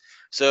leads.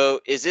 So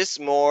is this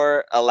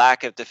more a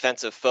lack of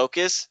defensive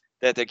focus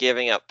that they're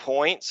giving up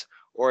points,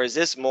 or is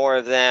this more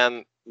of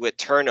them with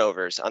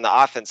turnovers on the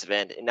offensive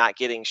end and not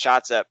getting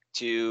shots up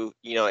to,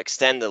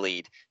 extend the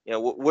lead?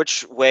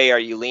 Which way are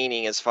you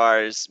leaning as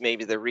far as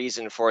maybe the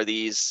reason for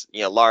these,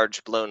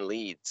 large blown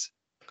leads?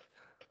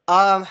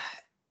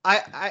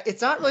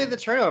 It's not really the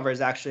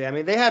turnovers, actually. I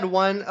mean, they had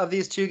one of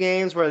these two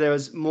games where there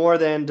was more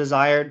than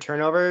desired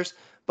turnovers,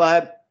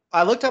 but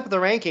I looked up the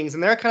rankings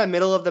and they're kind of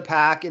middle of the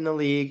pack in the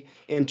league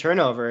in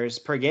turnovers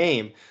per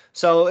game.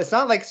 So it's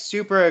not like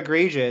super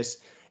egregious.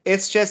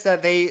 It's just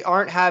that they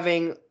aren't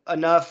having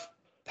enough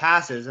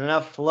passes,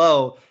 enough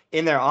flow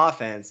in their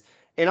offense.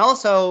 And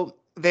also,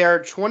 they're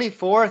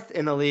 24th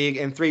in the league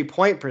in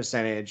 3-point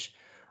percentage.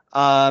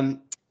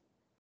 Um,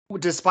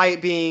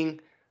 Despite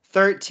being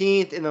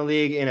 13th in the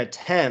league in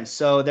attempts.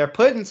 So they're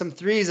putting some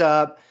threes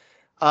up,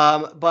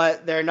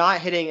 but they're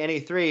not hitting any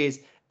threes.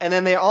 And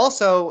then they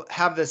also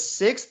have the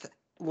 6th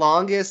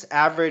longest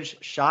average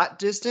shot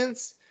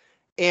distance.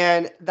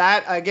 And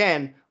that,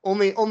 again,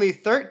 only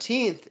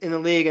 13th in the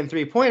league in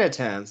 3-point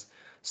attempts.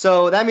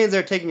 So that means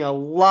they're taking a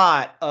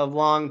lot of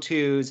long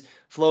twos,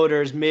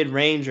 floaters,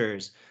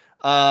 mid-rangers.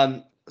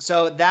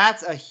 So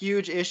that's a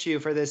huge issue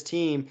for this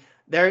team.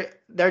 They're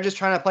just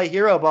trying to play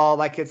hero ball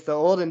like it's the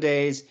olden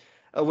days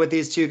with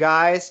these two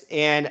guys,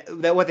 and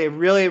that what they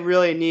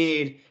really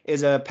need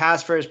is a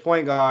pass first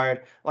point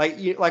guard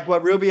like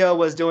what Rubio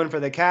was doing for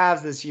the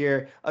Cavs this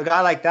year. A guy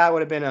like that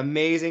would have been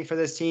amazing for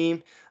this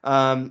team.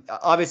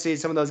 Obviously,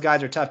 some of those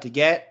guys are tough to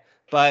get,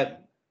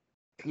 but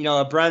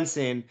a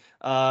Brunson,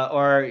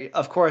 or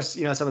of course,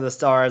 some of the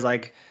stars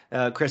like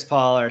Chris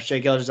Paul or Shai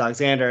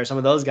Gilgeous-Alexander, or some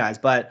of those guys,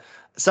 but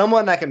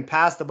someone that can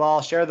pass the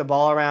ball, share the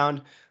ball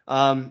around.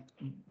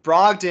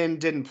 Brogdon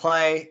didn't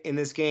play in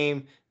this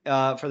game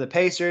for the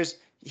Pacers.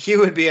 He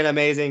would be an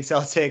amazing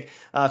Celtic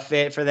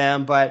fit for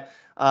them, but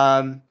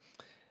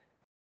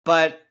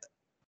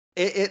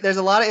there's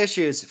a lot of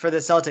issues for the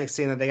Celtics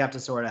team that they have to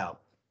sort out.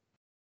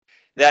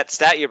 That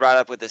stat you brought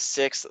up with the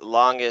 6th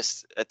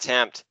longest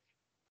attempt,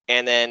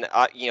 and then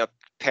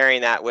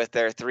pairing that with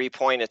their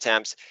 3-point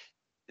attempts,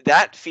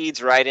 that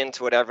feeds right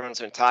into what everyone's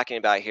been talking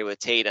about here with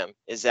Tatum,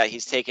 is that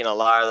he's taking a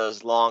lot of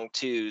those long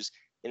twos.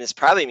 And this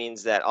probably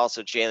means that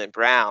also Jaylen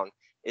Brown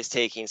is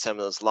taking some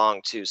of those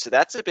long twos. So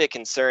that's a bit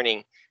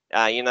concerning.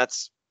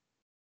 That's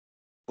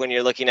when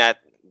you're looking at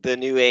the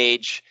new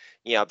age,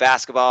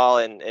 basketball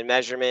and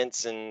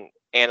measurements and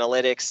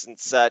analytics and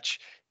such.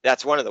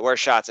 That's one of the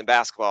worst shots in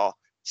basketball.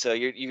 So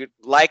you'd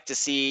like to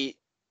see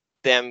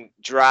them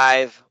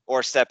drive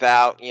or step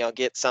out,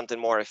 get something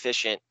more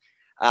efficient.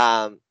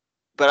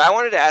 But I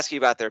wanted to ask you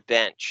about their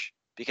bench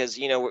because,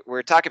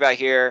 we're talking about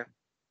here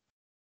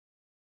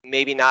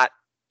maybe not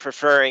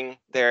preferring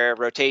their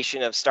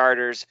rotation of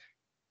starters.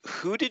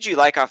 Who did you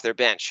like off their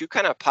bench? Who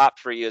kind of popped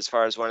for you as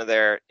far as one of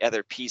their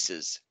other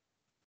pieces?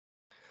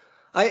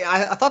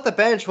 I thought the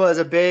bench was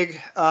a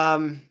big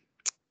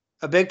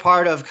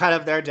part of kind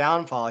of their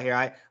downfall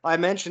here. I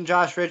mentioned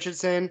Josh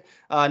Richardson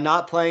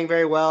not playing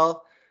very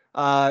well.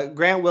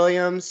 Grant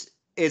Williams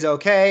is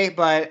okay,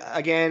 but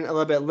again, a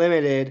little bit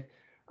limited.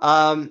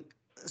 Um,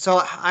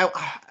 so I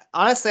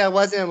honestly I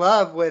wasn't in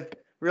love with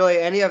really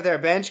any of their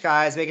bench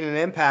guys making an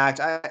impact.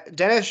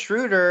 Dennis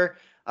Schroeder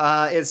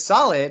is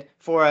solid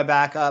for a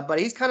backup, but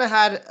he's kind of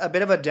had a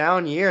bit of a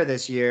down year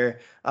this year.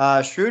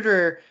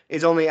 Schroeder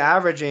is only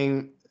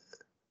averaging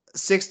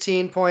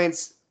 16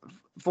 points,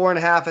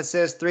 4.5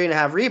 assists,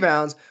 3.5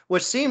 rebounds,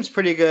 which seems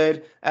pretty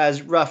good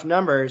as rough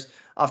numbers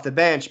off the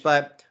bench,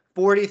 but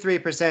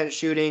 43%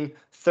 shooting,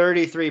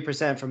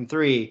 33% from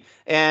three.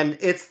 And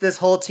it's this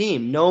whole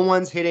team. No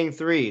one's hitting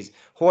threes.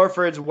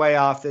 Horford's way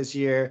off this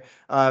year.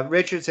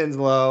 Richardson's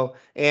low.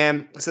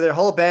 And so their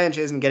whole bench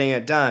isn't getting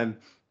it done.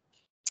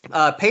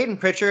 Peyton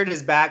Pritchard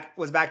was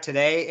back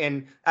today,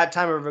 and at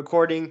time of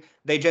recording,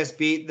 they just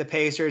beat the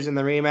Pacers in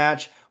the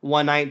rematch,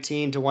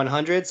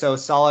 119-100. So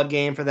solid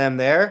game for them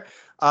there.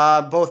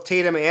 Both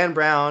Tatum and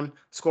Brown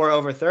score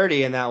over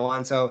 30 in that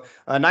one. So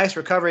a nice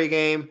recovery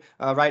game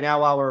right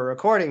now while we're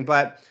recording.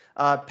 But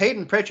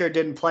Peyton Pritchard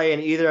didn't play in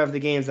either of the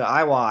games that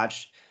I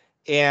watched,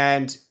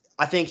 and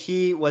I think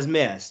he was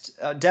missed.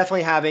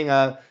 Definitely having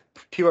a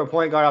pure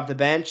point guard off the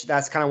bench,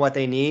 that's kind of what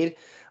they need.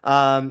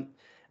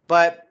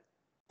 But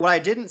what I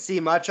didn't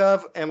see much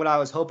of and what I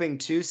was hoping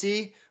to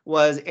see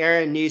was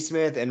Aaron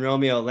Nesmith and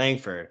Romeo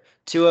Langford,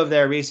 two of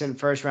their recent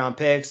first round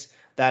picks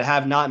that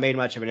have not made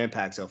much of an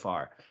impact so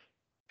far.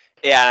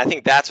 Yeah, I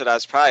think that's what I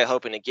was probably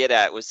hoping to get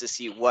at, was to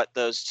see what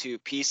those two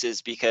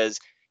pieces, because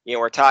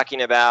we're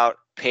talking about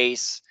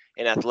pace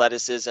and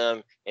athleticism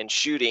and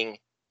shooting,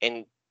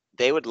 and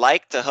they would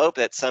like to hope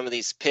that some of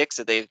these picks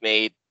that they've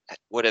made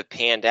would have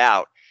panned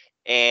out,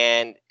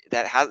 and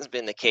that hasn't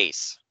been the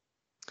case.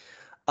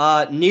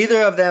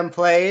 Neither of them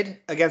played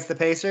against the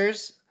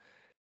Pacers.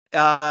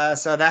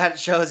 So that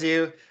shows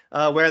you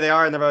where they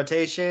are in the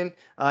rotation.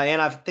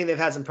 And I think they've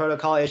had some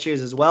protocol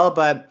issues as well,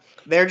 but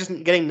they're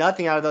just getting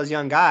nothing out of those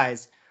young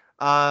guys.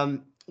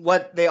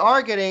 What they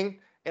are getting,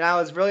 and I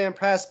was really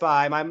impressed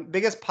by, my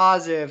biggest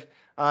positive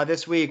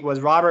this week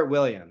was Robert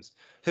Williams,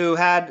 who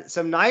had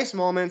some nice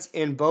moments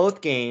in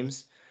both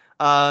games.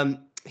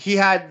 He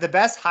had the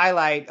best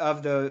highlight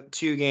of the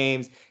two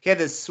games. He had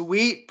this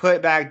sweet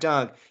putback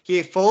dunk.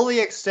 He fully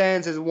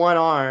extends his one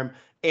arm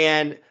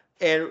and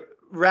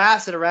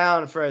wraps it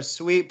around for a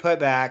sweet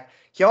putback.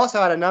 He also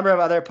had a number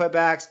of other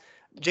putbacks.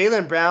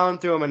 Jaylen Brown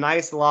threw him a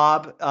nice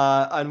lob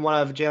on one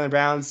of Jaylen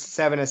Brown's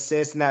 7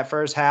 assists in that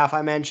first half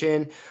I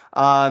mentioned.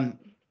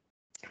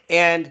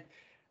 And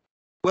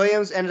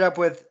Williams ended up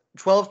with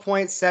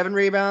 12.7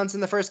 rebounds in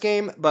the first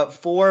game, but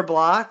 4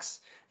 blocks.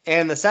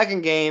 And the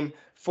second game,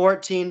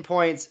 14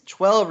 points,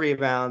 12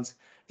 rebounds.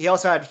 He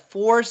also had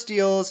 4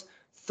 steals,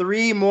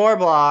 3 more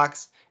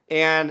blocks,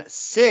 and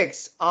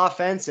 6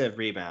 offensive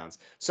rebounds.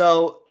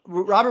 So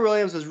Robert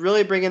Williams was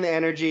really bringing the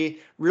energy,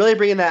 really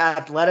bringing the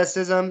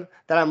athleticism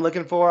that I'm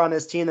looking for on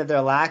this team that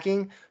they're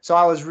lacking. So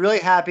I was really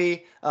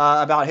happy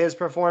about his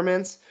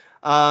performance.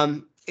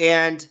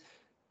 And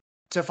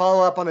to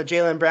follow up on the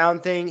Jaylen Brown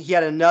thing, he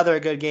had another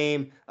good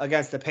game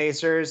against the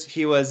Pacers.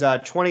 He was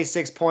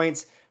 26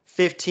 points,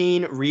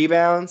 15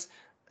 rebounds,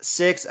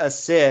 6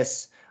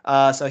 assists.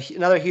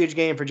 Another huge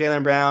game for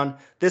Jaylen Brown.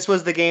 This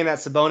was the game that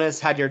Sabonis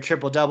had your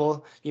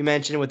triple-double you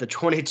mentioned with the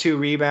 22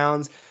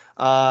 rebounds.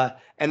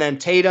 And then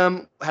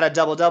Tatum had a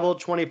double-double,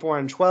 24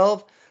 and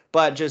 12,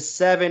 but just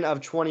 7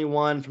 of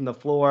 21 from the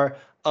floor,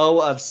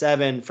 0 of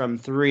 7 from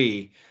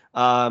 3.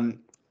 10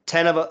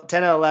 of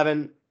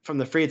 11 from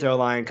the free throw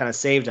line kind of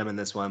saved him in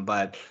this one.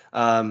 But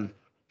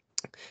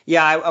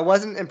yeah, I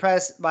wasn't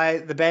impressed by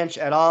the bench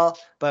at all.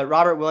 But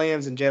Robert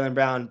Williams and Jaylen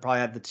Brown probably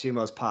had the 2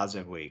 most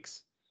positive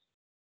weeks.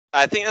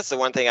 I think that's the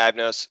one thing I've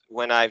noticed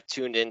when I've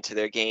tuned into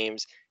their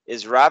games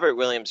is Robert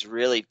Williams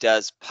really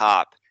does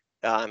pop.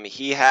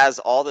 He has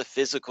all the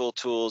physical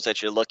tools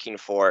that you're looking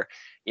for.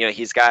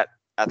 He's got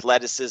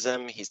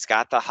athleticism. He's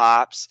got the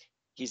hops.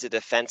 He's a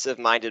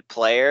defensive-minded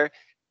player.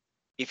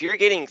 If you're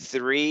getting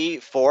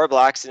 3-4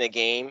 blocks in a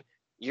game,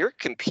 you're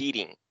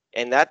competing,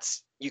 and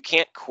you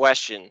can't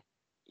question,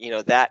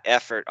 that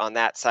effort on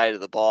that side of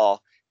the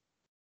ball.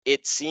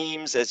 It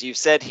seems, as you've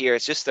said here,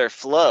 it's just their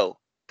flow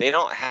they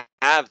don't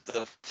have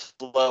the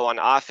flow on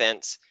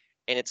offense,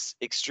 and it's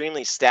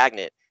extremely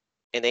stagnant.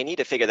 And they need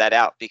to figure that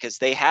out because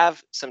they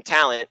have some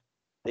talent.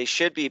 They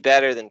should be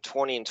better than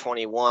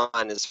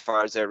 20-21 as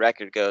far as their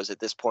record goes at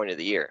this point of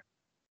the year.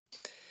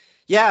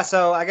 Yeah,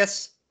 so I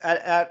guess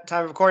at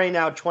time of recording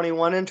now,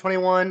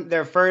 21-21,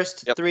 their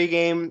first Yep.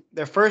 3-game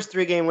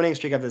winning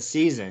streak of the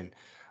season.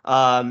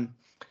 Um,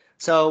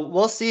 so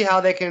we'll see how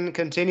they can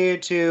continue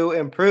to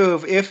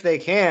improve if they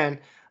can.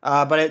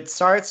 But it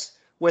starts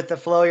with the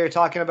flow you're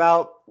talking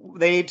about.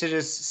 They need to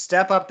just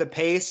step up the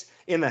pace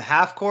in the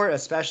half court,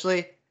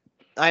 especially.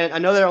 I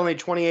know they're only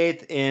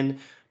 28th in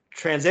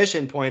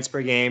transition points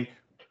per game,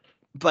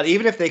 but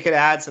even if they could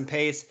add some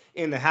pace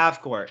in the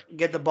half court,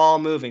 get the ball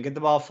moving, get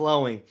the ball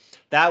flowing,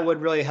 that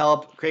would really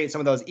help create some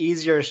of those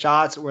easier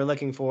shots we're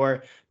looking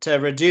for to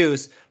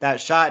reduce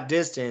that shot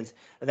distance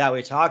that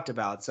we talked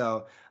about.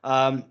 So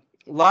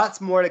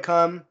lots more to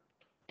come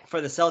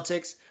for the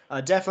Celtics.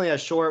 Definitely a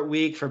short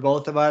week for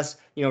both of us,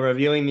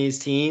 reviewing these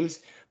teams.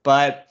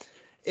 But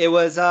it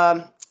was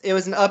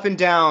an up and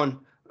down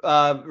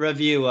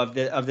review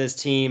of this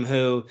team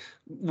who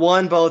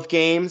won both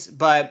games,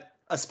 but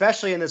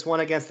especially in this one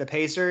against the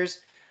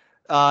Pacers,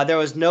 there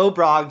was no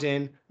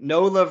Brogdon,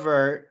 no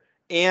Levert,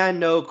 and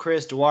no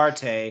Chris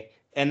Duarte,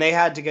 and they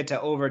had to get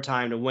to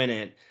overtime to win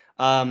it.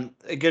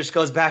 It just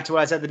goes back to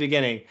what I said at the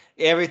beginning.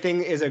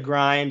 Everything is a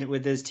grind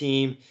with this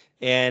team,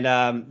 and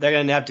they're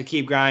going to have to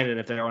keep grinding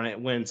if they want to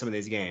win some of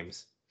these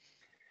games.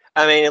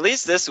 I mean, at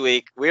least this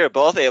week, we were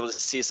both able to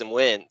see some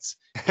wins.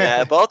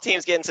 Yeah, both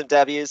teams getting some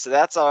W's, so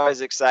that's always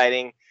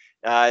exciting.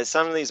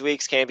 Some of these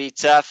weeks can be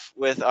tough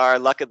with our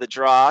luck of the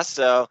draw,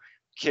 so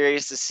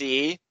curious to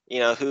see,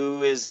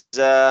 who is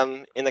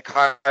in the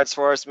cards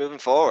for us moving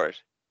forward.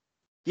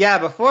 Yeah,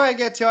 before I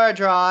get to our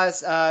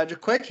draws, a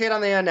quick hit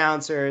on the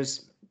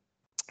announcers.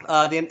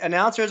 The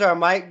announcers are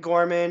Mike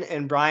Gorman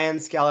and Brian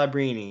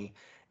Scalabrine.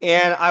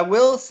 And I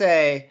will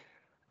say,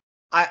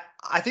 I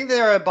think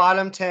they're a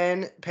bottom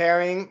 10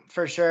 pairing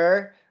for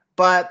sure,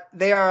 but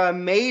they are a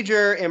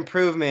major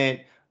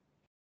improvement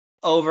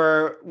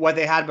over what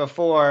they had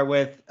before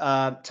with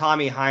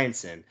Tommy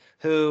Heinsohn,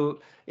 who,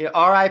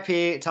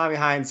 RIP Tommy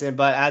Heinsohn,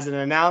 but as an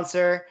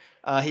announcer,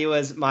 he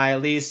was my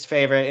least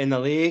favorite in the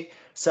league.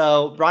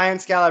 So Brian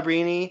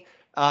Scalabrine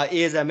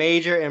is a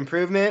major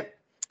improvement.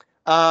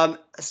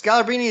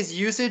 Scalabrine's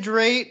usage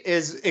rate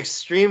is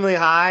extremely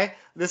high.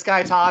 This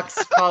guy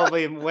talks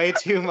probably way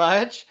too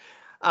much.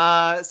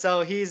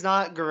 So he's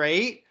not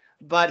great,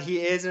 but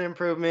he is an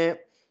improvement.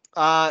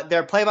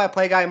 Their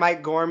play-by-play guy,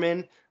 Mike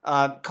Gorman,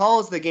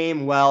 calls the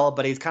game well,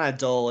 but he's kind of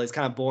dull. He's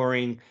kind of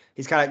boring.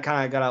 He's kind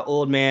of got an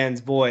old man's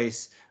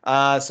voice.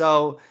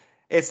 So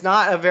it's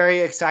not a very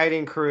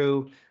exciting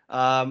crew.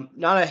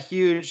 Not a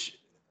huge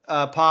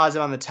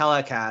positive on the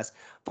telecast.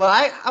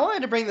 But I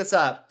wanted to bring this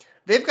up.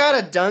 They've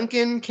got a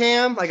Dunkin'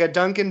 cam, like a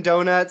Dunkin'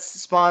 Donuts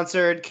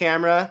sponsored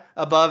camera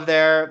above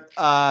their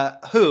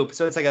hoop.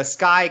 So it's like a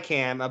sky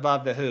cam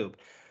above the hoop.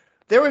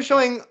 They were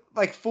showing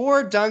like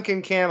 4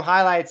 Dunkin' cam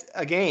highlights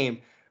a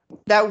game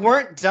that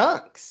weren't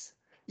dunks.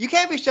 You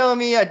can't be showing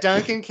me a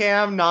Dunkin'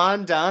 cam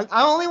non-dunk.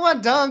 I only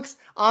want dunks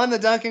on the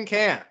Dunkin'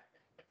 cam.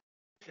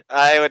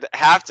 I would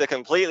have to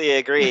completely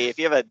agree. If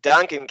you have a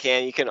Dunkin'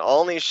 can, you can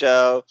only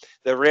show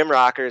the rim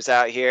rockers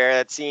out here.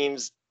 That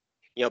seems,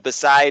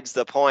 besides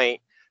the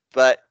point.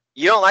 But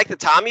you don't like the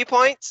Tommy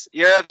points?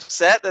 You're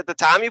upset that the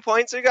Tommy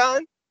points are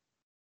gone?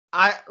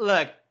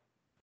 Look,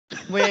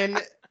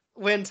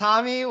 when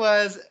Tommy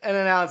was an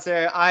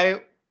announcer, I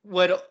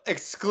would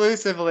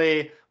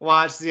exclusively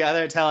watch the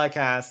other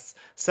telecasts.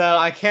 So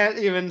I can't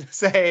even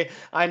say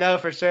I know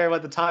for sure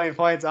what the Tommy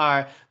points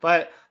are.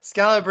 But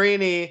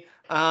Scalabrine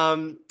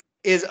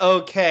is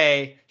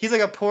okay. He's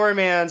like a poor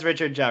man's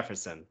Richard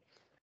Jefferson.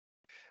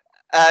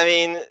 I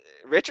mean,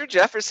 Richard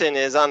Jefferson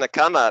is on the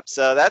come up,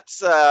 so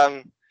that's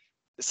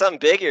something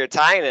big you're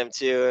tying him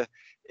to.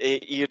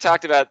 You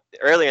talked about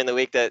earlier in the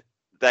week that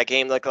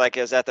game looked like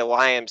it was at the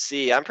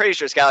YMC. I'm pretty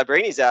sure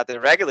Scalabrine's out there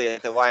regularly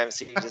at the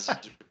YMC,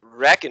 just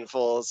wrecking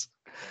fools.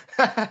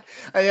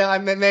 Yeah,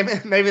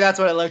 maybe that's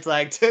what it looked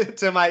like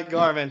to Mike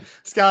Gorman.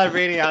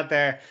 Scalabrine out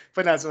there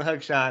putting out some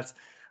hook shots.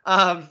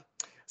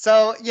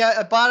 So yeah,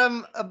 a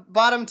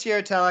bottom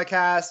tier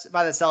telecast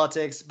by the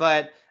Celtics,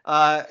 but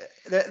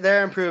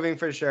they're improving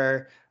for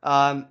sure.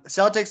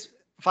 Celtics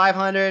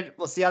 500.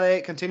 We'll see how they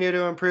continue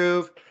to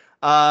improve.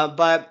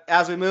 But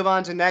as we move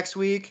on to next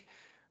week,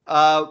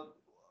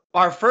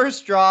 our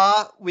first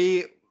draw,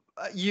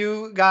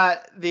 you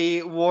got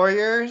the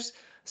Warriors.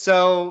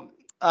 So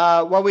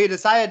what we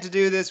decided to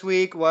do this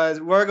week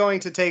was we're going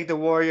to take the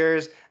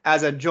Warriors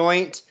as a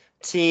joint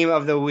team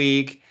of the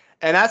week,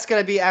 and that's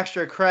going to be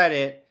extra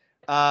credit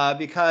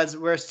because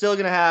we're still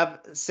going to have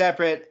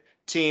separate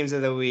teams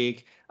of the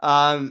week.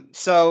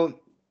 So,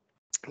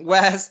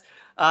 Wes,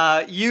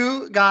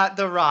 you got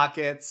the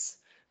Rockets,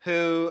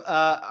 who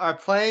are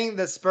playing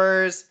the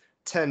Spurs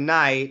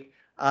tonight,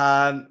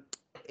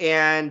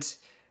 and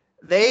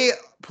they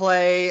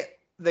play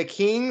the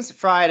Kings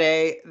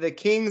Friday, the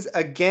Kings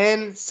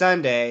again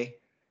Sunday,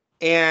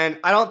 and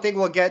I don't think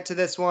we'll get to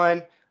this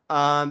one.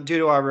 due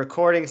to our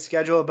recording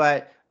schedule,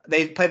 but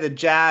they play the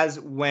Jazz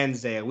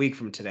Wednesday, a week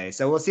from today.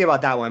 So we'll see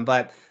about that one.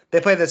 But they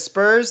play the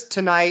Spurs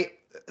tonight.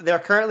 They're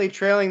currently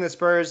trailing the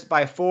Spurs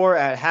by 4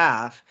 at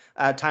half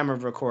at time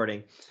of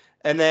recording.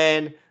 And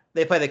then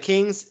they play the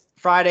Kings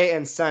Friday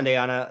and Sunday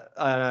on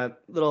a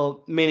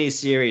little mini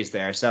series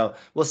there. So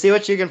we'll see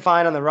what you can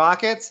find on the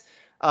Rockets.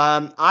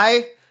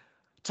 I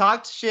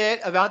talked shit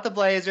about the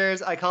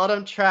Blazers. I called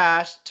them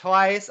trash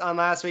twice on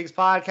last week's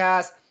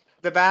podcast.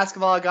 The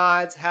basketball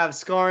gods have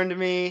scorned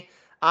me.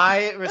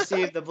 I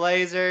received the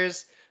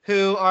Blazers,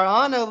 who are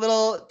on a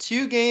little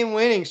 2-game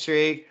winning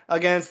streak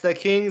against the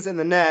Kings and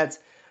the Nets.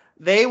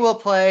 They will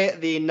play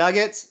the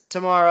Nuggets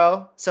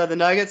tomorrow. So the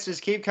Nuggets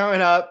just keep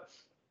coming up.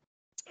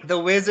 The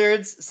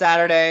Wizards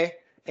Saturday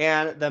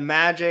and the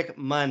Magic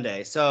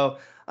Monday. So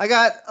I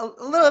got a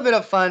little bit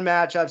of fun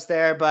matchups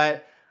there,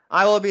 but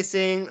I will be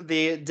seeing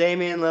the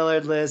Damian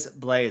Lillard-less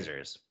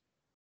Blazers.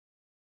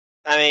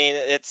 I mean,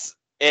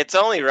 it's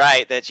only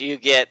right that you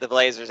get the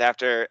Blazers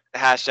after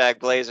hashtag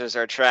Blazers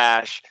are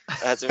trash.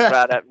 That's been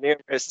brought up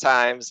numerous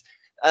times.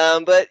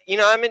 But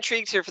I'm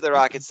intrigued here for the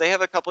Rockets. They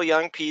have a couple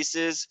young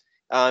pieces.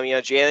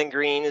 Jalen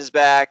Green is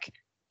back.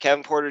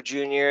 Kevin Porter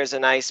Jr. is a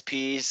nice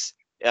piece.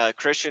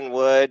 Christian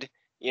Wood.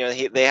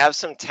 They have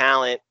some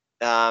talent.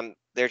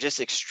 They're just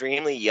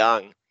extremely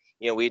young.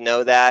 We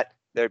know that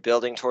they're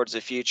building towards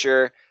the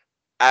future.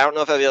 I don't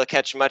know if I'll be able to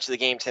catch much of the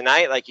game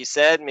tonight, like you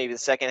said, maybe the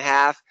second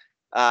half.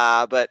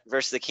 But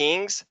versus the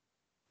Kings,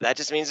 that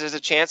just means there's a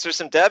chance for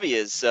some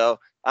W's. So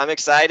I'm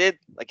excited.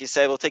 Like you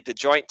said, we'll take the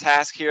joint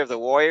task here of the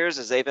Warriors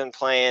as they've been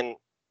playing,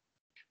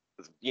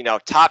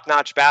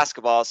 top-notch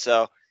basketball.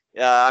 So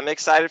I'm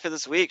excited for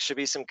this week. Should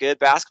be some good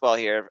basketball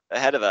here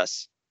ahead of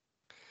us.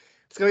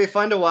 It's going to be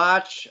fun to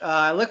watch.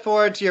 I look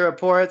forward to your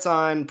reports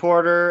on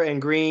Porter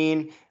and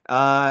Green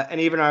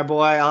and even our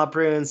boy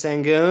Alpru and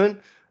Sangoon.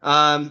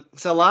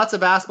 So lots of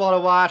basketball to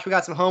watch. We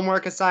got some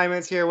homework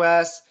assignments here,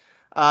 Wes.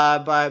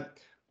 But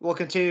we'll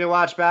continue to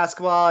watch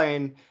basketball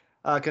and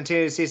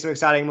continue to see some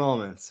exciting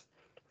moments.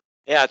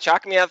 Yeah,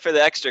 chalk me up for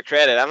the extra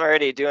credit. I'm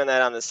already doing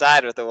that on the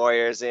side with the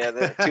Warriors.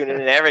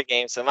 Tuning in every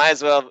game, so might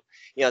as well,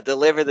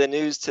 deliver the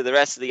news to the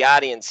rest of the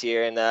audience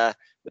here in the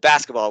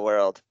basketball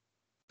world.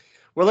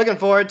 We're looking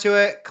forward to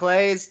it.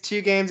 Clay's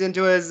 2 games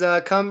into his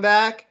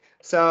comeback,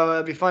 so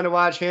it'll be fun to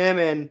watch him,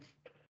 and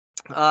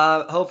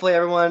hopefully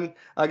everyone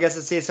gets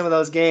to see some of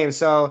those games.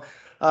 So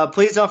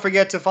please don't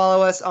forget to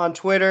follow us on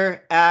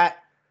Twitter at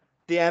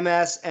the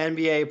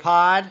MSNBA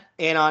Pod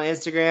and on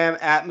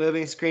Instagram at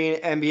Moving Screen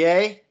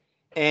NBA.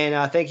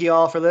 And thank you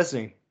all for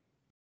listening.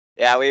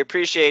 Yeah, we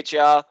appreciate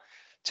y'all.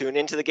 Tune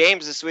into the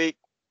games this week.